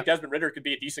 if you think Desmond Ritter could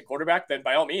be a decent quarterback, then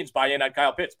by all means buy in on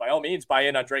Kyle Pitts. By all means buy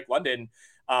in on Drake London.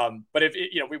 But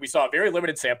if we saw a very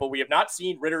limited sample, we have not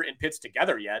seen Ritter and Pitts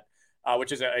together yet,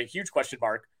 which is a huge question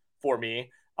mark for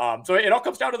me. So it all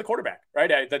comes down to the quarterback, right?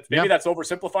 Maybe that's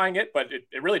oversimplifying it, but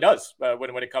it really does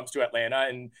when it comes to Atlanta.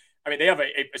 And I mean, they have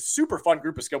a super fun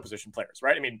group of skill position players,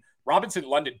 right? I mean, Robinson,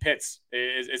 London, Pitts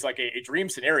is like a dream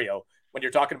scenario when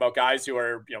you're talking about guys who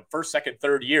are, first, second,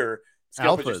 third year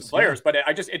skill position players. But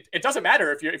it doesn't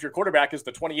matter if your quarterback is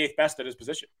the 28th best at his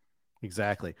position.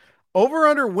 Exactly. Over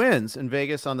under wins in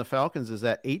Vegas on the Falcons is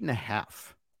at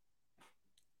 8.5.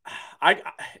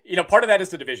 Part of that is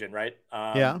the division, right?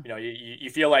 You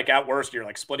feel like at worst you're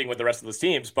like splitting with the rest of those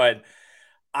teams, but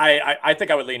I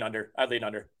think I would lean under. I'd lean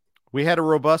under. We had a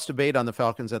robust debate on the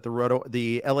Falcons at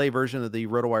the LA version of the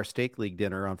RotoWire Steak League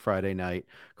dinner on Friday night.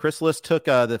 Chris List took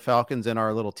the Falcons in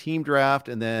our little team draft,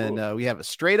 and then we have a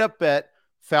straight up bet: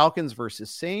 Falcons versus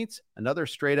Saints. Another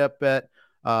straight up bet: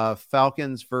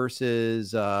 Falcons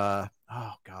versus.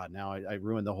 Oh God! Now I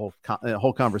ruined the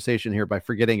whole conversation here by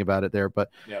forgetting about it there.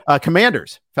 But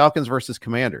Commanders, Falcons versus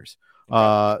Commanders,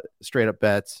 straight up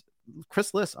bets.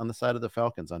 Chris List on the side of the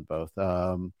Falcons on both.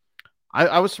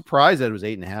 I was surprised that it was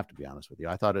 8.5. To be honest with you,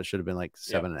 I thought it should have been like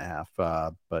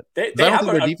 7.5. But I don't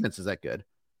think their defense is that good.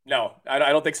 No,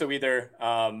 I don't think so either.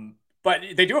 But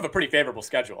they do have a pretty favorable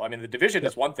schedule. I mean, the division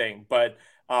is one thing, but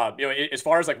as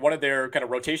far as like one of their kind of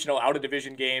rotational out of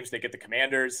division games, they get the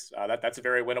Commanders. That's a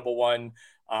very winnable one.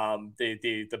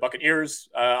 The Buccaneers,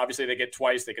 obviously they get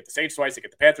twice. They get the Saints twice. They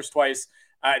get the Panthers twice.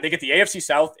 They get the AFC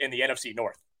South and the NFC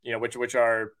North. Which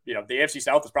are the AFC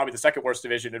South is probably the second worst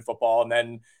division in football, and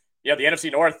then the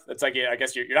NFC North. It's like I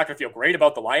guess you're not going to feel great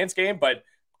about the Lions game, but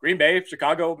Green Bay,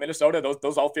 Chicago, Minnesota,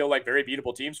 those all feel like very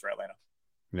beatable teams for Atlanta.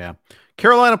 Yeah.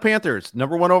 Carolina Panthers,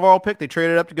 number 1 overall pick. They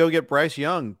traded up to go get Bryce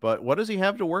Young, but what does he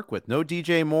have to work with? No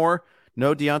DJ Moore,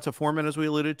 no Deonta Foreman, as we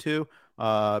alluded to.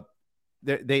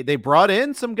 They brought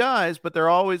in some guys, but they're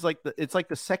always like it's like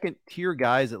the second tier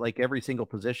guys at like every single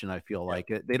position. I feel like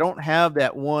they don't have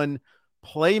that one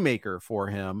playmaker for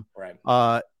him.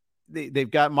 Right.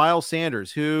 They've got Miles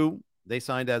Sanders, who they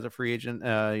signed as a free agent.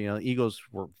 Eagles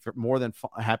were more than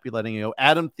happy letting him go.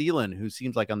 Adam Thielen, who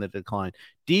seems like on the decline.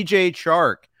 DJ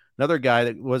Chark, another guy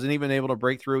that wasn't even able to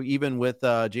break through, even with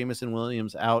Jameson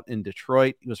Williams out in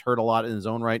Detroit. He was hurt a lot in his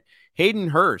own right. Hayden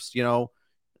Hurst,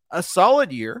 a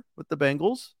solid year with the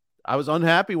Bengals. I was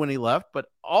unhappy when he left, but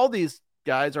all these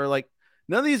guys are like,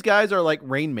 none of these guys are like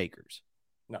rainmakers.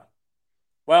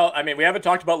 Well, I mean, we haven't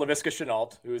talked about Laviska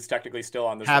Shenault, who is technically still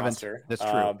on this roster. That's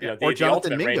true. Or the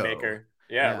ultimate Mingo. Rainmaker.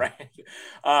 Yeah, right.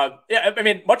 I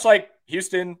mean, much like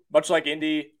Houston, much like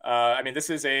Indy, I mean,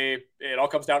 it all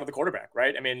comes down to the quarterback,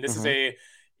 right? I mean, this is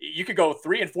you could go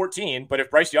 3-14, but if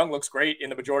Bryce Young looks great in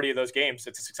the majority of those games,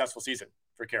 it's a successful season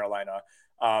for Carolina.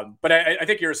 But I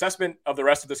think your assessment of the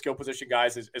rest of the skill position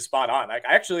guys is spot on. I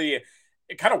actually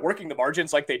kind of working the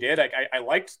margins like they did. I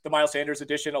liked the Miles Sanders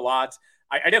edition a lot.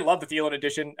 I didn't love the Thielen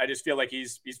edition. I just feel like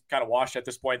he's kind of washed at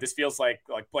this point. This feels like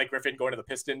Blake Griffin going to the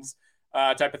Pistons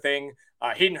type of thing.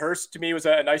 Hayden Hurst to me was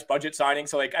a nice budget signing.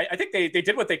 So I think they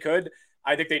did what they could.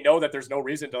 I think they know that there's no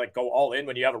reason to go all in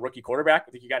when you have a rookie quarterback.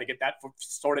 I think you got to get that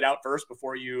sorted out first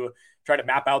before you try to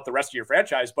map out the rest of your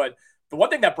franchise. But the one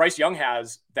thing that Bryce Young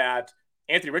has that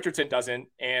Anthony Richardson doesn't,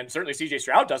 and certainly CJ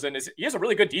Stroud doesn't, is he has a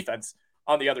really good defense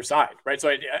on the other side, right?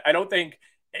 So I don't think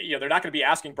they're not going to be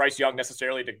asking Bryce Young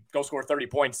necessarily to go score 30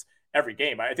 points every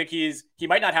game. I think he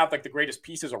might not have the greatest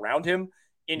pieces around him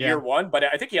in year one, but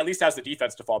I think he at least has the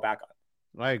defense to fall back on.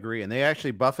 I agree. And they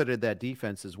actually buffeted that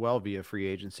defense as well via free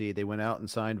agency. They went out and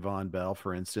signed Von Bell,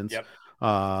 for instance.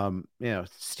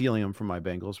 Stealing him from my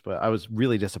Bengals, but I was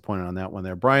really disappointed on that one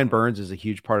there. Brian Burns is a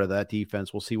huge part of that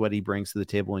defense. We'll see what he brings to the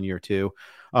table in year 2,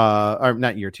 or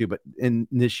not year 2, but in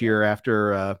this year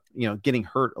after, getting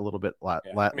hurt a little bit. Last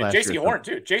JC Horn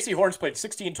too. JC Horn's played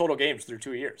 16 total games through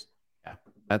 2 years.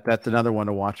 Yeah, that's another one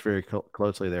to watch very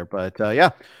closely there. But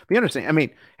be interesting. I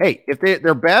mean, hey, if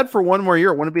they're bad for one more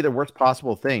year, it wouldn't be the worst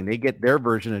possible thing. They get their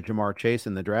version of Jamar Chase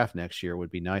in the draft next year.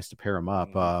 Would be nice to pair them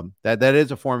up. That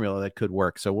is a formula that could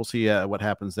work. So we'll see what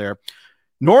happens there.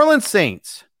 New Orleans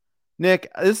Saints.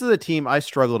 Nick, this is a team I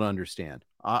struggle to understand.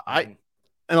 In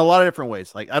a lot of different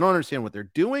ways. Like, I don't understand what they're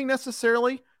doing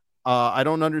necessarily. I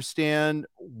don't understand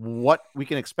what we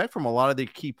can expect from a lot of the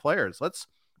key players. Let's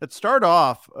start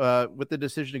off with the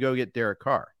decision to go get Derek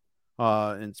Carr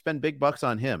and spend big bucks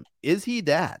on him. Is he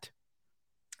that?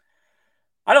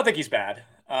 I don't think he's bad.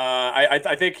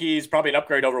 I think he's probably an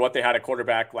upgrade over what they had at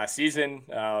quarterback last season.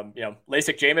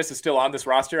 LASIK Jameis is still on this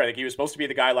roster. I think he was supposed to be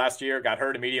the guy last year, got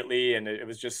hurt immediately, and it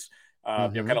was just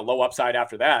kind of low upside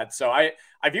after that. So I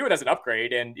view it as an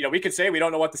upgrade. And, we could say we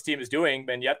don't know what this team is doing,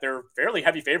 and yet they're fairly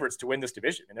heavy favorites to win this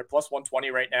division. And they're plus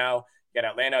 120 right now. You got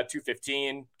Atlanta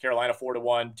 215, Carolina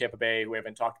 4-1, Tampa Bay, who we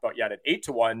haven't talked about yet, at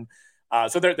 8-1.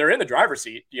 So they're in the driver's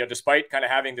seat, despite kind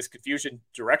of having this confusion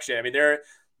direction. I mean, they're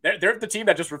the team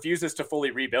that just refuses to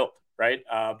fully rebuild, right?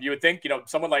 You would think,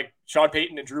 someone like Sean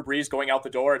Payton and Drew Brees going out the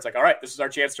door, it's like, all right, this is our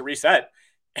chance to reset.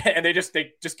 And they just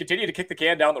continue to kick the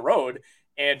can down the road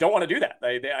and don't want to do that.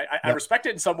 I respect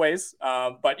it in some ways,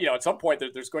 but at some point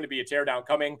there's going to be a teardown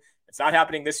coming. It's not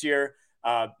happening this year.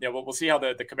 We'll see how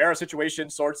the Kamara situation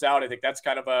sorts out. I think that's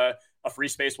kind of a free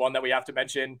space one that we have to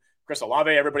mention. Chris Olave,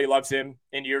 everybody loves him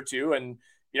in year 2, and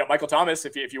Michael Thomas,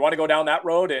 if you want to go down that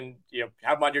road and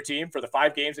have him on your team for the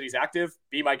 5 games that he's active,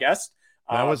 be my guest.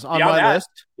 That was on my list.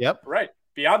 Yep. Right.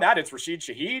 Beyond that, it's Rashid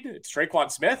Shaheed, it's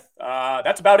Traquan Smith.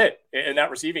 That's about it in that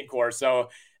receiving core. So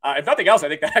if nothing else, I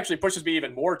think that actually pushes me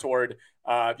even more toward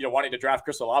wanting to draft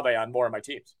Chris Olave on more of my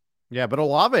teams. Yeah, but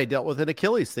Olave dealt with an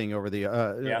Achilles thing over the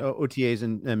OTAs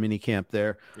and minicamp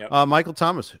there. Yep. Michael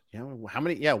Thomas, how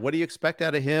many? Yeah, what do you expect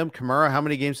out of him? Kamara, how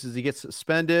many games does he get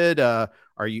suspended? Are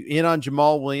you in on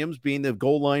Jamal Williams being the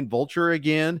goal line vulture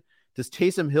again? Does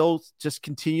Taysom Hill just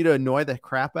continue to annoy the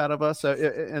crap out of us?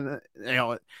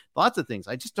 Lots of things.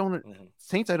 I just don't.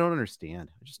 Saints, I don't understand.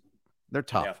 They're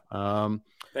tough. Yeah.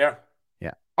 They are.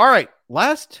 Yeah. All right.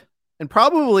 Last and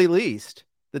probably least,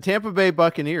 the Tampa Bay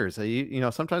Buccaneers.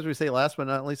 Sometimes we say last but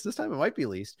not least. This time it might be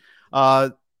least.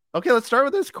 Okay, let's start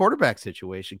with this quarterback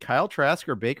situation. Kyle Trask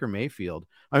or Baker Mayfield?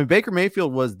 I mean, Baker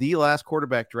Mayfield was the last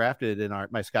quarterback drafted in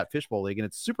my Scott Fishbowl league, and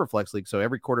it's super flex league, so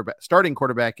every starting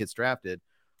quarterback gets drafted.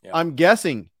 Yeah. I'm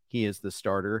guessing he is the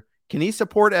starter. Can he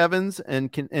support Evans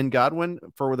and Godwin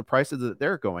for the prices that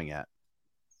they're going at?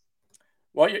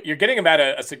 Well, you're getting him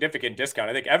at a significant discount.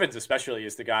 I think Evans especially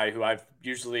is the guy who I've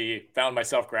usually found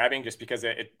myself grabbing just because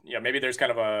maybe there's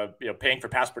kind of a paying for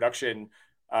past production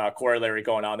corollary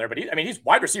going on there. But he's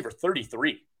wide receiver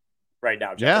 33 right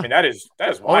now, Jeff. Yeah. I mean, that is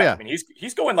wild. Oh, yeah. I mean,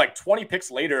 he's going like 20 picks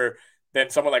later than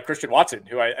someone like Christian Watson,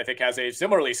 who I think has a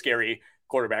similarly scary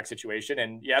quarterback situation.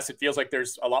 And yes, it feels like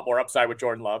there's a lot more upside with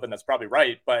Jordan Love, and that's probably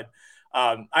right. But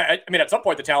I mean, at some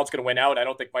point the talent's going to win out. I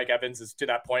don't think Mike Evans is to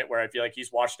that point where I feel like he's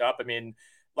washed up. I mean,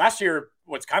 last year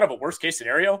was kind of a worst case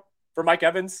scenario for Mike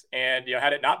Evans. And,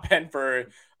 had it not been for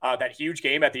that huge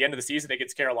game at the end of the season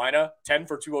against Carolina, 10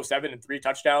 for 207 and 3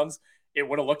 touchdowns, it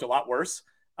would have looked a lot worse.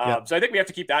 So I think we have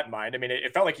to keep that in mind. I mean,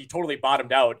 it felt like he totally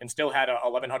bottomed out and still had a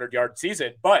 1,100 yard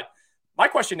season. But my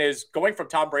question is, going from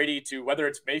Tom Brady to whether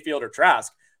it's Mayfield or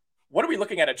Trask, what are we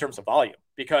looking at in terms of volume?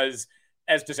 Because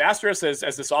as disastrous as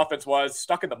this offense was,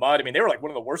 stuck in the mud, I mean, they were like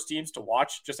one of the worst teams to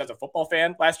watch just as a football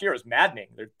fan last year. It was maddening.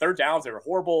 Their third downs, they were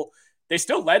horrible. They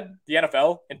still led the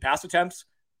NFL in pass attempts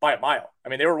by a mile. I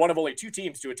mean, they were one of only 2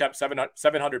 teams to attempt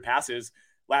 700 passes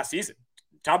last season.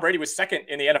 Tom Brady was second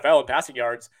in the NFL in passing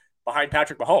yards behind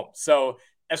Patrick Mahomes. So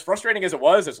as frustrating as it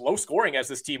was, as low scoring as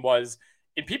this team was,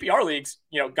 in PPR leagues,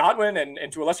 Godwin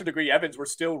and to a lesser degree Evans were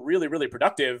still really, really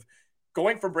productive.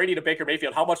 Going from Brady to Baker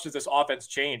Mayfield, how much does this offense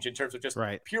change in terms of just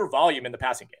pure volume in the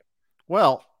passing game?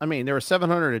 Well, I mean, there were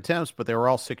 700 attempts, but they were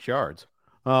all 6 yards.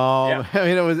 I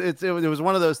mean, it was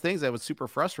one of those things that was super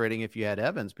frustrating if you had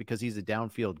Evans because he's a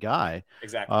downfield guy.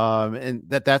 Exactly. And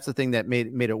that's the thing that made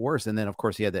it worse. And then, of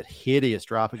course, he had that hideous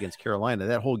drop against Carolina.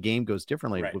 That whole game goes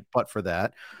differently, but for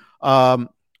that.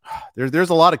 There's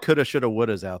a lot of coulda, shoulda,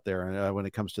 wouldas out there when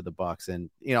it comes to the Bucs, and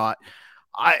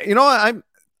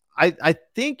I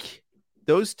think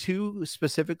those 2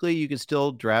 specifically you can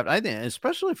still draft. I think,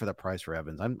 especially for the price for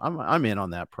Evans, I'm in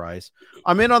on that price.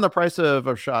 I'm in on the price of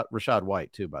Rachaad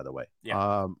White too, by the way.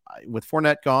 Yeah. With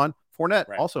Fournette gone,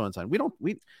 Fournette also unsigned.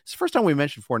 It's the first time we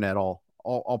mentioned Fournette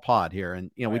all pod here,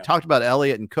 and we talked about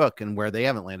Elliott and Cook and where they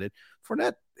haven't landed.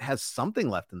 Fournette has something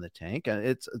left in the tank, and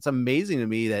it's amazing to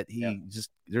me that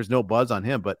there's no buzz on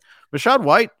him. But Rachaad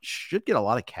White should get a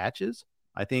lot of catches.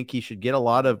 I think he should get a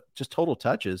lot of just total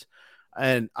touches.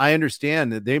 And I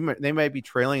understand that they might be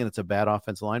trailing and it's a bad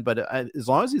offensive line, but as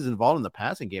long as he's involved in the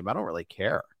passing game, I don't really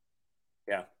care.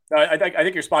 Yeah, no, I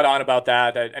think you're spot on about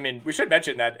that. I mean, we should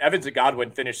mention that Evans and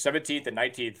Godwin finished 17th and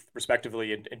 19th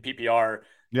respectively in PPR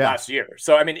last year.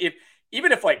 So I mean,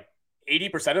 even if like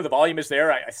 80% of the volume is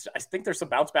there, I think there's some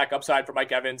bounce back upside for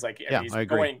Mike Evans. Like he's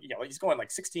going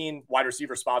like 16 wide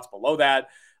receiver spots below that.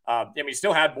 I mean, he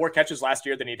still had more catches last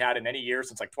year than he'd had in any year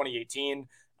since like 2018.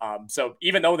 So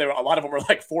even though a lot of them were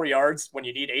like 4 yards when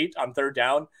you need 8 on third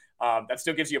down, that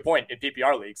still gives you a point in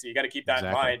PPR leagues. So you got to keep that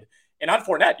in mind. And on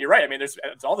Fournette, you're right. I mean, there's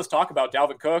all this talk about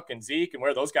Dalvin Cook and Zeke and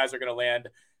where those guys are going to land.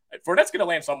 Fournette's going to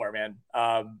land somewhere, man.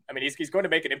 I mean, he's going to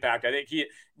make an impact. I think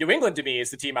New England to me is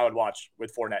the team I would watch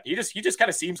with Fournette. He just kind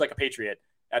of seems like a Patriot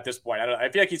at this point. I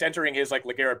feel like he's entering his like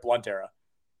LeGarrette Blount era.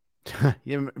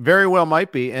 Yeah, very well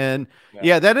might be. And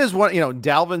yeah, that is what,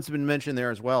 Dalvin's been mentioned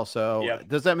there as well. So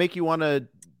does that make you want to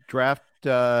draft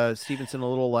Stevenson a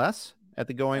little less at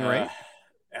the going rate?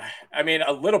 I mean,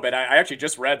 a little bit. I actually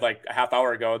just read like a half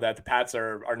hour ago that the Pats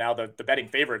are now the betting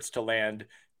favorites to land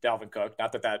Dalvin Cook.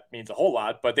 Not that means a whole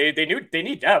lot, but they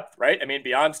need depth, right? I mean,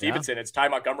 beyond Stevenson, it's Ty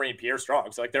Montgomery and Pierre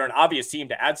Strong. So like they're an obvious team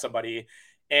to add somebody.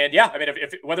 And yeah, I mean,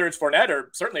 if whether it's Fournette or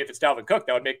certainly if it's Dalvin Cook,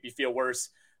 that would make me feel worse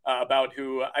about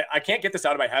who I can't get this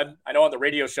out of my head. I know on the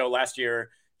radio show last year,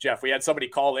 Jeff, we had somebody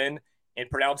call in and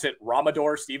pronounce it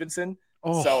Ramador Stevenson.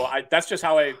 Oh. So that's just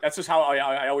how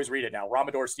I always read it now.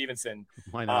 Ramador Stevenson.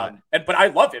 Why not? But I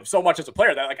love him so much as a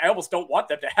player that like I almost don't want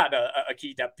them to add a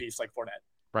key depth piece like Fournette.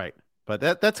 Right.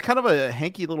 But that's kind of a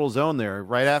hanky little zone there.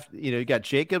 Right after, you got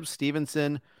Jacobs,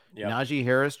 Stevenson, Najee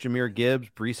Harris, Jahmyr Gibbs,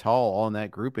 Breece Hall, all in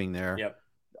that grouping there. Yep.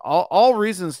 All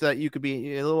reasons that you could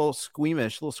be a little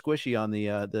squeamish, a little squishy on the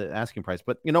asking price.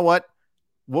 But you know what?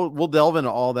 We'll delve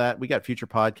into all that. We got future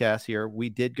podcasts here. We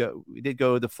did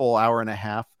go the full hour and a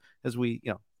half as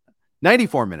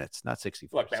 94 minutes, not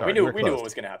 64. Look, man, Sorry, we knew what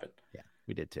was going to happen. Yeah,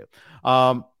 we did too.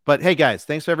 But hey guys,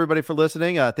 thanks to everybody for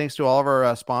listening. Thanks to all of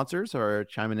our sponsors who are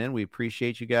chiming in. We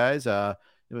appreciate you guys. We'll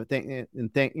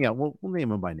name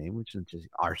them by name, which is just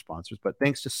our sponsors. But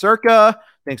thanks to Circa,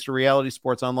 thanks to Reality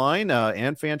Sports Online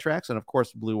and Fantrax, and of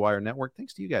course the Blue Wire Network.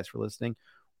 Thanks to you guys for listening.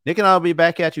 Nick and I will be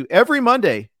back at you every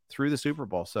Monday through the Super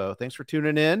Bowl. So thanks for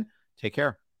tuning in. Take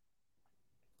care.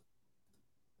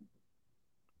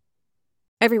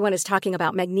 Everyone is talking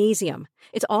about magnesium.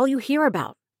 It's all you hear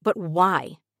about. But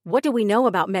why? What do we know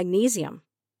about magnesium?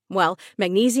 Well,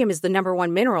 magnesium is the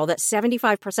 #1 mineral that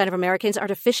 75% of Americans are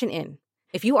deficient in.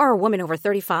 If you are a woman over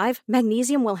 35,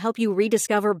 magnesium will help you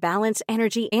rediscover balance,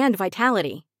 energy, and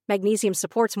vitality. Magnesium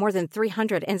supports more than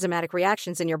 300 enzymatic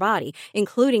reactions in your body,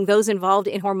 including those involved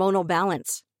in hormonal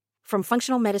balance. From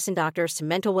functional medicine doctors to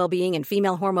mental well-being and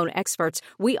female hormone experts,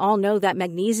 we all know that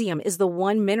magnesium is the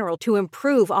one mineral to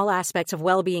improve all aspects of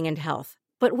well-being and health.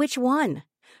 But which one?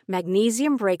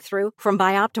 Magnesium Breakthrough from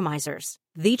Bioptimizers,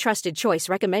 the trusted choice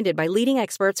recommended by leading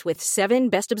experts with 7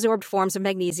 best-absorbed forms of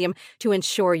magnesium to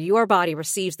ensure your body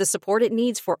receives the support it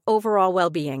needs for overall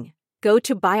well-being. Go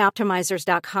to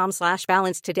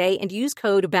bioptimizers.com/balance today and use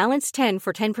code BALANCE10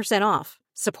 for 10% off.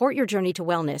 Support your journey to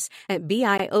wellness at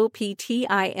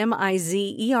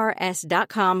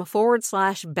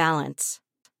bioptimizers.com/balance.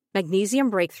 Magnesium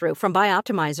Breakthrough from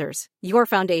Bioptimizers, your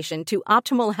foundation to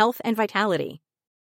optimal health and vitality.